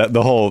saying that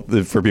the whole,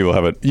 for people who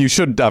haven't, you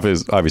should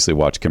obviously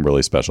watch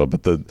Kimberly's special,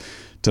 but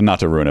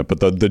not to ruin it, but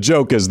the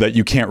joke is that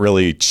you can't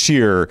really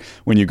cheer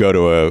when you go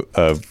to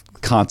a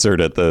concert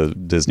at the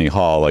Disney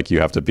Hall. Like, you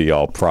have to be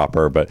all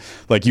proper, but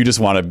like you just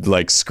want to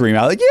like scream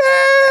out like,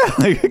 yeah,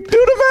 like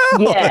Dudamel.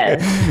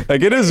 Yes.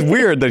 Like it is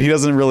weird that he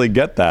doesn't really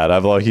get that.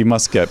 He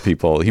must get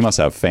people. He must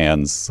have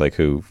fans like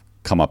who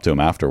come up to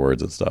him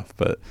afterwards and stuff.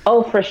 But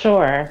for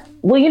sure.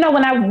 Well, you know,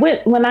 I don't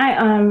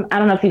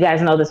know if you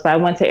guys know this, but I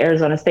went to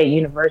Arizona State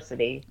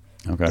University.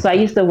 Okay. So I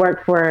used to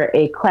work for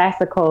a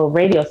classical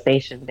radio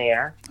station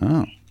there.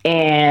 Oh.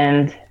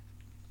 And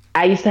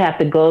I used to have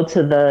to go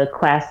to the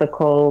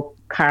classical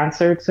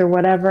concerts or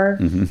whatever.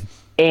 Mm-hmm.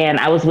 And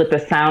I was with the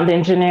sound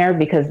engineer,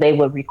 because they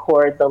would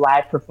record the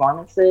live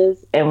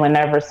performances. And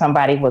whenever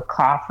somebody would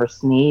cough or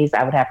sneeze,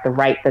 I would have to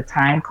write the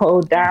time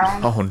code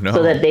down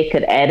so that they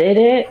could edit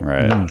it.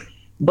 Right.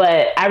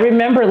 But I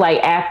remember,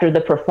 like, after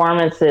the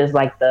performances,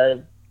 like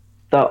the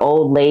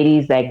old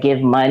ladies that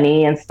give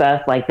money and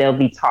stuff, like they'll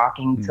be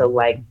talking to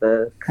like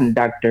the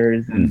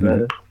conductors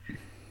and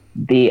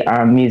the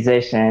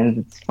musicians.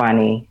 It's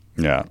funny.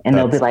 Yeah. And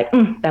they'll be like,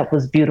 that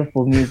was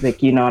beautiful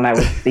music, you know, and I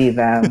would see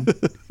them.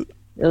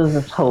 It was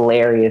just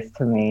hilarious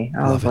to me.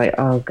 I was like,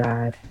 oh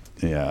God.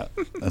 Yeah,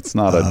 that's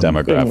not a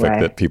demographic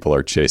that people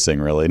are chasing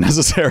really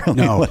necessarily.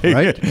 No,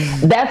 right?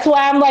 That's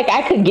why I'm like,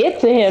 I could get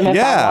to him if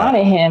I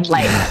wanted him.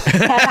 Like,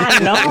 had I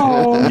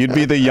known, you'd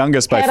be the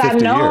youngest by 50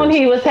 years. Had I known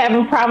he was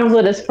having problems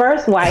with his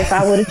first wife,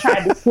 I would have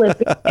tried to slip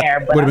in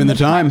there. But would have been the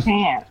time.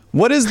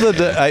 What is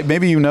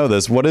maybe you know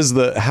this?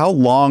 How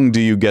long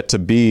do you get to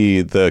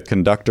be the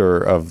conductor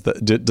of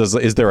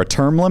is there a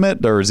term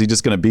limit, or is he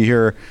just going to be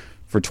here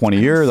for 20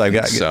 years?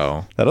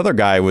 So that other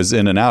guy was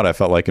in and out, I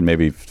felt like, in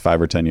maybe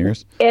 5 or 10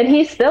 years. And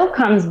he still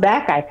comes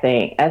back, I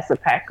think,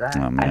 Esa-Pekka.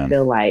 Oh, I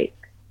feel like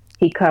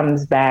he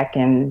comes back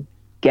and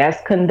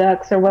guest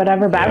conducts or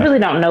whatever, but I really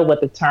don't know what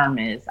the term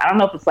is. I don't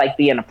know if it's like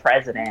being a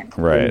president.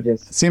 Right.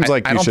 It seems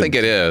like I don't think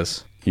it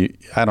is.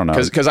 I don't know.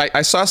 Because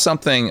I saw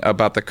something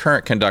about the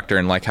current conductor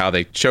and like how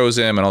they chose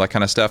him and all that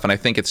kind of stuff. And I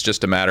think it's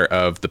just a matter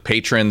of the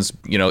patrons,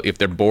 you know, if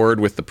they're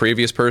bored with the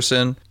previous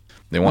person,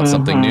 they want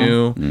something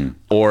new,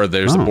 or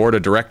there's a board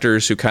of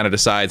directors who kind of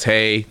decides,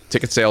 hey,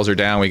 ticket sales are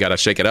down, we got to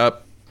shake it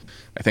up.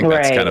 I think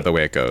that's kind of the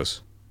way it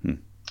goes.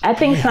 I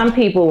think some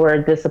people were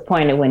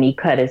disappointed when he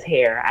cut his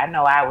hair. I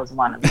know I was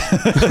one of them.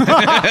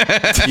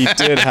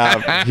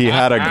 He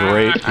had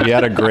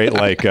a great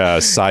like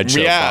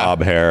sideshow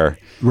Bob hair.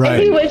 Right.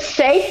 And he would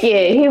shake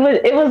it.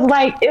 It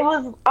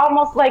was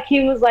almost like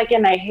he was like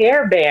in a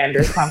hairband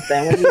or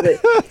something.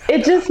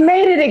 It just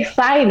made it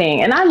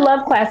exciting. And I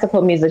love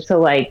classical music to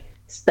like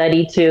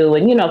study to,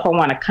 and you know, if I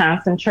want to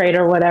concentrate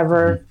or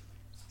whatever.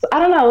 So I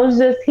don't know, it was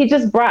just, he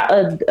just brought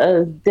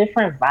a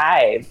different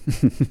vibe.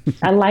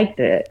 I liked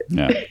it.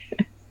 Yeah.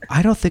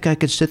 I don't think I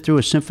could sit through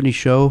a symphony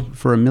show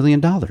for $1 million.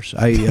 Not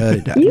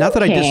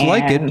that I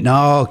dislike it.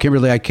 No,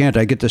 Kimberly, I can't.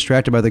 I get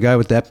distracted by the guy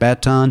with that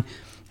baton,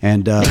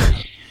 and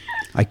I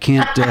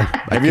can't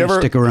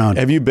stick around.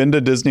 Have you been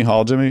to Disney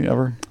Hall, Jimmy,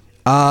 ever?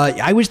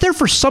 I was there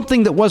for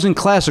something that wasn't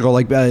classical,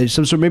 like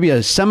some sort, maybe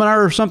a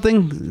seminar or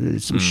something,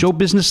 some show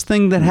business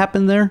thing that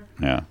happened there.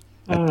 Yeah.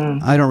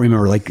 I don't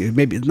remember, like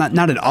maybe not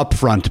an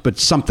upfront, but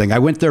something. I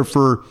went there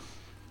for.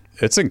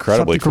 It's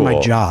incredibly something cool. For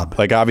my job.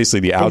 Like obviously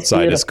the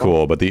outside is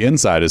cool, but the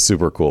inside is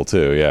super cool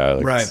too. Yeah.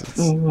 Like right. It's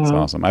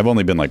awesome. I've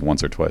only been like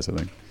once or twice, I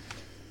think.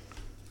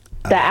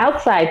 The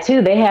outside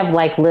too, they have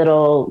like a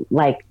little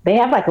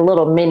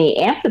mini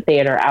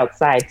amphitheater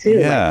outside too.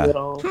 Yeah.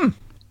 Like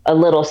a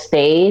little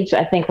stage,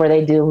 I think, where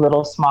they do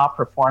little small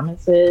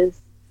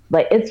performances.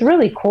 Like it's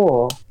really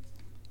cool.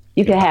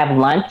 You can have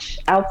lunch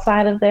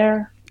outside of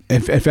there.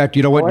 In fact,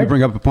 you know what? You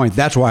bring up a point.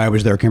 That's why I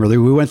was there, Kimberly.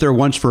 We went there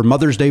once for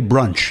Mother's Day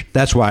brunch.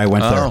 That's why I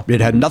went there.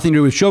 It had nothing to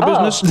do with show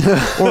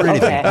business or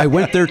anything. Okay. I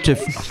went there to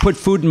put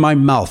food in my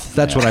mouth.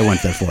 That's what I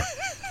went there for.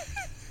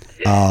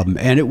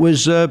 And it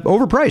was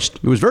overpriced.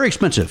 It was very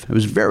expensive. It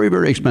was very,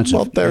 very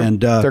expensive. Well,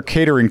 they're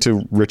catering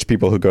to rich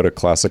people who go to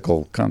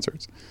classical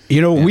concerts. You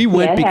know, we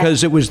went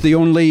because it was the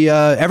only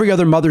every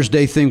other Mother's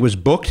Day thing was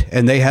booked,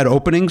 and they had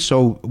openings.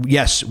 So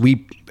yes,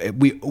 we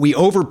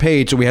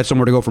overpaid, so we had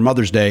somewhere to go for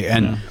Mother's Day,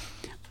 and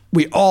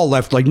we all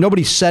left. Like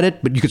nobody said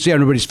it, but you could see on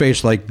everybody's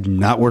face, like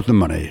not worth the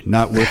money,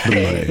 not worth the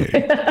money.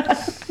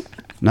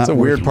 It's a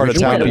weird part of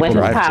town people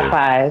drive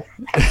to.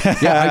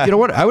 Yeah, you know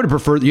what? I would have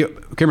preferred you,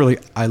 Kimberly.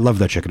 I love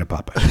that chicken at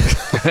Popeyes.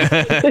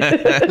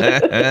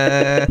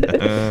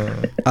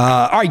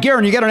 All right,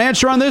 Garen, you got an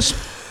answer on this?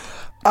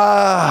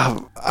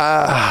 I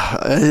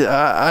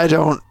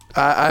don't.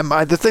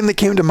 The thing that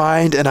came to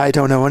mind, and I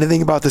don't know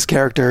anything about this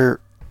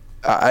character.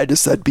 I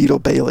just said Beetle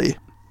Bailey.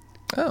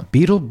 Oh,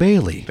 Beetle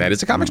Bailey. That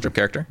is a comic strip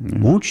character.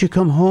 Won't you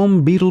come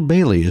home, Beetle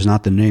Bailey is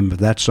not the name of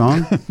that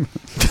song. Keep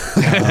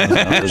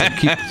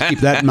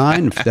that in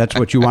mind. If that's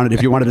what you wanted,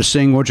 if you wanted to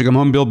sing "Won't You Come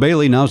Home, Bill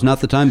Bailey," now's not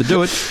the time to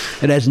do it.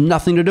 It has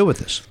nothing to do with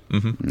this.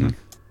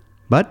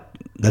 But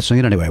let's sing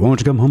it anyway. Won't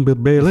you come home, Bill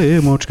Bailey?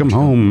 Won't you come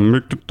home?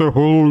 Make it the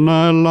whole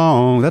night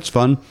long. That's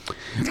fun.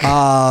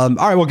 All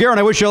right. Well, Garen,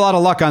 I wish you a lot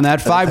of luck on that.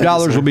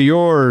 $5 will be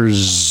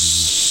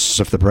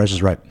yours if the price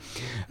is right.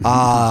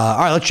 All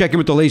right, let's check in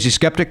with the Lazy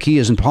Skeptic. He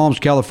is in Palms,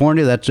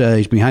 California. That's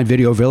he's behind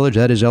Video Village.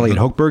 That is Elliot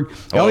Hochberg.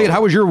 Elliot,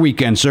 how was your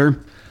weekend, sir?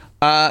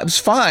 It was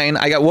fine.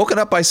 I got woken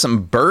up by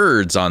some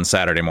birds on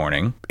Saturday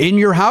morning. In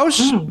your house?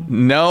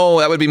 No,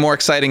 that would be more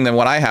exciting than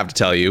what I have to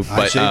tell you.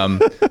 But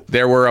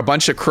there were a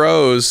bunch of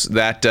crows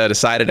that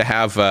decided to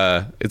have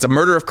it's a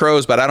murder of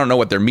crows, but I don't know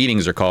what their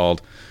meetings are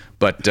called.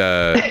 But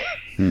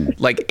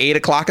like 8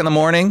 o'clock in the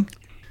morning.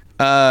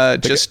 I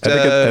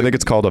think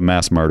it's called a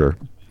mass murder.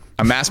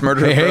 A mass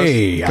murder of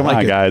Hey, crows? Come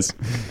on, guys.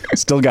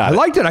 Still got I it.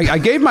 liked it. I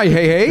gave my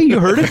hey. You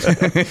heard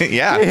it?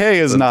 Yeah. Hey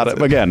is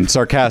not, again,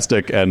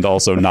 sarcastic and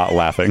also not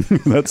laughing.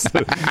 That's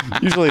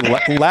usually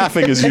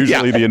laughing is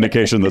usually the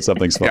indication that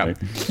something's funny.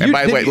 Yeah. And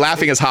by the way,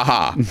 laughing is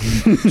ha-ha.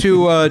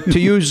 To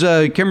use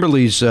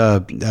Kimberly's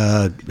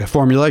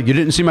formula, you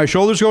didn't see my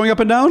shoulders going up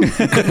and down? You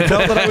couldn't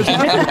tell that I was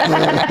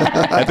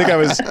laughing? I think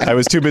I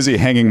was too busy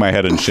hanging my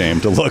head in shame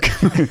to look.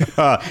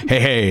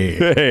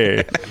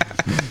 Hey.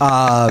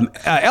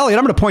 Elliot,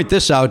 I'm going to point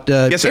this out.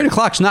 Yes, sir. 8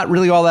 o'clock's not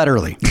really all that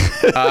early.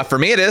 For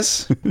me, it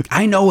is.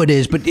 I know it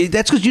is, but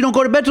that's because you don't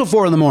go to bed till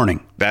 4 in the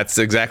morning. That's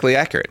exactly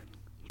accurate.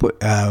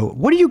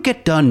 What do you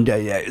get done?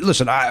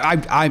 Listen,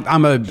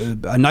 I'm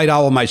a night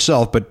owl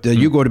myself, but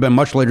you go to bed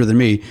much later than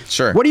me.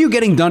 Sure. What are you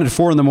getting done at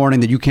 4 in the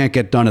morning that you can't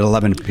get done at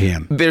 11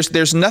 p.m.?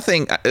 There's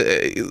nothing.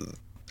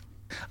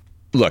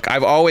 Look,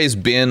 I've always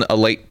been a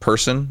late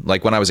person.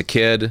 Like when I was a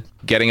kid,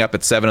 getting up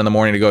at 7 in the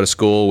morning to go to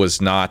school was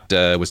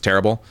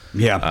terrible.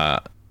 Yeah.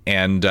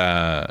 And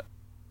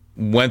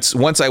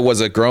once I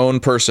was a grown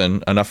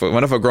person, enough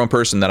of a grown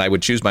person that I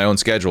would choose my own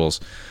schedules,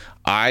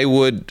 I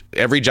would,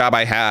 every job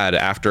I had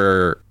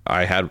after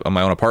I had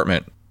my own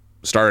apartment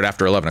started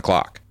after 11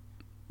 o'clock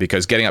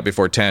because getting up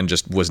before 10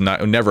 just was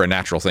never a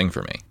natural thing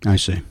for me. I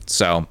see.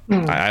 So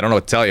I don't know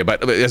what to tell you,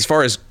 but as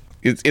far as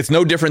it's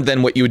no different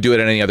than what you would do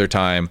at any other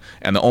time.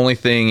 And the only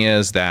thing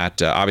is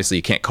that obviously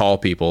you can't call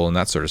people and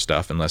that sort of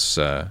stuff unless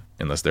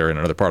they're in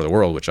another part of the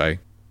world, which I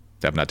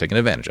have not taken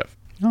advantage of.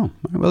 Oh,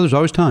 well, there's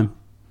always time.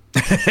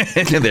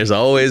 There's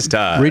always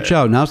time. Reach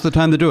out. Now's the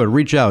time to do it.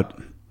 Reach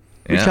out.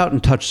 Reach out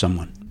and touch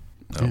someone.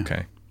 Okay.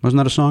 Yeah. Wasn't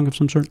that a song of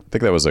some sort? I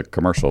think that was a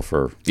commercial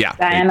for... Yeah.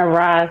 Diana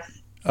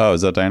Ross. Oh,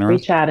 is that Diana Ross?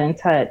 Reach out and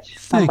touch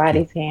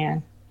somebody's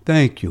hand.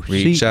 Thank you.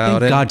 Reach See,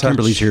 out thank and God touch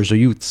Kimberly's here, so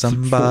you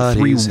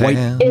somebody's three white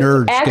hand.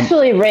 nerds. It's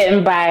actually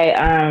written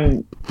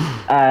by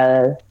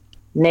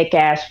Nick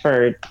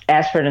Ashford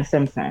and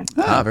Simpson.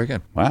 Ah, very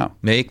good. Wow.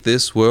 Make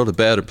this world a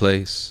better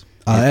place.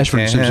 Ashford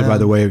and Simpson, by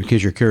the way, in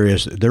case you're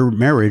curious, their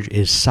marriage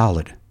is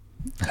solid.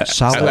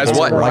 Solid As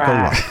what? like a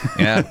rock.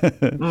 Yeah.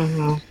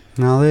 Mm-hmm.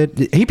 Now,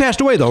 he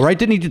passed away, though, right?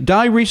 Didn't he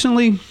die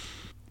recently?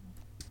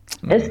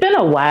 It's been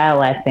a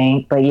while, I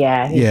think, but he's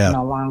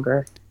no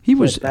longer. He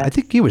was, I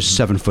think he was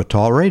 7 foot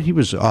tall, right? He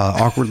was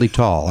awkwardly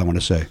tall, I want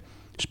to say.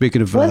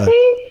 Speaking of... Was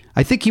he?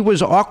 I think he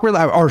was awkward,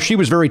 or she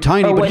was very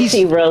tiny. Or but was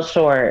he real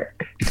short?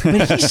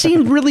 But he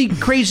seemed really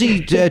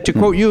crazy, to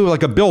quote you,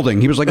 like a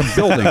building. He was like a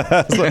building.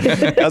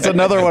 That's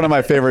another one of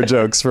my favorite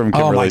jokes from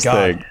Kimberly's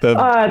thing.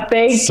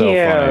 Thank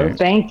you.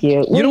 Thank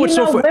you. Well, You know what's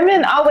so funny?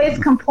 Women always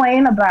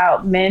complain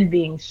about men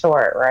being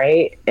short,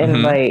 right?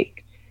 And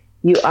like,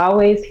 you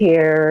always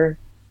hear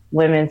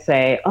women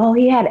say, "Oh,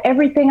 he had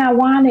everything I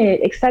wanted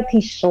except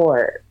he's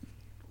short."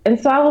 And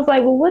so I was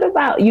like, well, what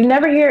about, you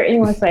never hear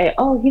anyone say,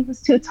 "Oh, he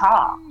was too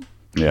tall."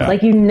 Yeah.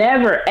 Like, you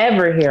never,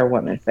 ever hear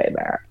women say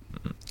that.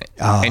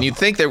 And you'd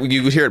think that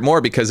you would hear it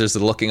more because there's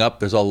the looking up.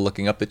 There's all the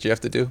looking up that you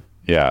have to do.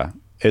 Yeah.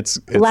 It's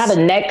a lot of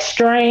neck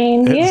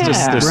strain.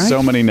 There's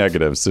so many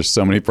negatives. There's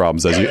so many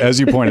problems, as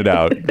you pointed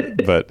out.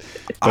 But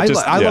I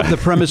love the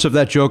premise of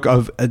that joke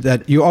of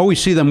that you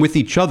always see them with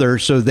each other,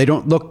 so they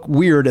don't look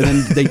weird,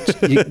 and then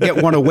you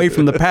get one away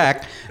from the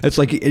pack. It's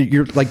like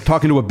you're like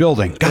talking to a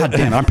building. God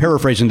damn, I'm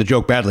paraphrasing the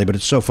joke badly, but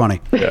it's so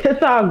funny.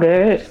 It's all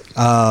good.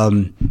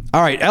 All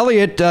right,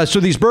 Elliot. So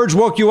these birds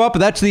woke you up.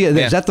 Is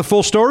that the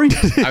full story?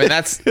 I mean,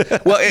 that's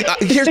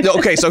here's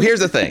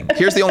the thing.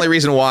 Here's the only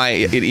reason why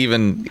it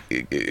even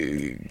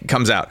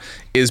comes out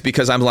is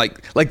because I'm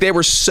like they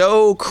were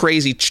so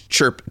crazy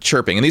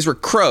chirping, and these were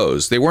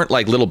crows. They weren't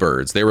like little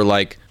birds. They were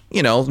like,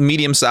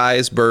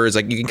 medium-sized birds.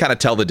 Like, you can kind of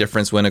tell the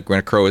difference when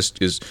a crow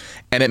is,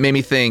 and it made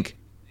me think,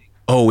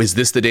 oh, is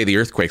this the day the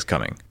earthquake's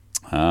coming?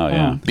 Oh,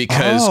 yeah.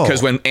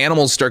 Because when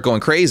animals start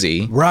going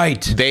crazy,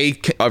 right, they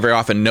very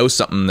often know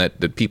something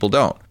that people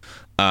don't.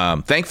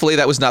 Thankfully,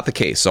 that was not the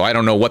case. So I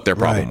don't know what their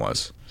problem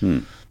was.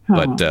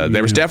 But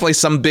there was definitely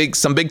some big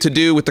to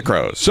do with the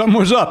crows. Something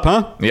was up,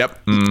 huh?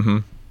 Yep. Mm-hmm.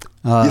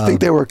 You think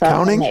they were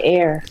counting? In the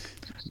air.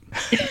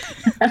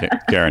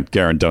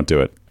 Garen, don't do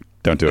it.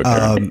 Don't do it,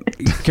 Garen.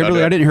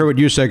 Kimberly, I didn't hear what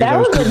you said because I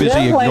was too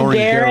busy ignoring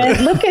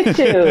Garen. Look at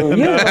you.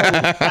 You're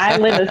a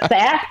silent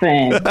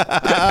assassin.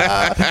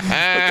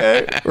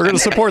 Okay, we're going to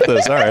support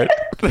this. All right.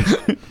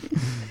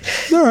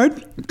 All right.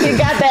 You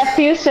got that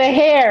fuchsia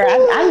hair.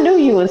 I knew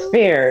you was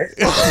fierce.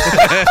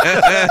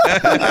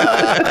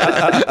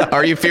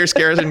 Are you fierce,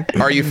 Garrison?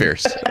 Are you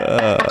fierce?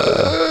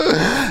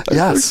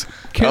 Yes.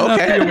 Cannot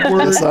be a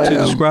word to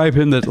describe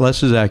him that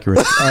less is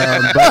accurate.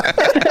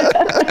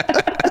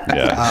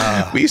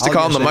 We used to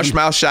call him the mush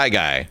mouth shy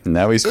guy.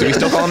 Now do we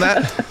still call him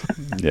that?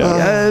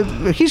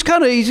 Yeah. He's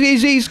kind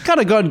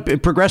of gone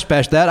progressed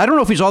past that. I don't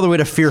know if he's all the way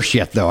to fierce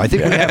yet, though. I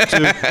think we have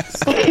to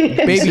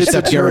baby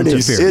step Garen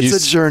to fierce.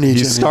 It's a journey.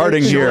 He's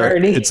starting here.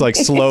 It's like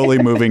slowly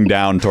moving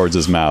down towards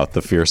his mouth,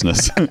 the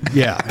fierceness.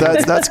 Yeah.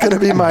 That's going to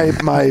be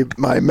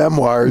my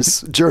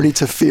memoirs, Journey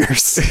to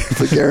Fierce,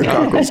 the Garen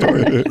Cockrell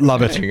story.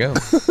 Love it. There you go.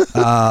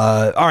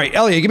 All right,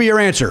 Elliot, give me your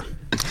answer.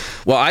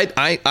 Well,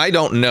 I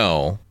don't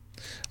know.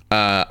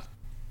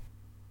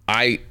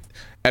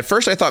 At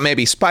first I thought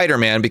maybe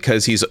Spider-Man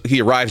because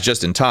he arrives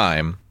just in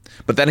time,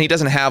 but then he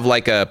doesn't have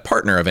like a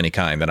partner of any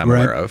kind that I'm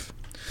aware of.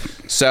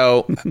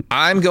 So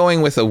I'm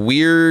going with a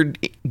weird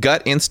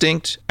gut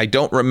instinct. I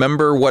don't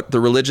remember what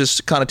the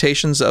religious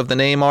connotations of the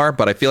name are,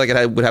 but I feel like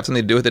it would have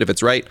something to do with it if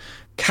it's right.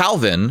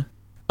 Calvin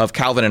of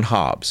Calvin and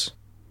Hobbes.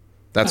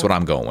 That's what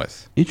I'm going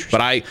with. Interesting.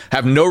 But I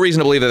have no reason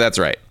to believe that that's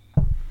right.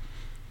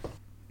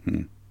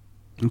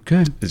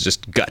 Okay. It's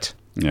just gut.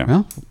 Yeah.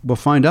 Well, we'll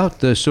find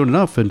out soon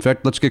enough. In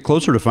fact, let's get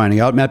closer to finding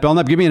out. Matt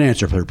Belknap, give me an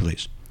answer,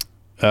 please.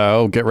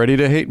 Get ready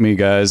to hate me,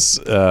 guys.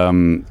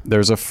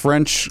 There's a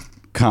French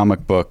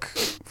comic book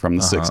from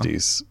the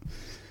 60s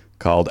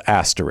called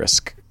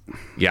Asterisk.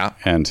 Yeah.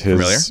 And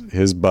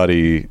his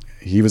buddy,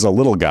 he was a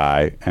little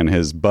guy, and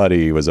his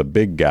buddy was a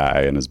big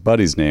guy, and his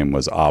buddy's name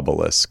was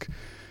Obelisk.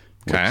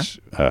 Okay.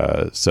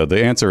 So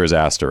the answer is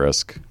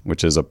Asterisk,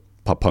 which is a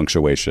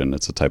punctuation.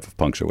 It's a type of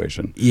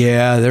punctuation.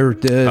 Yeah, they're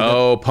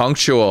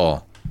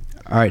punctual.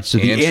 All right, so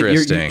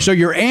interesting. So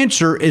your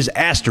answer is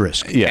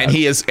asterisk. Yeah, and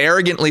he is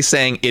arrogantly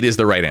saying it is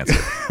the right answer.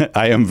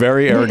 I am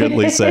very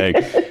arrogantly saying,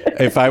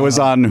 if I was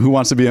on Who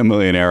Wants to Be a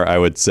Millionaire, I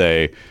would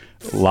say,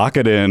 lock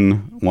it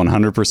in,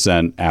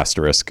 100%.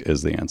 Asterisk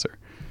is the answer.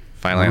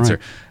 Final answer.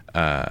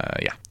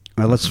 Yeah.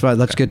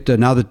 Let's get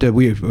now that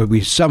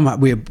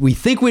we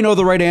think we know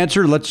the right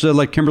answer. Let's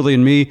let Kimberly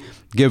and me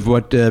give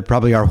what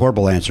probably are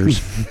horrible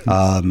answers.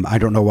 I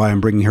don't know why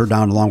I'm bringing her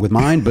down along with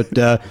mine,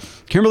 but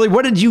Kimberly,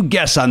 what did you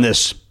guess on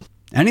this?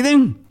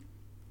 Anything?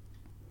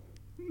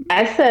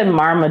 I said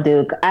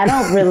Marmaduke. I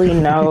don't really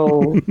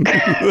know.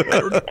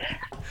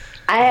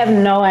 I have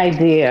no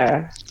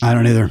idea. I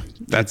don't either.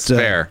 That's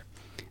fair.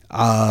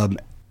 I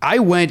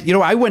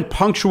went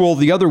punctual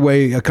the other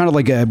way, kind of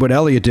like what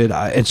Elliot did,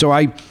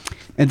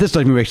 and this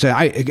doesn't make sense.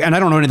 I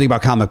don't know anything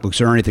about comic books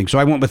or anything, so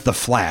I went with the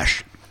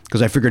Flash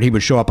because I figured he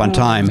would show up on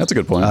time. That's a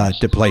good point.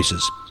 To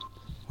places.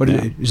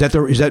 Is that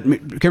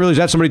Kimberly? Is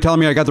that somebody telling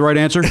me I got the right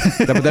answer? Is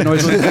that what that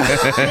noise was?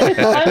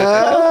 I'm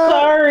so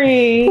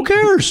sorry. Who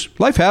cares?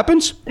 Life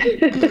happens.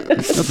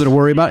 Nothing to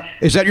worry about.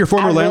 Is that your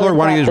former landlord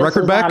wanting his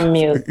record back?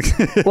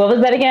 What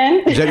was that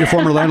again? Is that your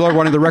former landlord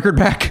wanting the record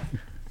back?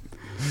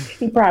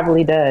 He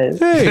probably does.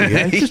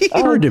 Hey, it just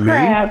occurred to me.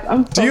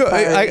 I'm so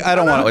sorry. I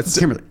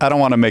don't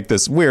want to make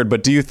this weird,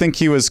 but do you think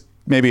he was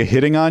maybe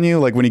hitting on you?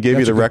 Like when he gave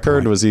you the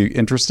record, was he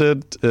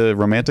interested,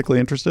 romantically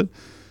interested?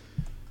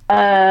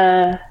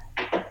 I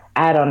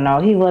don't know.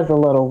 He was a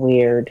little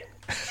weird.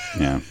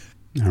 Yeah.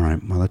 All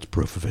right. Well, that's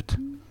proof of it.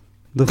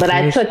 But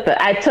I took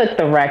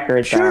the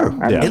record. Sure.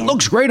 Though. It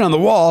looks great on the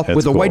wall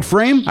with a white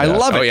frame. I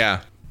love it. Oh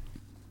yeah.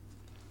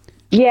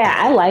 Yeah,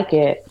 I like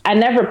it. I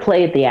never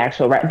played the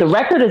actual record. The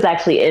record is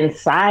actually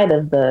inside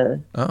of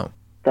the. Oh.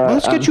 Well,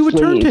 let's get you a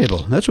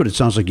turntable. That's what it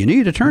sounds like. You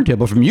need a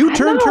turntable from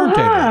U-Turn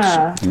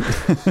Turntables.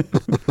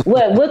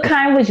 What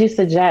kind would you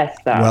suggest,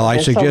 though? Well, I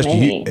suggest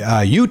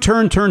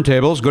U-Turn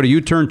Turntables. Go to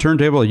U-Turn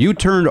Turntable,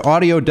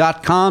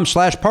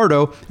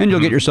 uturnaudio.com/Pardo, and you'll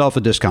get yourself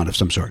a discount of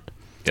some sort.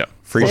 Yeah.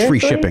 Free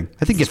shipping.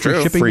 I think it's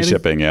free shipping. Free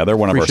shipping. Yeah, they're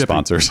one of our shipping.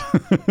 sponsors.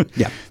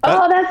 Yeah.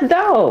 Oh, that's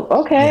dope.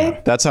 Okay.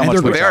 Yeah, that's how And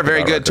much they're- we They are talk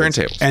very about good records.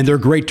 turntables. And they're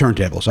great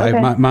turntables.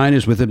 Okay. Mine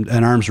is within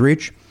an arm's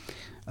reach.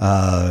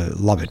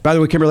 Love it. By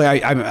the way, Kimberly,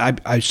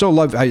 I so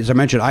love, as I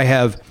mentioned, I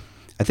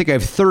think I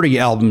have 30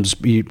 albums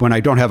when I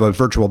don't have a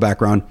virtual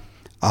background.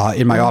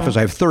 In my office,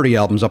 I have 30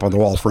 albums up on the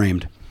wall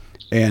framed.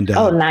 And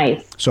Oh,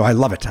 nice. So I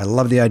love it. I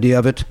love the idea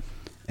of it.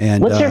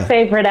 And What's your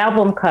favorite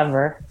album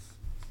cover?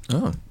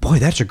 boy,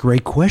 that's a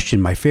great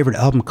question. My favorite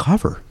album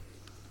cover.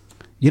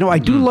 You know, I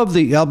do love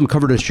the album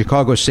cover to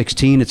Chicago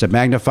 16. It's a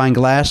magnifying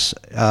glass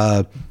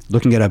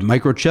looking at a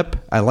microchip.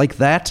 I like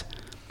that.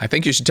 I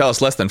think you should tell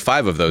us less than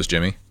 5 of those,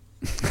 Jimmy.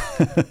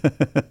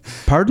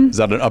 Pardon? Is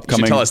that an You should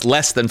upcoming? tell us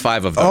less than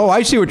 5 of them. Oh,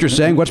 I see what you're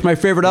saying. What's my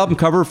favorite album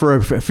cover for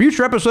a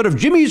future episode of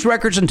Jimmy's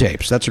Records and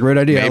Tapes? That's a great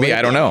idea. Maybe,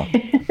 I don't know.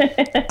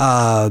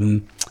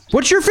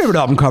 What's your favorite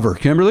album cover,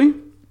 Kimberly?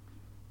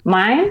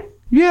 Mine?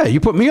 Yeah, you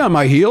put me on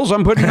my heels.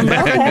 I'm putting them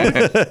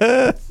back.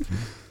 Okay.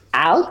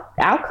 I'll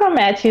come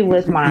at you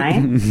with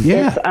mine.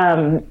 Yeah.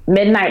 It's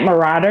Midnight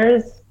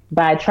Marauders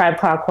by Tribe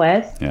Called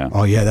Quest. Yeah.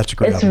 Oh, yeah, that's a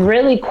great It's album.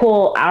 really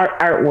cool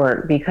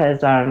artwork because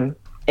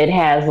it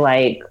has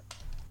like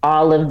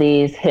all of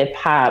these hip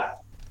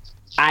hop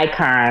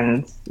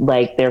icons,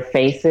 like their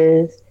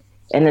faces,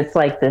 and it's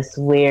like this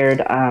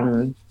weird.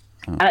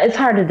 It's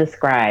hard to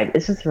describe.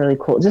 It's just really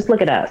cool. Just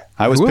look it up.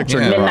 I was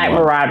picturing the wrong Midnight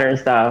one.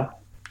 Marauders, though.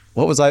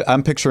 What was I?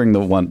 I'm picturing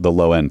the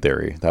low end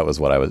theory. That was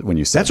what I was when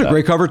you said That's a that.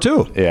 great cover,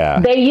 too. Yeah.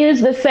 They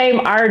use the same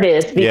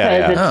artist because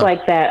Yeah. it's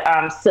like that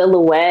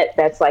silhouette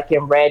that's like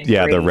in red.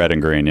 Yeah, green. the red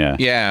and green. Yeah.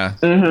 Yeah.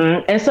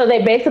 And so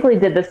they basically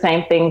did the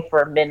same thing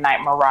for Midnight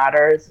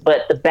Marauders,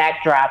 but the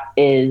backdrop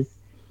is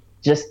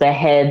just the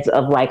heads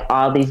of like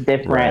all these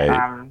different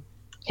Right.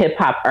 hip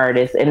hop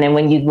artists. And then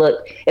when you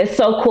look, it's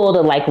so cool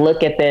to like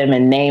look at them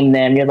and name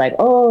them. You're like,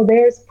 oh,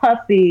 there's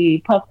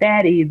Puffy, Puff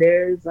Daddy,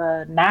 there's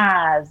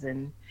Nas,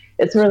 and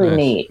it's really Nice.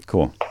 neat.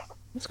 Cool.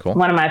 That's cool.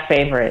 One of my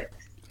favorites.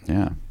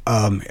 Yeah.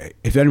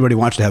 If anybody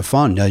wants to have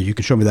fun, you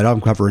can show me that album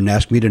cover and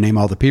ask me to name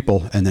all the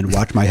people and then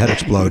watch my head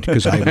explode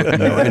because I wouldn't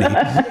know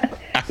any.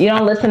 You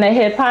don't listen to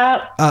hip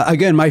hop?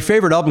 Again, my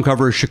favorite album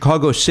cover is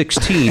Chicago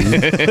 16.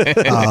 That's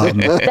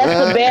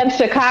the band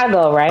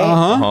Chicago, right?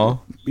 Uh-huh.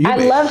 I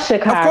love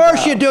Chicago. Of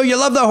course you do. You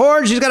love the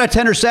horns. He's got a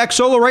tenor sax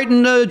solo right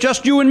in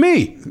Just You and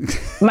Me.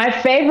 My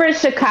favorite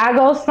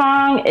Chicago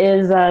song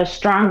is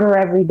Stronger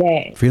Every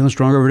Day. Feeling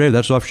Stronger Every Day.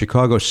 That's off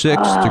Chicago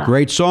 6. It's a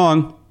great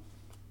song.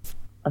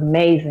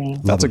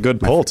 Amazing. That's a good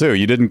pull too.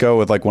 You didn't go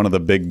with like one of the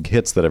big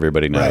hits that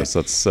everybody knows.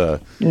 Right. That's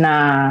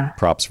Nah.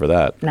 props for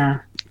that. Nah.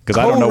 Because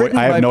I don't know. Co-written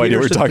I have by no idea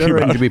Peter what you're talking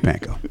Cetera and about. Jimmy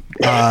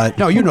Pankow.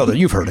 No, you know that.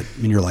 You've heard it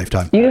in your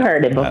lifetime. You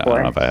heard it I don't know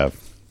before. if I have.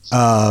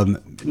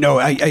 No,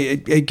 I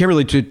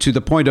Kimberly, to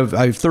the point of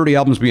I have 30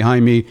 albums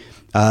behind me.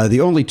 The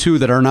only 2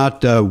 that are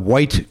not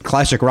white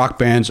classic rock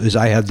bands is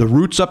I have The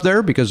Roots up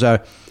there because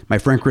my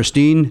friend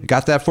Christine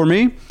got that for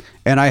me.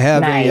 And I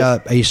have Nice.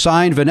 a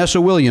signed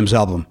Vanessa Williams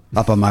album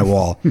up on my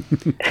wall.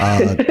 That I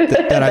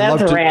love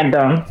That's to.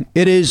 random.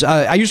 It is.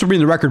 I used to be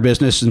in the record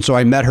business, and so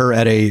I met her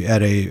at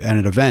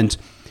an event,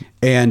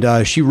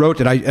 and she wrote,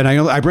 and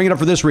I bring it up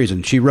for this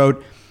reason. She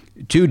wrote,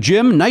 "To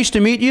Jim, nice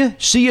to meet you.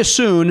 See you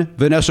soon,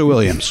 Vanessa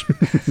Williams."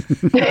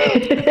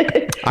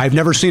 I've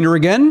never seen her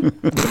again,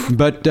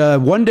 but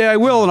one day I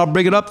will, and I'll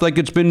bring it up like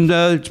it's been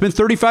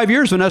 35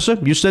 years, Vanessa.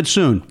 You said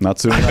soon. Not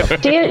soon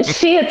enough.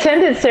 She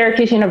attended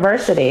Syracuse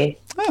University.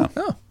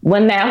 Oh.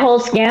 When that whole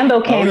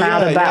scandal came yeah,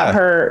 out about yeah.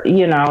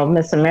 her,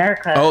 Miss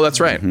America Oh, that's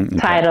right.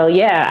 title,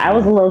 I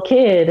was a little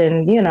kid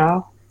and,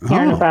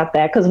 hearing about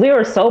that because we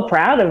were so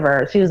proud of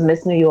her. She was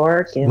Miss New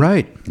York. And,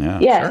 Right.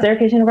 Yeah,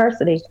 Syracuse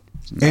University.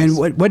 And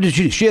what did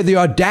she had the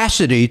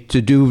audacity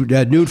to do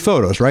nude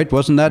photos, right?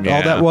 Wasn't that all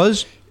Yeah. that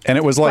was? And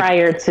it was like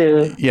Prior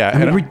to. Yeah,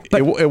 and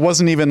it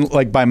wasn't even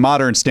like by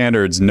modern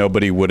standards,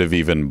 nobody would have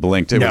even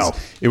blinked.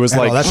 It was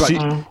No, like that's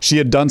she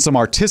had done some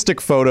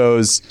artistic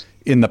photos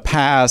in the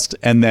past,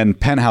 and then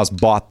Penthouse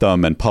bought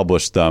them and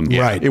published them.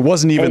 Right. It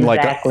wasn't even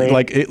Exactly.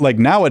 like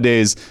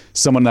nowadays,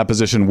 someone in that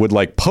position would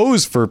like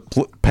pose for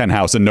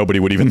Penthouse, and nobody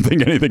would even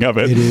think anything of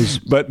it. It is.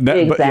 but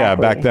yeah,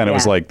 back then it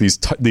was Yeah. like these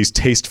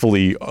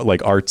tastefully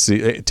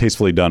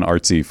tastefully done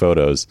artsy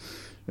photos.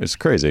 It's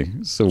crazy.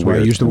 So That's why I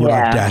weird. used the word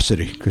Yeah.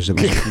 audacity because it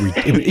was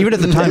even at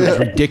the time it was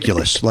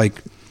ridiculous.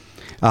 Like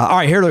All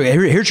right,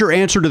 here's your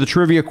answer to the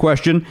trivia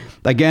question.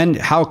 Again,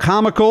 how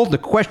comical. The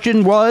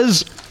question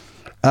was,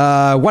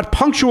 what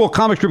punctual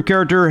comic strip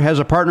character has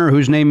a partner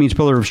whose name means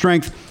pillar of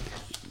strength?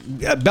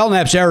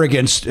 Belknap's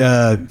arrogance.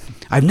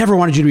 I've never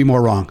wanted you to be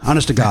more wrong.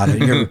 Honest to God.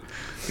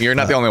 You're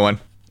not the only one.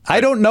 I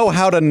don't know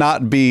how to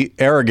not be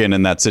arrogant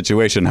in that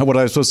situation. How would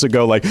I supposed to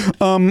go like,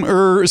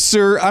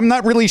 sir, I'm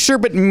not really sure,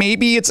 but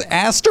maybe it's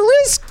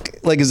asterisk?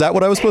 Like, is that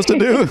what I was supposed to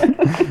do?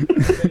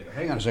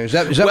 Hang on a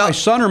second. Is that my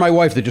son or my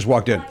wife that just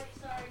walked in?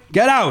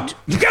 Get out!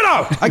 Get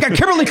out! I got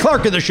Kimberly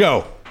Clark in the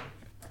show.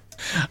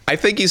 I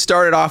think you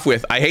started off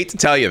with, I hate to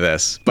tell you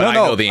this, but I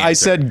know the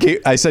answer.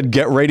 I said,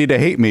 get ready to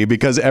hate me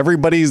because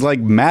everybody's like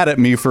mad at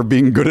me for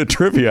being good at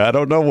trivia. I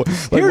don't know.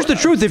 Like, here's the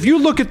truth. If you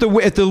look at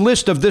the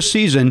list of this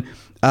season,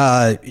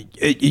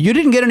 you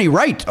didn't get any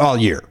right all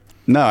year.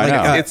 No, I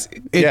know.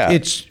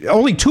 It's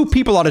only 2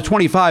 people out of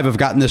 25 have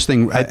gotten this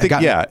thing. I think,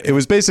 it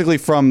was basically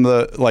from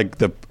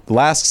the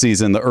last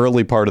season, the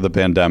early part of the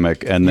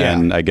pandemic, and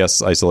then I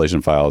guess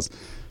Isolation Files,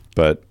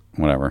 but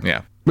whatever.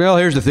 Yeah. Well,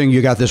 here's the thing.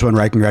 You got this one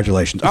right.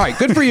 Congratulations. All right.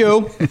 Good for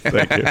you.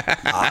 Thank you.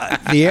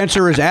 The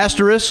answer is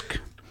asterisk.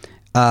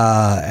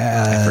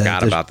 I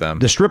forgot about them.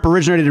 The strip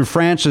originated in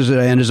France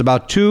and is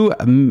about 2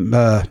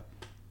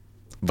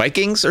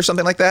 Vikings or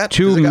something like that?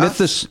 2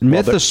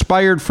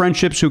 myth-aspired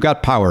friendships who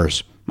got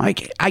powers.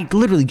 Mike, I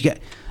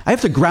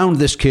have to ground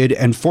this kid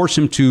and force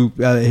him to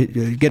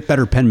get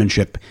better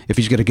penmanship if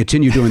he's going to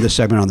continue doing this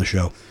segment on the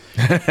show.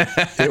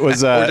 It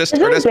was we're just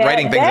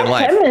writing things in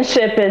life.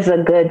 Penmanship is a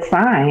good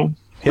sign.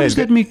 What does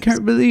that mean?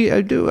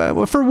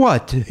 For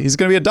what? He's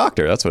going to be a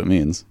doctor. That's what it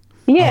means.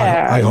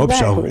 Yeah, I hope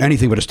so.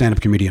 Anything but a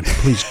stand-up comedian.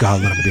 Please,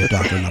 God, let him be a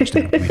doctor and not a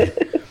stand-up comedian.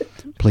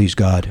 Please,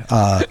 God.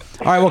 All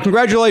right. Well,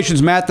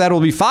 congratulations, Matt. That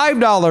will be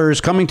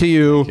 $5 coming to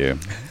you,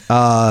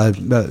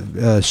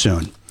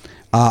 soon.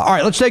 All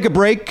right. Let's take a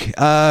break.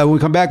 When we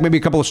come back, maybe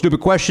a couple of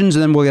stupid questions,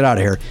 and then we'll get out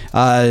of here.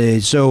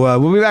 So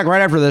we'll be back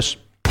right after this.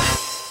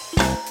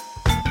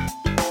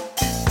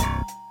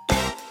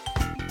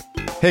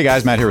 Hey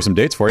guys, Matt here with some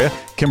dates for you.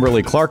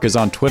 Kimberly Clark is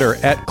on Twitter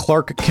at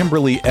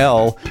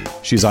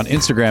ClarkKimberlyL. She's on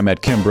Instagram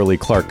at Kimberly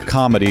Clark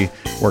Comedy,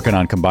 working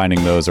on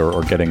combining those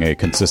or getting a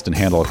consistent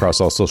handle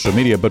across all social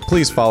media. But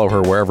please follow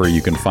her wherever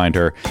you can find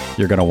her.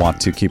 You're going to want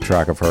to keep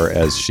track of her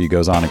as she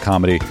goes on in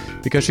comedy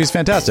because she's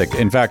fantastic.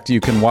 In fact, you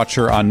can watch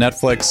her on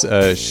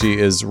Netflix. She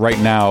is right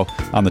now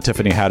on the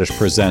Tiffany Haddish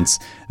Presents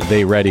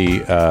They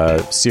Ready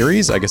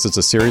series. I guess it's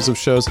a series of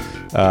shows.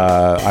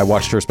 I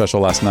watched her special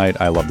last night.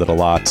 I loved it a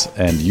lot,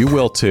 and you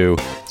will too.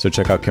 So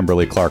check out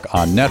Kimberly Clark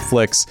on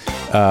Netflix.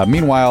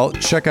 Meanwhile,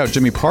 check out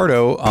Jimmy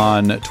Pardo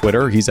on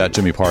Twitter. He's at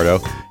Jimmy Pardo.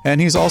 And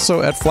he's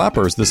also at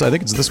Flappers. I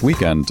think it's this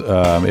weekend.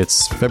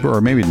 It's February,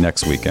 or maybe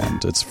next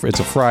weekend. It's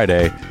a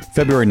Friday,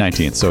 February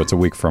 19th. So it's a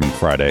week from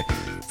Friday.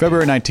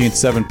 February 19th,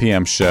 7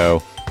 p.m.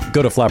 show.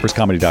 Go to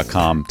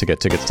flapperscomedy.com to get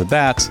tickets to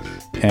that.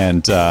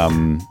 And,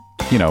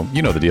 you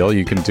know the deal.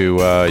 You can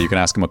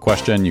ask him a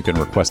question. You can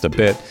request a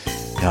bit.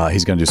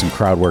 He's going to do some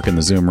crowd work in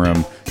the Zoom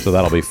room, so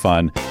that'll be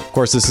fun. Of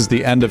course, this is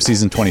the end of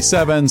season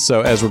 27, so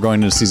as we're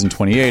going into season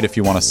 28, if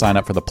you want to sign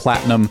up for the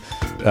Platinum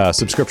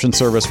subscription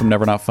service from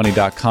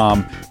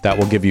nevernotfunny.com, that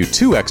will give you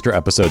 2 extra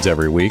episodes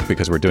every week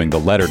because we're doing the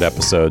lettered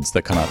episodes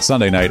that come out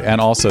Sunday night and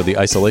also the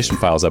Isolation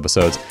Files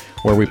episodes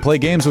where we play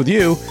games with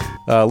you.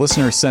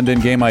 Listeners send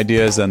in game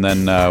ideas, and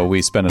then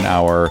we spend an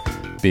hour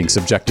being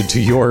subjected to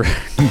your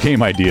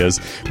game ideas,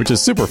 which is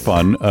super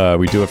fun.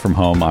 We do it from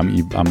home.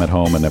 I'm at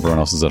home and everyone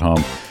else is at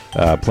home.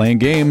 Playing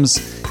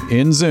games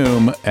in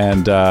Zoom,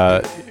 and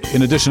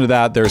in addition to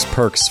that, there's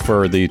perks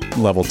for the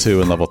level 2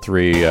 and level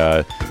 3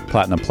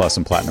 Platinum Plus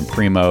and Platinum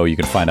Primo. You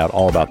can find out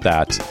all about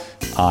that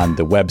on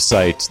the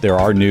website. There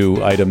are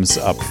new items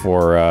up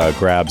for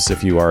grabs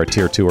if you are a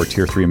tier 2 or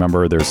tier 3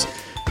 member. There's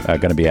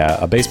going to be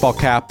a baseball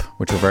cap,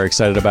 which we're very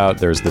excited about.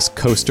 There's this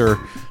coaster. It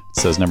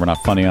says Never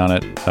Not Funny on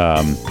it.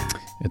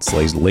 It's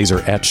laser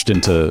etched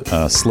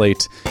into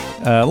slate.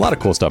 A lot of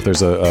cool stuff.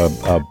 There's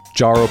a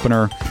jar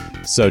opener.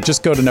 So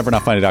just go to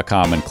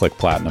nevernotfunny.com and click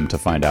Platinum to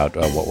find out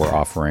what we're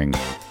offering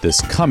this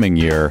coming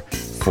year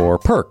for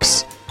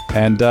perks.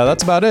 And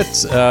that's about it.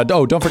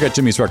 Don't forget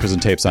Jimmy's Records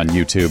and Tapes on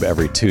YouTube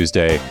every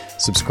Tuesday.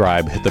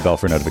 Subscribe, hit the bell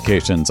for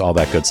notifications, all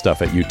that good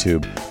stuff at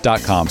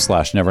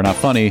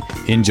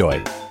youtube.com/nevernotfunny.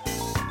 Enjoy.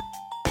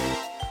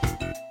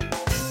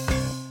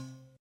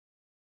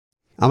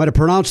 I'm going to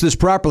pronounce this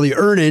properly.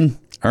 Earnin.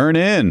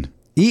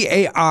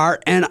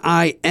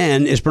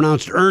 E-A-R-N-I-N is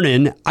pronounced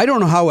Earnin. I don't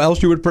know how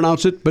else you would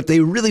pronounce it, but they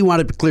really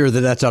want it clear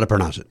that that's how to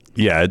pronounce it.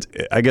 Yeah,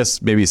 I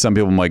guess maybe some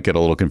people might get a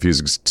little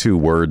confused because 2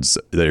 words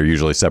that are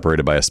usually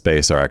separated by a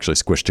space are actually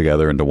squished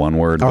together into one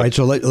word. All right,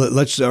 so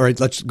let's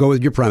go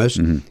with your premise.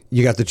 Mm-hmm.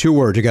 You got the 2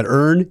 words. You got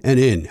earn and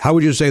in. How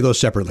would you say those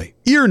separately?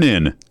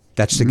 Earnin.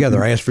 That's together.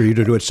 Mm-hmm. I asked for you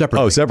to do it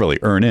separately. Oh, separately.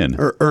 Earnin.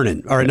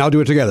 Earnin. All right, now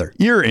do it together.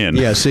 You're in.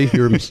 Yeah, see?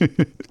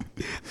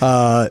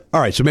 All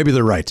right, so maybe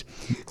they're right.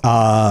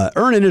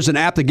 Earnin is an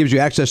app that gives you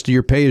access to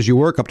your pay as you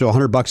work, up to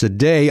 $100 a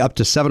day, up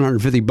to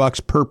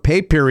 $750 per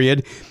pay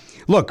period.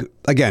 Look,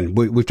 again,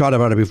 we've talked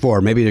about it before.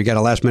 Maybe you got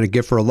a last-minute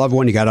gift for a loved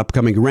one. You got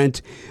upcoming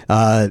rent.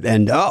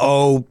 And,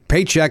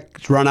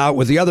 paycheck's run out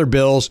with the other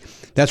bills.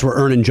 That's where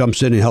Earnin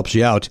jumps in and helps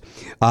you out.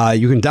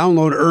 You can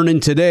download Earnin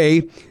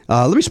today.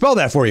 Let me spell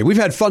that for you. We've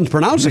had fun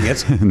pronouncing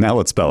it. Now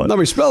let's spell it. Let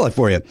me spell it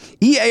for you.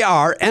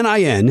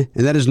 EARNIN,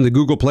 and that is in the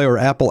Google Play or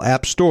Apple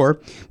App Store.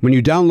 When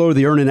you download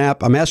the Earnin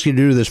app, I'm asking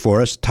you to do this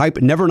for us. Type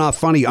Never Not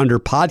Funny under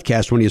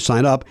podcast when you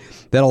sign up.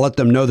 That'll let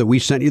them know that we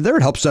sent you there.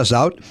 It helps us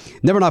out.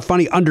 Never Not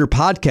Funny under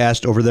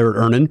podcast over there at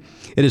Earnin.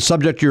 It is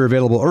subject to your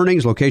available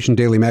earnings, location,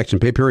 daily max, and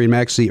pay period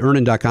max. See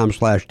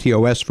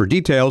earnin.com/TOS for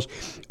details.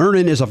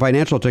 Earnin is a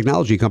financial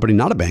technology company,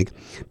 not a bank.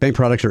 Bank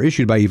products are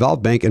issued by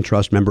Evolve Bank and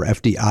Trust, member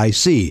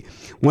FDIC.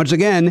 Once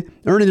again,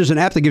 Earnin is an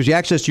app that gives you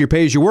access to your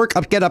pay as you work.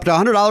 Get up to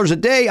 $100 a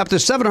day, up to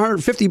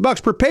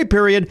 $750 per pay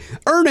period.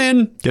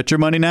 Earnin. Get your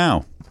money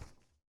now.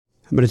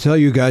 I'm going to tell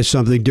you guys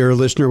something, dear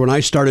listener. When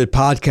I started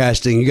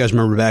podcasting, you guys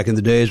remember back in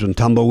the days when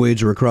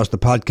tumbleweeds were across the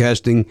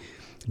podcasting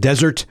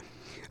desert?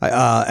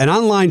 An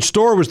online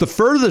store was the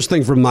furthest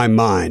thing from my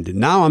mind.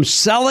 Now I'm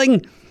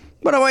selling.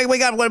 We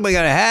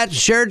got hats,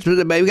 shirts.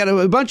 We got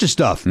a bunch of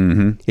stuff.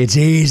 Mm-hmm. It's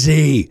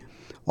easy,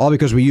 all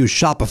because we use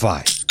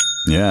Shopify.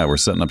 Yeah, we're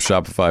setting up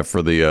Shopify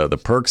for the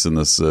perks in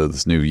this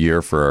new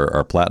year for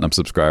our platinum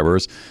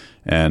subscribers.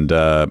 And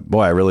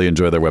boy, I really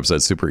enjoy their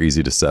website. Super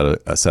easy to set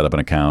up an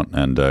account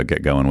and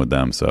get going with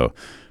them. So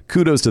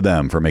kudos to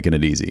them for making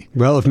it easy.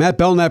 Well, if Matt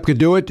Belknap could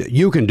do it,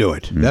 you can do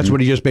it. Mm-hmm. That's what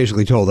he just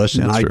basically told us.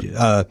 And I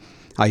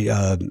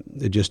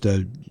just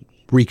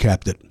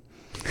recapped it.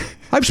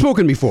 I've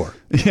spoken before.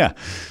 Yeah.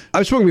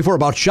 I've spoken before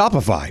about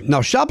Shopify.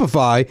 Now,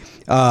 Shopify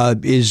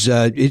is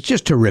it's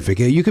just terrific.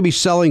 You could be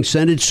selling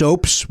scented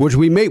soaps, which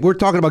we're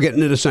talking about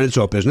getting into scented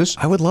soap business.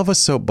 I would love a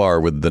soap bar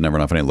with the Never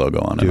Not Funny logo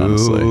on it,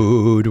 honestly.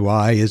 Dude,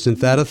 why isn't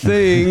that a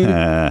thing?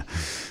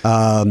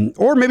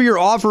 Or maybe you're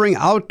offering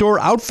outdoor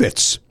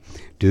outfits.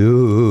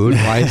 Dude,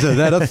 why isn't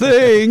that a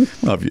thing?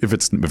 Well, if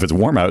it's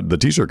warm out, the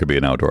T-shirt could be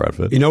an outdoor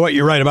outfit. You know what?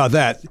 You're right about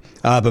that.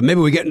 But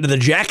maybe we get into the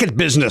jacket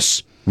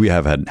business. We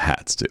have had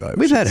hats, too.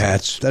 We've had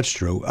hats. That's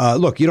true.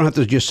 Look, you don't have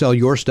to just sell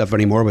your stuff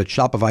anymore. With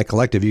Shopify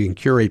Collective, you can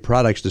curate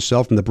products to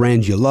sell from the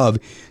brands you love,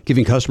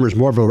 giving customers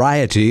more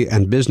variety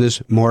and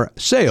business more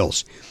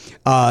sales.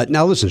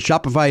 Now, listen,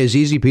 Shopify is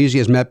easy peasy,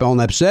 as Matt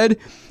Belknap said.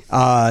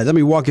 Let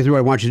me walk you through what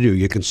I want you to do.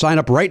 You can sign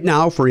up right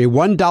now for a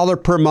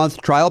 $1 per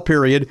month trial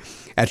period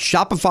at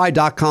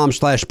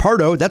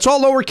shopify.com/Pardo. That's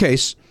all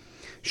lowercase.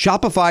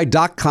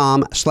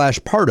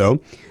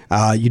 Shopify.com/Pardo.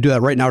 You do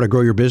that right now to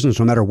grow your business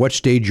no matter what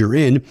stage you're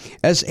in.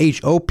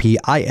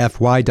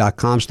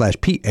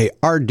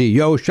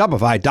 shopify.com/PARDO.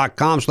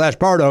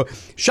 Shopify.com/Pardo.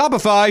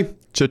 Shopify.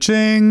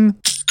 Cha-ching.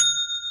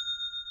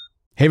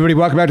 Hey, everybody,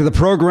 welcome back to the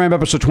program,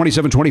 episode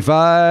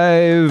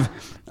 2725.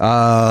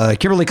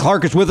 Kimberly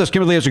Clark is with us.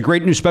 Kimberly has a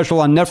great new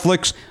special on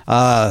Netflix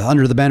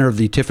under the banner of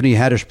the Tiffany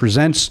Haddish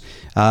Presents.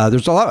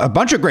 There's a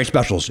bunch of great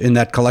specials in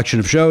that collection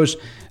of shows,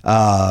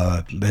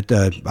 but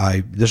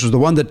this was the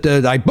one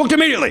that I booked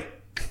immediately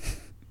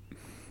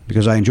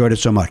because I enjoyed it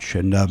so much.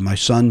 And my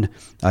son,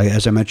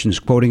 as I mentioned, is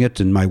quoting it,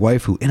 and my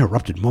wife, who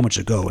interrupted moments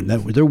ago, and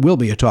there will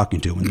be a talking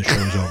to when the show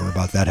is over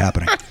about that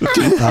happening.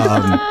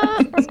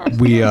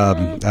 We all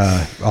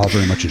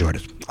very much enjoyed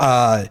it.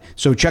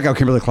 So check out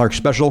Kimberly Clark's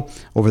special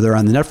over there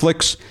on the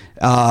Netflix.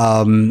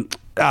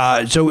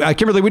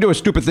 Kimberly, we do a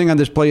stupid thing on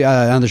this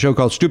on the show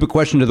called Stupid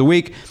Question of the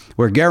Week,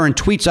 where Garen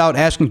tweets out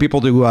asking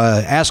people to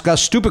ask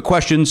us stupid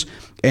questions.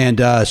 And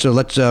so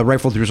let's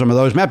rifle through some of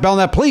those. Matt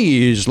Belknap,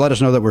 please let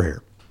us know that we're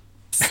here.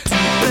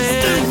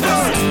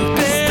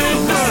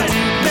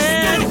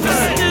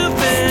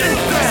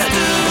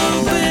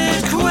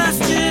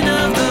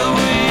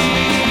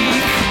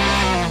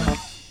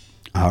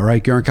 All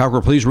right, Garen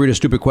Cockrell, please read a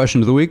stupid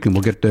question of the week, and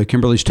we'll get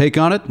Kimberly's take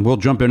on it. We'll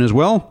jump in as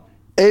well.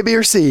 A, B,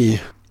 or C?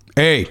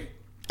 A.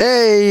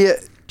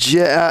 At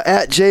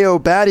J.O.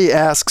 Batty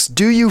asks,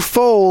 do you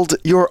fold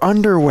your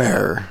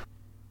underwear?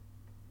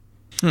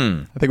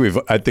 I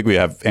think we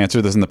have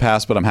answered this in the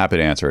past, but I'm happy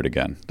to answer it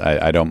again.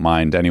 I don't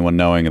mind anyone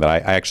knowing that I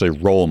actually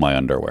roll my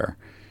underwear.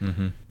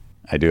 Mm-hmm.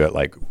 I do it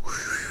like...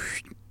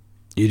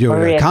 You do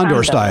it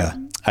Condor style.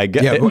 I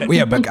get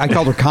but I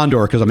called her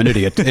Condor because I'm an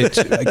idiot.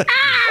 It's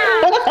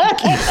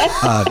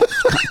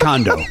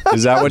Condo.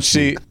 Is that what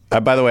she?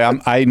 By the way,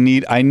 I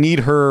need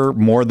her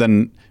more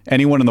than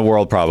anyone in the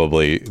world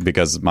probably,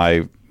 because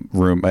my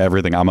room,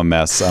 everything. I'm a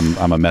mess.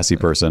 I'm a messy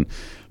person,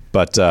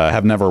 but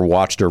have never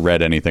watched or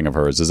read anything of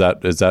hers. Is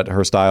that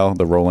her style?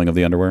 The rolling of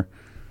the underwear.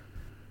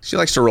 She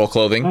likes to roll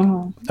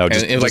clothing. Oh,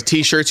 just like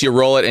T-shirts, you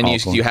roll it and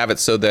you have it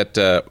so that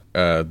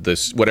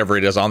this whatever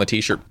it is on the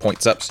T-shirt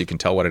points up, so you can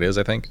tell what it is.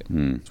 I think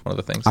it's one of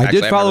the things. I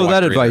did follow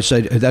that advice.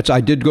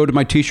 I did go to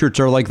my T-shirts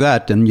are like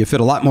that, and you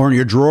fit a lot more in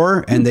your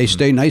drawer, and they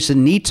stay nice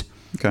and neat.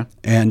 Okay.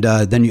 And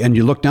then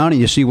you look down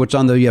and you see what's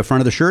on the front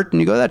of the shirt, and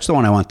you go, "That's the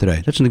one I want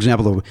today." That's an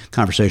example of a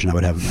conversation I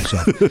would have with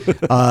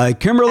myself.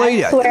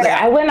 Kimberly, I swear,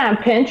 I went on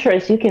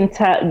Pinterest. You can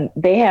tell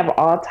they have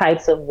all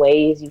types of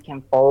ways you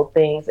can fold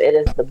things. It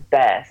is the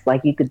best.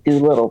 Like you could do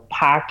little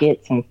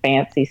pockets and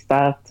fancy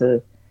stuff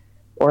to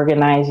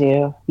organize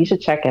you. You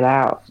should check it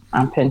out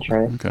on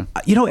Pinterest. Okay.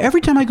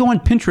 Every time I go on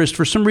Pinterest,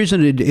 for some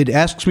reason, it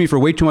asks me for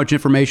way too much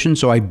information,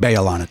 so I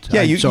bail on it.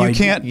 Yeah, you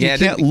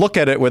can't look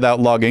at it without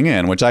logging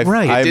in, which It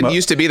didn't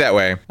used to be that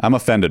way. I'm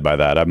offended by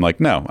that. I'm like,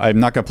 no, I'm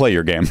not going to play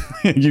your game.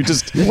 You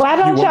just. Why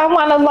don't y'all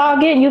want to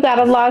log in? You got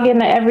to log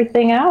into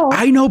everything else.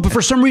 I know, but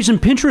for some reason,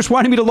 Pinterest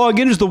wanting me to log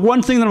in is the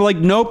one thing that I'm like,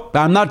 nope,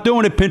 I'm not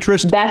doing it,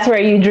 Pinterest. That's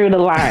where you drew the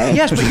line.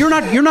 Yes, but you're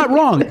not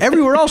wrong.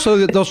 Everywhere else,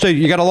 they'll say,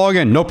 you got to log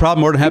in. No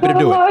problem. More than happy to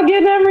do it. Log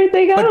in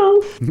everything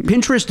else.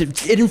 Pinterest,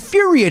 it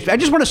infuriates me. I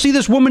just want to see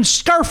this woman's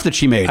scarf that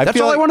she made. That's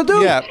all I want to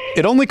do. Yeah,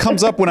 it only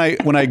comes up when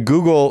I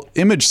Google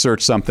image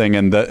search something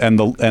and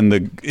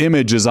the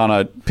image is on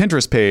a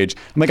Pinterest page.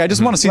 I'm like, I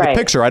just want to see the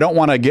picture. I don't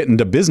want to get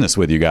into business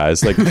with you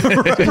guys. Like,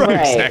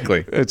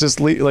 Exactly. It's just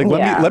like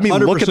let me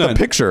 100%. look at the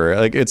picture.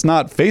 Like, it's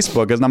not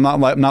Facebook, and I'm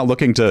not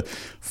looking to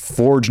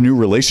forge new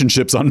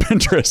relationships on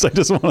Pinterest. I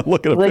just want to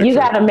look at a picture. You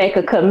got to make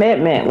a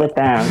commitment with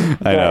them.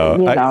 I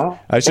know.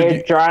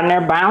 They're drawing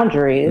their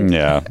boundaries.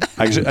 Yeah,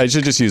 I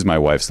should just use my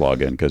wife's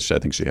login because I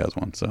think she has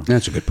one. So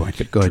that's a good point.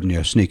 Go ahead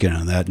and sneak in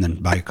on that, and then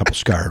buy a couple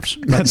scarves.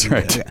 That's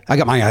right. I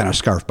got my eye on a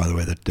scarf, by the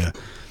way. That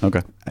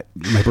okay.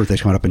 My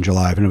birthday's coming up in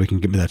July. If anybody can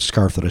give me that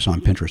scarf that I saw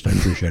on Pinterest, I'd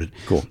appreciate it.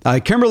 Cool.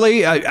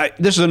 Kimberly,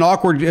 this is an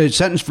awkward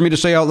sentence for me to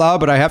say out loud,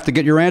 but I have to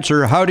get your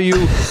answer. How do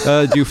you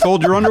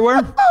fold your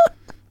underwear?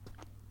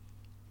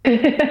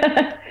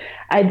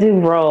 I do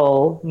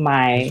roll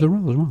my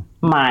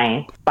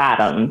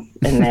bottoms,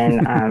 and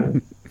then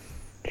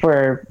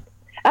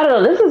I don't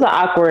know. This is an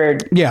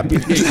awkward. Yeah,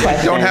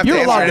 question. Don't have to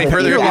answer any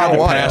further if you don't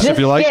want pass if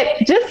you like.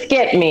 Just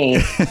get me.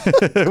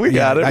 We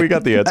got it. We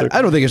got the answer.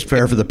 I don't think it's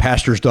fair for the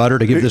pastor's daughter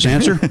to give this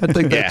answer. I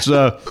think that's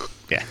an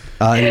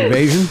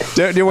invasion.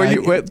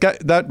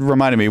 That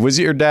reminded me. Was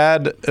your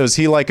dad? Was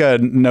he like a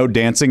no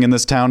dancing in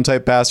this town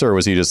type pastor, or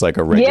was he just like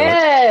a regular?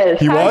 Yes.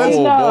 He was.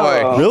 Oh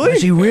boy. Really?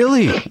 Was he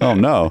really? Oh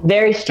no.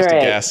 Very strict.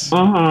 Yes.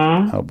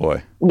 Mm-hmm. Oh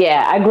boy.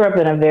 Yeah, I grew up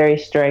in a very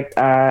strict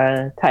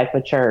type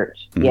of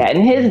church. Yeah,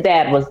 and his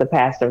dad was the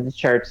pastor of the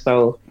church,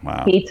 so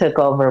he took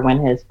over when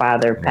his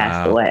father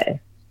passed away.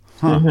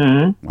 Huh.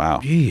 Mm-hmm. Wow.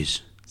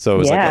 Jeez. So it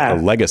was like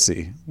a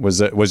legacy.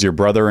 Was your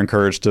brother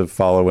encouraged to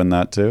follow in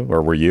that too,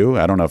 or were you?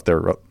 I don't know if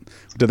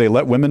did they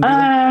let women do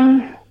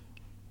that?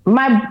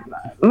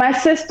 My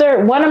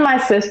sister, one of my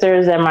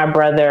sisters and my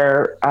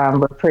brother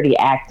were pretty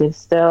active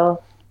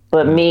still,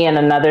 but me and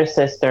another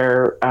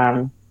sister,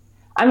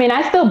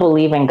 I still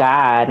believe in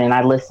God and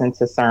I listen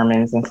to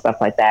sermons and stuff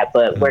like that,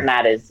 but we're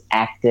not as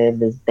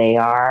active as they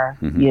are,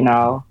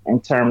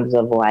 in terms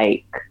of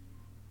like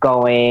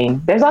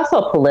going. There's also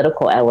a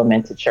political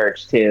element to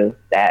church too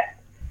that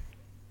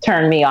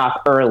turned me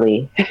off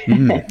early.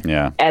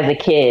 Yeah. As a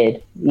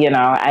kid,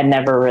 I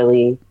never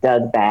really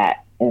dug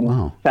that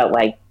and felt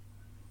like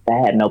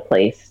that had no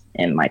place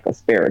in like a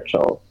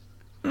spiritual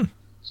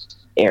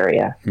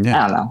area.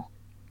 Yeah. I don't know.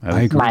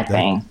 I agree my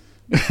thing.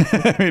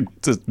 It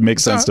just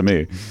makes sense to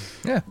me.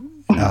 Yeah.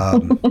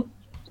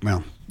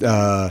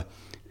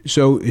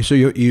 So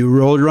you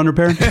roll your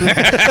underpair?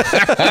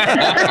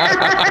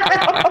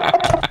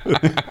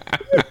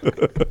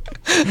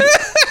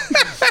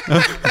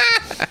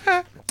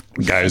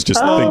 Guy's just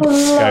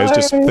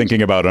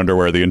thinking about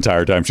underwear the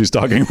entire time she's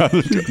talking about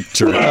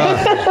church.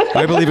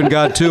 I believe in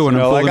God too, and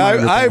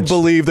I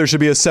believe there should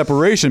be a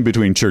separation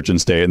between church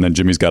and state. And then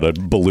Jimmy's got a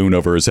balloon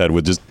over his head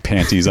with just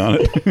panties on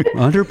it.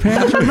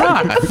 Underpants or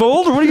not?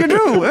 Fold? What do you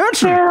do?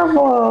 Answer.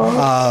 Terrible.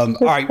 All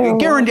right,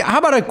 Garen, how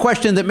about a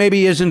question that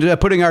maybe isn't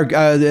putting our?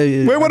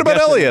 Wait, what about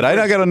Elliot? I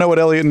got to know what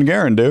Elliot and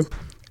Garen do.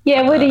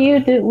 Yeah, what do you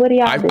do? What do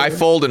y'all do? I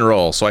fold and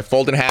roll. So I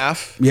fold in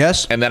half.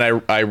 Yes. And then I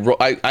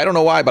don't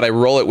know why, but I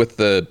roll it with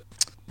the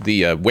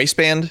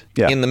waistband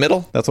in the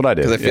middle. That's what I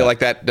do. Because I feel like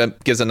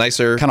that gives a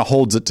nicer... Kind of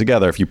holds it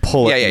together. If you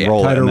pull it and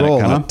roll it, and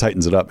it kind of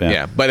tightens it up.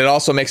 Yeah, but it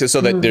also makes it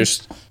so that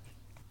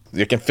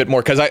it can fit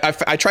more. Because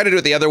I try to do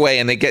it the other way,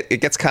 and it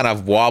gets kind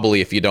of wobbly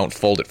if you don't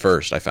fold it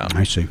first, I found.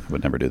 I see.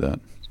 Would never do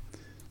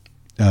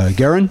that.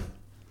 Garen?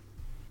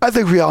 I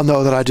think we all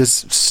know that I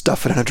just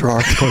stuff it in a drawer.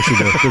 Of course you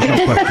do. There's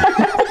no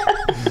question.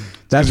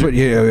 That's what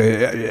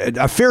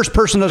a fierce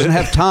person doesn't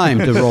have time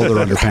to roll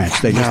their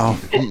underpants. They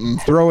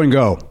just throw and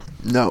go.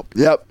 No.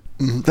 Yep.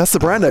 That's the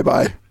brand I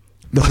buy.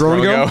 The throw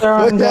and go?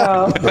 Throw and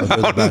go. They're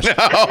the best.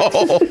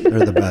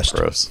 They're the best.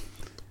 Gross.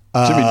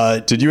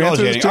 Jimmy, did you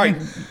answer this, Jimmy?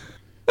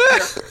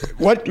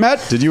 What,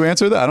 Matt? Did you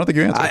answer that? I don't think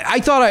you answered. I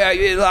thought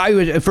I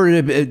was, for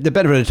the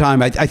benefit of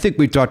time, I think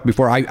we've talked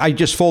before. I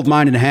just fold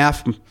mine in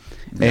half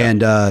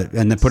and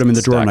then put them in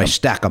the drawer and I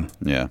stack them.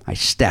 Yeah. I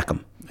stack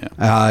them.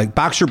 Yeah.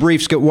 Boxer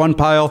briefs get one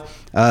pile.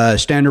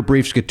 Standard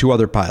briefs get two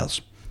other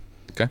piles.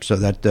 Okay. So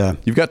that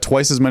you've got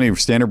twice as many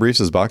standard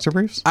briefs as boxer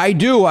briefs? I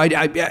do. I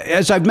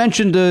as I've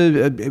mentioned,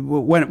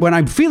 when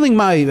I'm feeling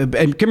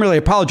and Kimberly, I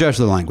apologize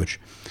for the language.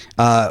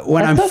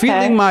 When I'm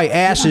feeling my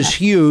ass is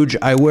huge,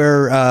 I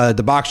wear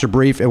the boxer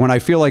brief, and when I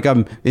feel like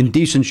I'm in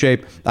decent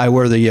shape, I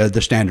wear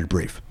the standard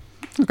brief.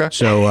 Okay.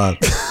 So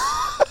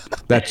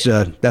that's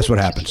what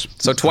happens.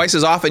 So twice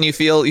as often you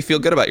feel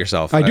good about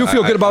yourself. I do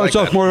feel good about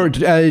myself more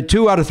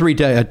 2 out of 3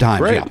 times.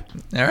 Great.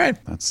 Yeah. All right.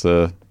 That's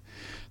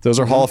Those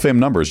are Hall of Fame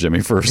numbers,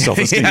 Jimmy, for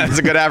self-esteem. Yeah, that's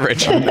a good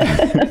average.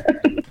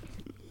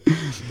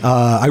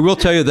 I will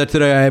tell you that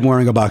today I am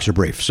wearing a boxer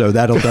brief, so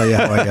that'll tell you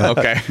how I,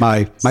 Okay.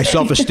 my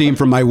self-esteem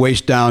from my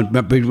waist down,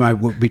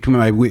 between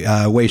my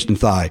waist and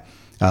thigh,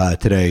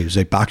 today is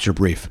a boxer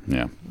brief.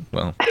 Yeah.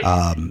 Well,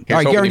 All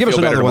right, Garen, give us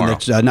another one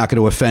that's not going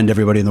to offend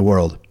everybody in the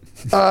world.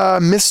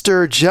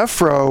 Mr.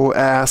 Jeffro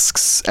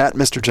asks, at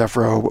Mr.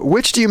 Jeffro,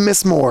 which do you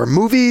miss more,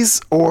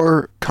 movies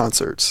or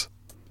concerts?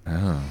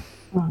 Oh.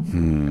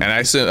 And I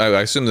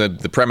assume that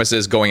the premise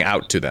is going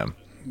out to them.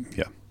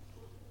 Yeah.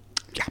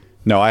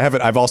 No, I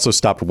haven't. I've also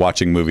stopped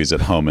watching movies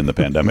at home in the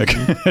pandemic.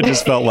 I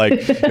just felt like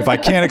if I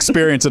can't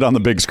experience it on the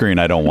big screen,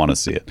 I don't want to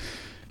see it.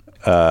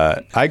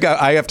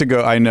 I have to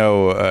go. I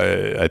know.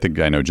 I think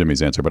I know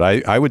Jimmy's answer, but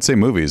I would say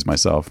movies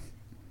myself.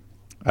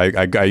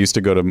 I used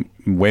to go to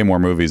way more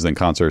movies than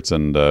concerts,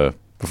 and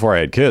before I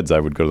had kids, I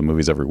would go to the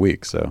movies every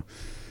week. So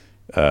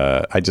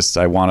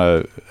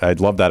I'd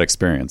love that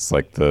experience.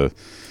 Like the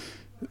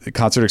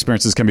concert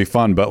experiences can be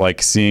fun, but like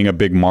seeing a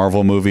big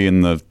Marvel movie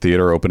in the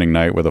theater opening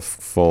night with a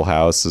full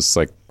house is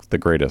like the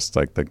greatest.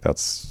 Like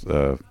that's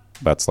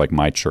like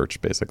my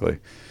church basically.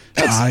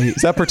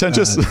 Is that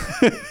pretentious?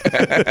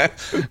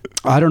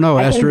 I don't know.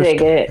 I can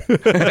dig it.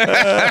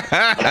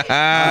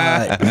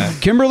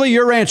 Kimberly,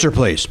 your answer,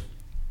 please.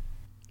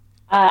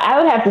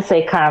 I would have to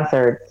say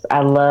concerts.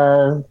 I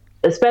love,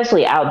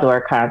 especially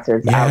outdoor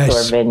concerts, Yes.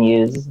 outdoor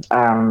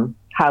venues.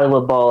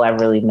 Hollywood Bowl, I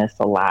really miss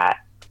a lot.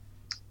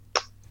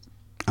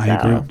 I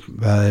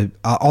agree.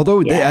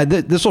 Although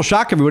this will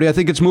shock everybody, I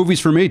think it's movies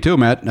for me too,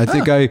 Matt. I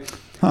think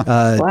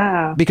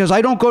Wow. because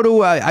I don't go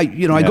to I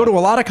go to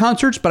a lot of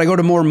concerts, but I go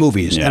to more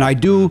movies, and I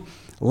do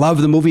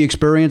love the movie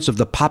experience of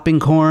the popping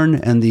corn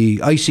and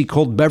the icy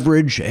cold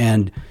beverage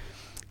and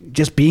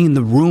just being in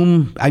the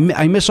room.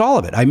 I miss all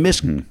of it. I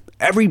miss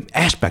every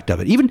aspect of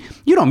it. Even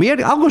me,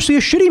 I'll go see a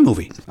shitty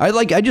movie.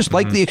 I just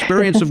like the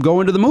experience of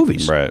going to the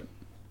movies. Right.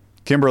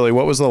 Kimberly,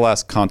 what was the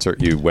last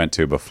concert you went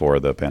to before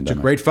the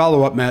pandemic? Great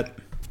follow up, Matt.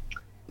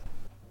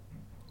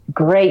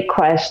 Great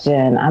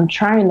question. I'm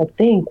trying to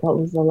think. What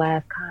was the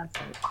last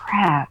concert?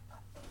 Crap.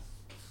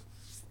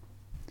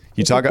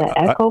 You talk The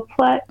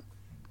Echoplex?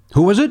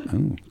 Who was it?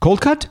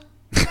 Cold Cut?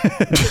 No. At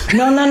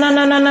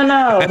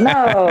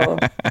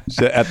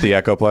the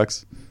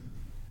Echoplex?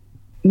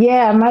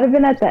 Yeah, it might have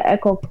been at the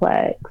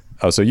Echoplex.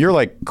 Oh, so you're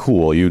like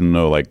cool,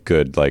 like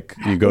good, like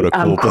you go to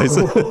cool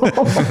places.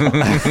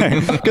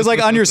 Because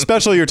like on your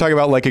special, you're talking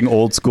about liking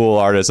old school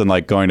artists and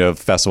like going to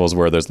festivals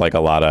where there's like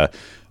a lot of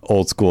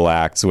old school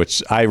acts,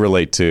 which I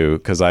relate to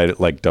because I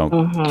like don't.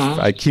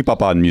 I keep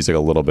up on music a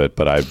little bit,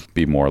 but I'd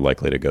be more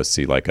likely to go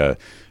see like an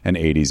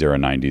 80s or a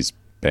 90s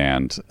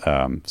band.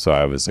 So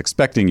I was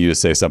expecting you to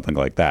say something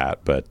like that,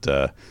 but if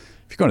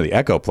you're going to the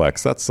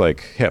Echoplex, that's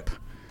like hip.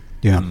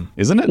 Yeah,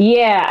 isn't it?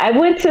 Yeah, I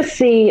went to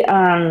see.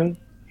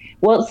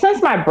 Well,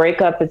 since my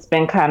breakup, it's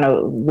been kind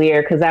of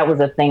weird because that was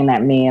a thing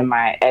that me and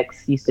my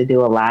ex used to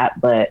do a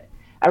lot. But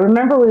I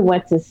remember we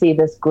went to see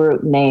this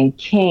group named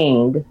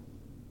King,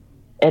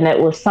 and it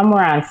was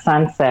somewhere on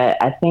Sunset.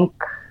 I think,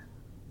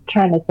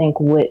 trying to think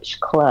which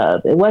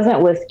club. It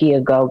wasn't Whiskey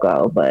A Go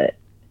Go, but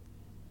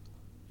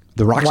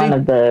the Roxy. One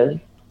of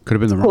the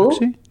could have been the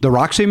Roxy. The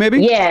Roxy,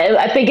 maybe. Yeah,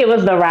 I think it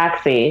was the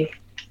Roxy.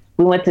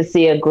 We went to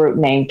see a group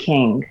named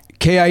King.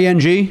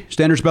 King,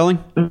 standard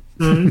spelling.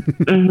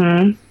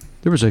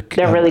 There was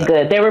They're really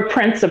good. They were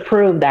Prince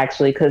approved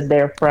actually because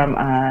they're from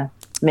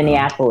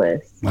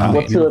Minneapolis. Wow.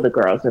 Well, two of the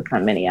girls are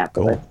from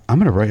Minneapolis. Cool. I'm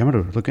gonna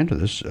look into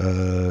this.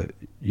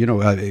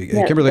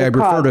 Kimberly, I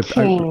refer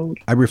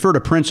to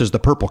Prince as the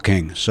Purple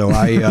King, so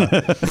he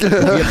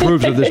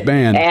approves of this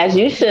band. As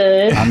you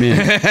should. I'm in.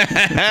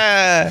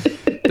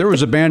 There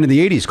was a band in the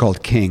 '80s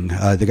called King.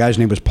 The guy's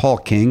name was Paul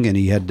King, and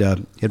he had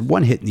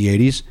one hit in the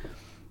 '80s.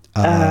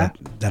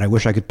 That I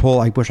wish I could pull.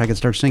 I wish I could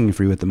start singing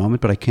for you at the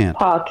moment, but I can't.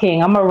 Paul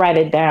King. I'm gonna write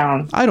it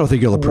down. I don't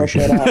think you'll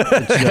appreciate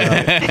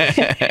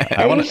it.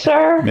 Are you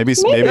sure? Maybe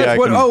I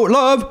can. Oh,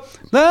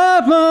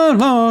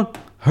 love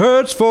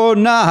hurts for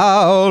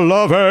now,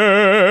 love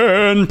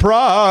and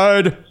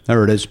pride.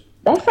 There it is.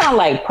 That sounds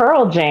like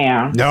Pearl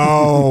Jam.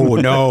 No.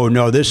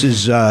 This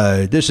is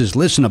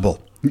listenable.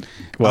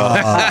 Well,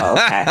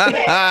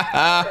 okay.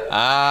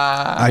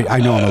 I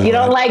know. You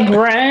don't like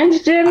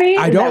grunge, Jimmy?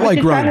 I don't like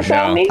grunge.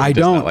 No. I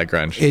don't not like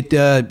grunge.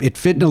 It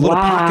fit in a little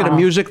pocket of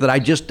music that I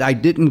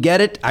didn't get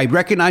it. I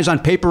recognize on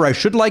paper I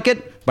should like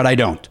it, but I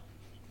don't.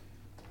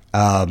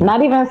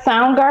 Not even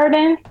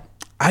Soundgarden?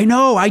 I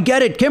know. I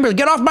get it. Kimberly,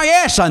 get off my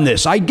ass on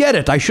this. I get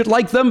it. I should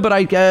like them,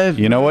 but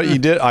you know what you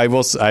did? I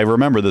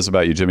remember this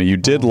about you, Jimmy. You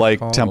did like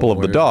Temple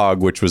of the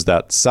Dog, which was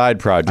that side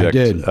project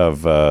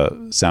of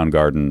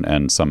Soundgarden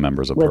and some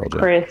members of Pearl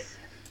Jam. Chris.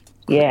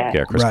 Yeah.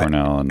 Yeah, Chris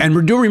Cornell.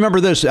 And do remember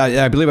this.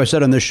 I believe I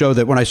said on this show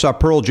that when I saw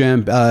Pearl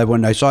Jam,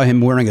 when I saw him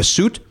wearing a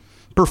suit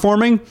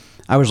performing,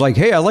 I was like,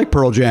 hey, I like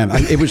Pearl Jam. I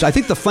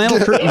think the flannel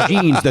curtain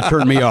jeans that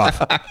turned me off.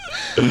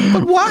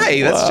 But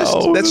why? That's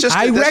just.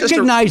 I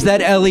recognize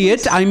that,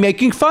 Elliot. I'm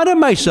making fun of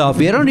myself.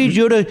 I don't need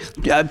you to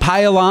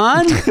pile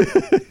on. You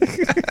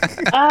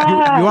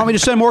want me to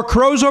send more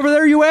crows over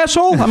there, you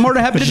asshole? I'm more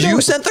than happy to do it.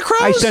 You sent the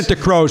crows? I sent the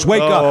crows.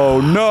 Wake up.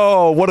 Oh,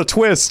 no. What a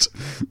twist.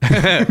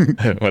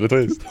 What a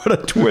twist. What a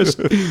twist.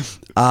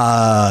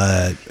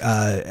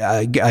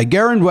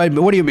 Garen,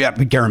 what do you mean?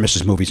 Garen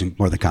misses movies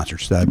more than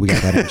concerts. We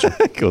got that answer.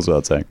 Goes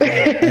without saying.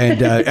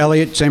 And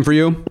Elliot, same for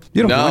you?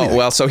 You don't know anything.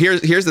 Well, so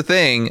here's the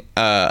thing.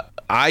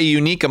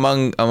 Unique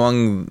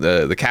among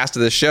the cast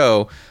of this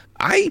show,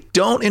 I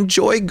don't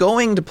enjoy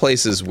going to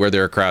places where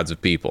there are crowds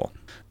of people.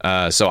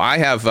 So I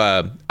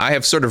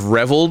have sort of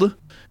reveled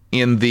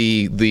in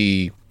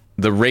the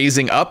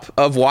raising up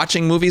of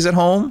watching movies at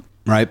home,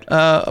 right?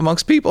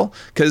 Amongst people,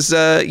 because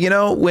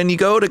when you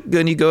go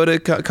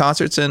to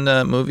concerts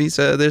and movies,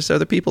 there's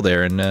other people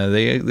there, and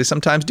they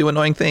sometimes do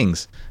annoying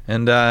things.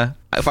 And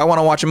if I want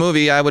to watch a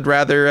movie, I would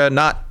rather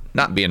not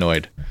be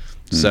annoyed.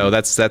 So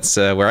that's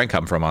where I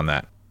come from on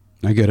that.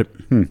 I get it.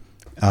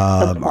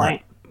 All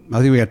right. I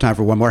think we got time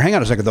for one more. Hang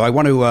on a second, though. I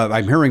want to.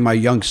 I'm hearing my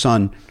young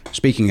son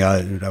speaking. I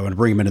want to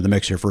bring him into the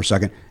mix here for a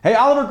second. Hey,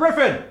 Oliver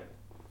Griffin.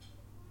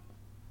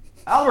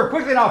 Oliver,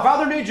 quickly now.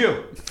 Father needs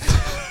you.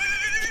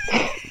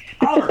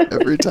 Oliver.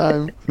 Every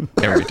time.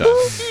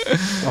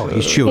 Oh,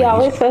 he's chewing. He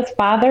always says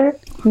father.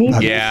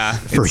 Yeah.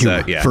 For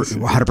humor. Yes. For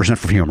 100%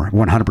 for humor.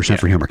 100%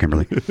 for humor,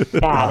 Kimberly.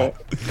 Got it.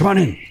 Come on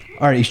in.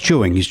 All right, he's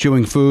chewing. He's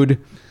chewing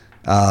food.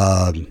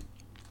 I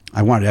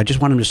just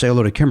wanted him to say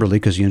hello to Kimberly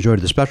because he enjoyed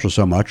the special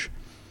so much.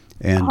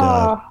 And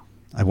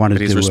I wanted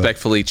But he's to...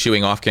 respectfully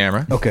chewing off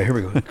camera. Okay, here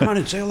we go. Come on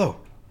in, say hello.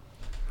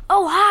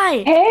 Oh,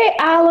 hi. Hey,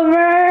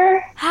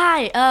 Oliver.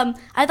 Hi.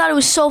 I thought it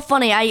was so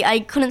funny. I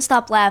couldn't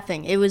stop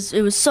laughing. It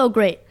was so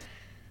great.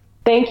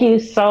 Thank you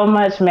so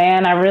much,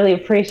 man. I really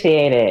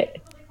appreciate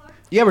it.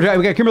 Yeah, we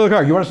got Kimberly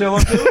Clark. You want to say hello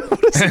too?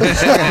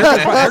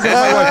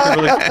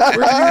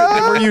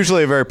 We're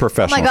usually a very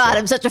professional. Oh my God, show.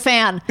 I'm such a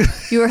fan.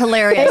 You were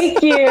hilarious.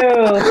 Thank you.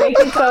 Thank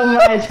you so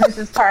much,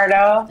 Mrs.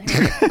 Pardo.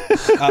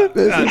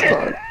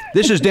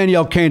 This is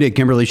Danielle Koenig,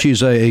 Kimberly.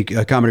 She's a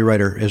comedy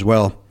writer as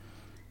well.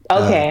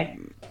 Okay.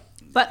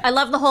 But I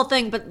love the whole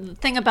thing. But the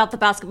thing about the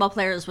basketball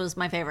players was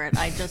my favorite.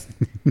 I just...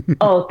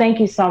 Oh, thank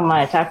you so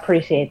much. I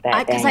appreciate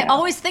that. Because I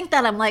always think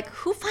that. I'm like,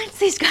 who finds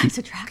these guys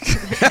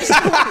attractive?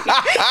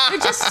 They're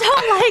just so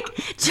like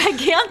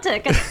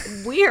gigantic and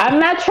weird.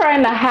 I'm not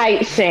trying to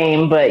height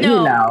shame, but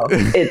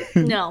it's...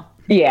 No.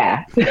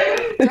 Yeah.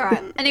 All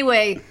right.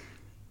 Anyway,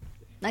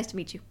 nice to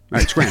meet you. All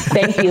right, scram.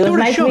 Thank you. It was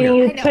nice meeting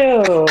you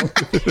too.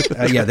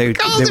 Yeah, they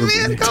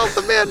Call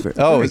them in.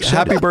 Oh,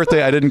 happy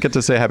birthday. I didn't get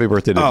to say happy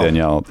birthday to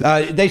Danielle.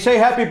 They say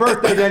happy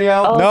birthday,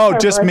 Danielle. No,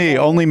 just me.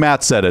 Only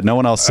Matt said it. No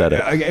one else said it.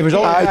 It was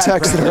only I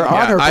texted her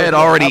on her. I had birthday.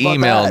 already How about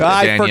emailed. that?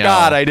 I Danielle.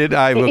 forgot.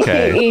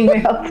 Okay.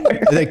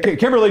 Email.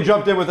 Kimberly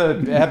jumped in with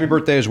a happy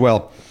birthday as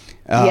well.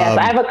 Yes,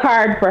 I have a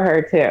card for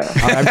her too.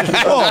 Trying to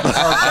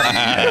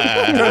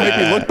make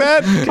me look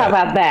bad? How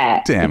about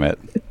that? Damn it.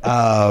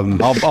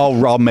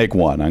 I'll make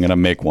one. I'm gonna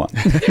make one.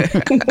 We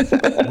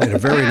had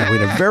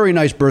a very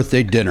nice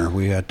birthday dinner.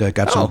 We had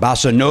got some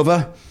bossa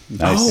nova.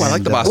 Nice. Oh, I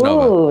like the bossa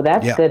nova. Ooh,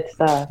 that's good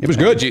stuff. It was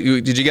good.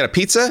 Did you get a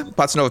pizza?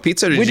 Bossa nova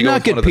pizza? Or did We you did go not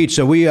with get one of the-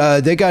 pizza.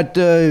 They got.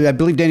 I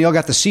believe Danielle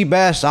got the sea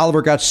bass.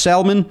 Oliver got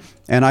salmon,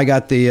 and I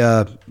got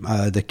the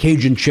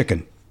Cajun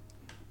chicken.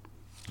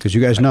 Because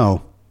you guys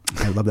know,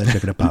 I love that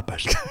chicken at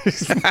Popeyes.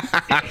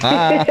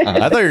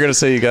 I thought you were gonna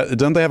say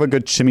don't they have a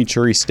good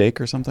chimichurri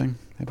steak or something?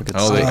 They have a good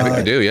steak. I think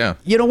they do. Yeah.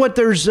 You know what?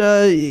 There's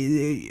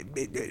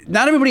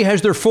not everybody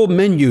has their full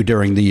menu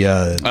during the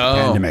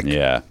pandemic.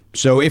 Yeah.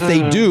 So if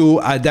they do,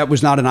 that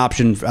was not an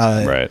option.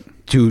 Right.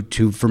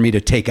 For me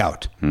to take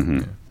out.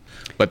 Mm-hmm.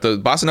 But the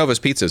bossa nova's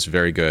pizza is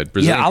very good.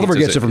 Brazilian Yeah, Oliver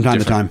pizza's gets it from time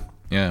to different. time.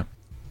 Yeah.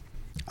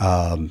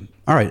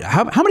 All right.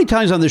 How many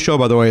times on this show,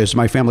 by the way, has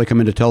my family come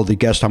in to tell the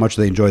guests how much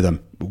they enjoy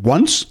them?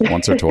 Once?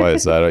 Once or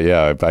twice.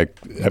 I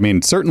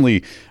mean,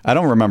 certainly, I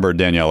don't remember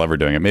Danielle ever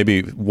doing it.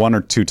 Maybe one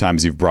or two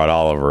times you've brought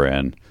Oliver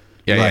in.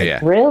 Yeah.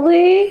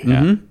 Really?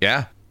 Mm-hmm.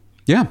 Yeah.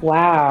 Yeah.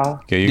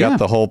 Wow. Okay, you got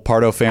the whole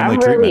Pardo family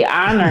I'm treatment. really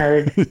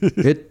honored.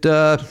 It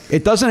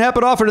doesn't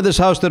happen often in this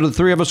house that the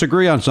three of us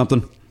agree on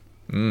something.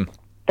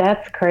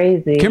 That's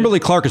crazy. Kimberly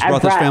Clark has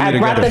brought this family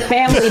together. I brought the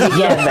family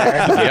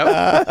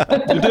together.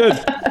 Yep. You did.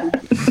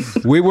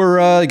 We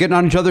were getting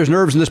on each other's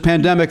nerves in this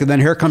pandemic, and then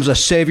here comes a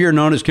savior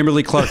known as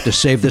Kimberly Clark to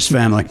save this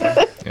family.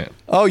 Yeah.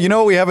 Oh, you know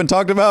what we haven't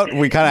talked about?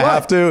 We kind of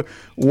have to.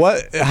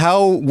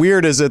 How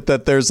weird is it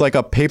that there's like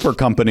a paper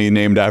company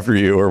named after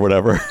you or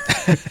whatever?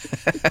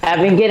 I've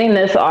been getting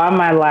this all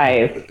my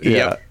life.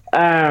 Yeah.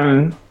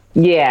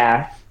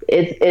 Yeah.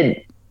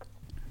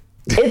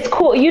 It's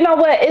cool. You know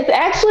what? It's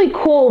actually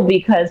cool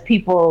because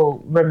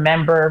people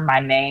remember my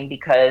name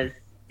because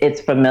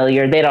it's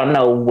familiar. They don't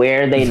know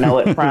where they know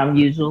it from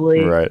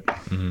usually. Right.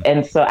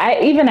 And so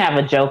I even have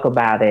a joke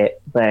about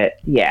it, but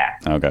yeah.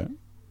 Okay.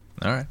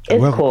 All right.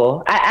 It's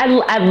cool.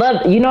 I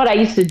love, you know what I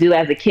used to do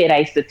as a kid? I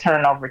used to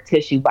turn over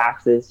tissue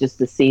boxes just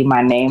to see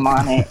my name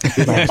on it.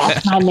 Like,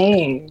 that's my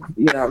name.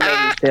 You know, it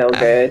made me feel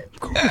good. Of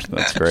course,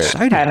 that's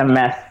great. Kind of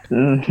mess.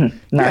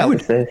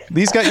 Narcissist.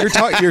 These guys,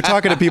 you're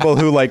talking to people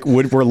who like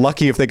were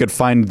lucky if they could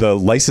find the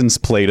license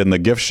plate in the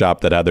gift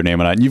shop that had their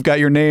name on it. And you've got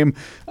your name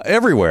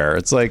everywhere.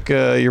 It's like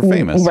you're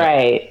famous,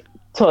 right?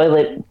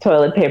 Toilet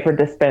paper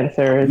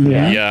dispensers.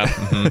 Yeah.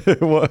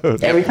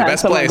 Mm-hmm. Every time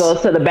Best someone place. goes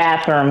to the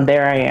bathroom,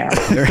 there I am.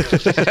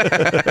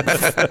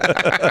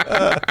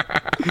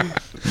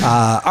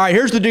 All right,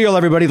 here's the deal,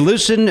 everybody.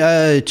 Listen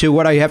to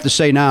what I have to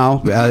say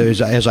now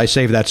as I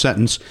save that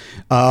sentence.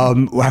 I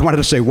wanted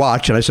to say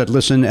watch, and I said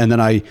listen, and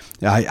then I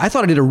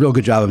thought I did a real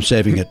good job of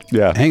saving it.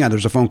 Yeah. Hang on,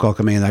 there's a phone call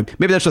coming in.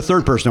 Maybe that's the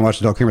third person who wants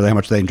to tell Kimberly how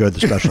much they enjoyed the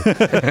special.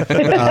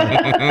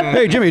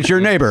 Hey, Jimmy, it's your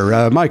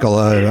neighbor, Michael.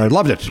 I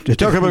loved it.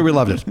 Tell Kimberly we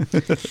loved it.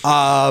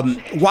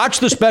 Watch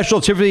the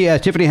special. Tiffany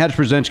Haddish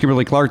presents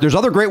Kimberly Clark. There's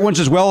other great ones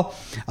as well,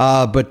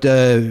 but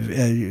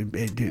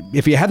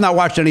if you have not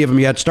watched any of them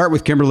yet, start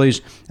with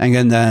Kimberly's and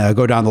then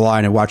go down the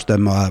line and watch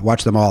them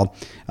all.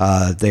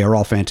 They are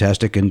all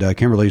fantastic, and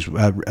Kimberly's,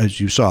 as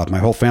you saw, my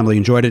whole family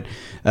enjoyed it.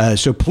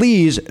 So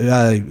please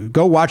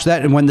go watch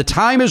that, and when the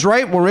time is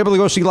right, we're able to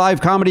go see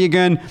live comedy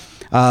again.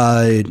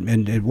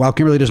 And while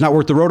Kimberly does not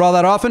work the road all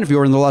that often, if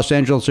you're in the Los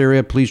Angeles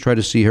area, please try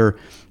to see her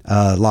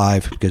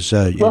live because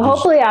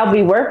hopefully I'll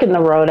be working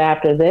the road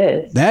after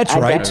this. That's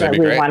right. I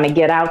definitely want to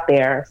get out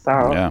there.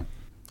 So Yeah,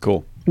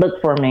 cool.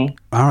 Look for me.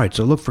 All right,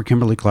 so look for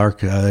Kimberly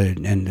Clark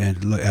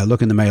and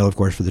look in the mail, of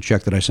course, for the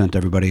check that I sent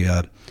everybody.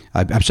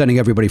 I'm sending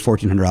everybody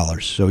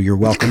 $1,400, so you're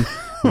welcome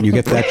when you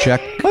get that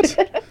check. What?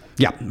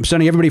 Yeah, I'm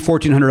sending everybody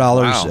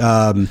 $1,400.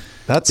 Wow.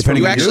 That's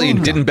you actually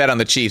didn't bet on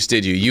the Chiefs,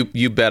 did you?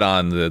 You bet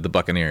on the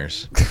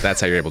Buccaneers.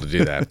 That's how you're able to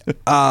do that.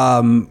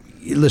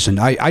 Listen,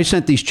 I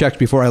sent these checks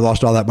before I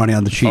lost all that money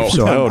on the Chiefs,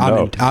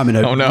 I'm in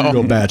a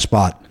real bad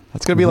spot.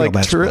 That's going to be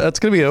that's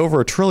going to be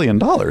over $1 trillion,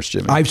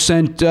 Jimmy. I've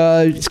sent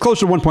it's close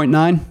to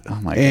 1.9. Oh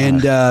my god!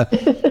 And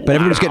but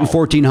everybody's getting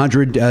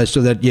 1,400,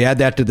 so that you add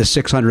that to the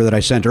 600 that I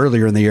sent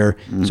earlier in the year.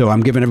 So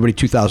I'm giving everybody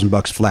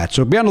 $2,000 flat.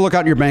 So be on the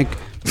lookout in your bank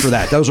for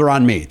that. Those are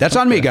on me. That's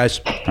on me,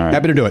 guys. Right.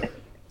 Happy to do it.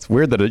 It's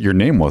weird that your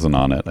name wasn't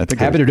on it. I think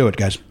happy to do it,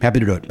 guys.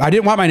 Happy to do it. I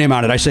didn't want my name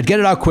on it. I said, get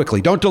it out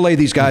quickly. Don't delay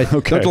these guys.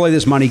 Okay. Don't delay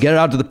this money. Get it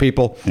out to the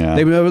people. Yeah.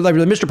 They were like,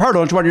 Mr. Pardo,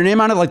 don't you want your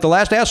name on it like the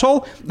last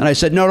asshole? And I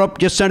said, no,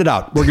 just send it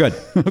out. We're good.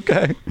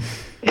 Okay.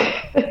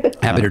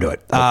 Happy to do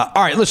it. All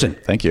right, listen.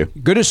 Thank you.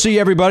 Good to see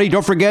everybody.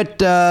 Don't forget,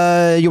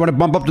 you want to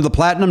bump up to the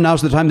platinum.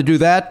 Now's the time to do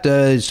that.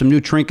 Some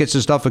new trinkets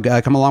and stuff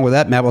come along with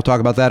that. Matt will talk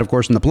about that, of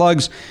course, in the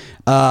plugs.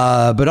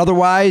 But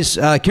otherwise,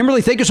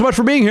 Kimberly, thank you so much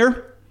for being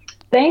here.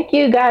 Thank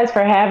you guys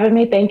for having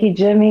me. Thank you,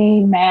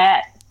 Jimmy,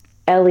 Matt,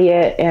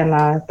 Elliot, and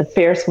the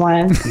fierce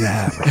one.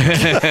 Yeah.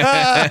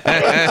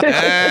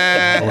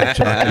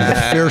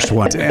 The fierce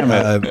one. Damn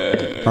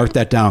it. Mark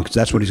that down because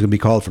that's what he's going to be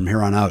called from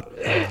here on out.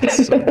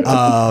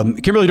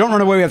 Kimberly, don't run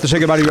away. We have to say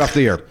goodbye to you off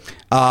the air.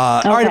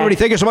 All right, everybody.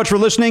 Thank you so much for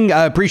listening.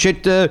 I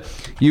appreciate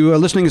you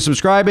listening and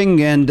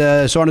subscribing and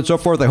so on and so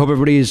forth. I hope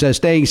everybody's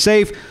staying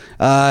safe.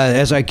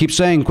 As I keep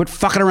saying, quit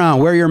fucking around.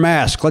 Wear your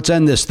mask. Let's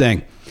end this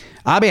thing.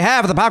 On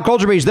behalf of the Pop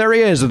Culture Beast, there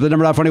he is, the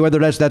Never Not Funny Weather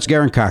Desk. That's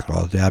Garen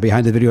Cockrell.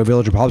 Behind the video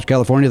village of Palms,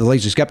 California, the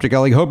lazy skeptic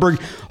Ellie Hoberg,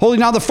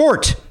 holding down the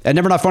fort at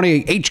Never Not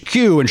Funny HQ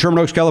in Sherman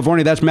Oaks,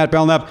 California. That's Matt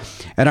Belknap.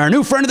 And our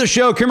new friend of the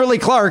show, Kimberly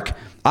Clark.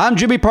 I'm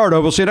Jimmy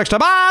Pardo. We'll see you next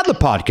time on the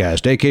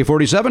podcast.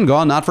 AK-47,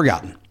 Gone Not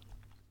Forgotten.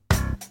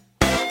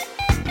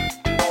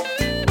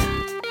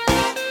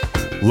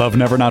 Love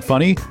Never Not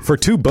Funny? For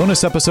 2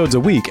 bonus episodes a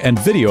week and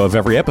video of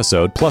every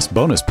episode, plus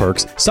bonus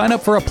perks, sign up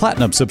for a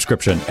platinum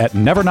subscription at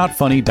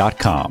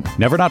nevernotfunny.com.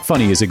 Never Not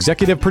Funny is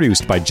executive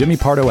produced by Jimmy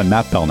Pardo and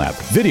Matt Belknap.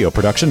 Video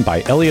production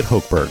by Elliot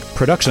Hochberg.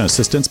 Production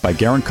assistance by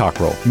Garen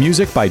Cockrell.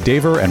 Music by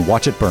Daver and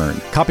Watch It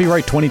Burn.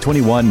 Copyright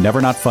 2021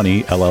 Never Not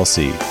Funny,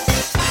 LLC.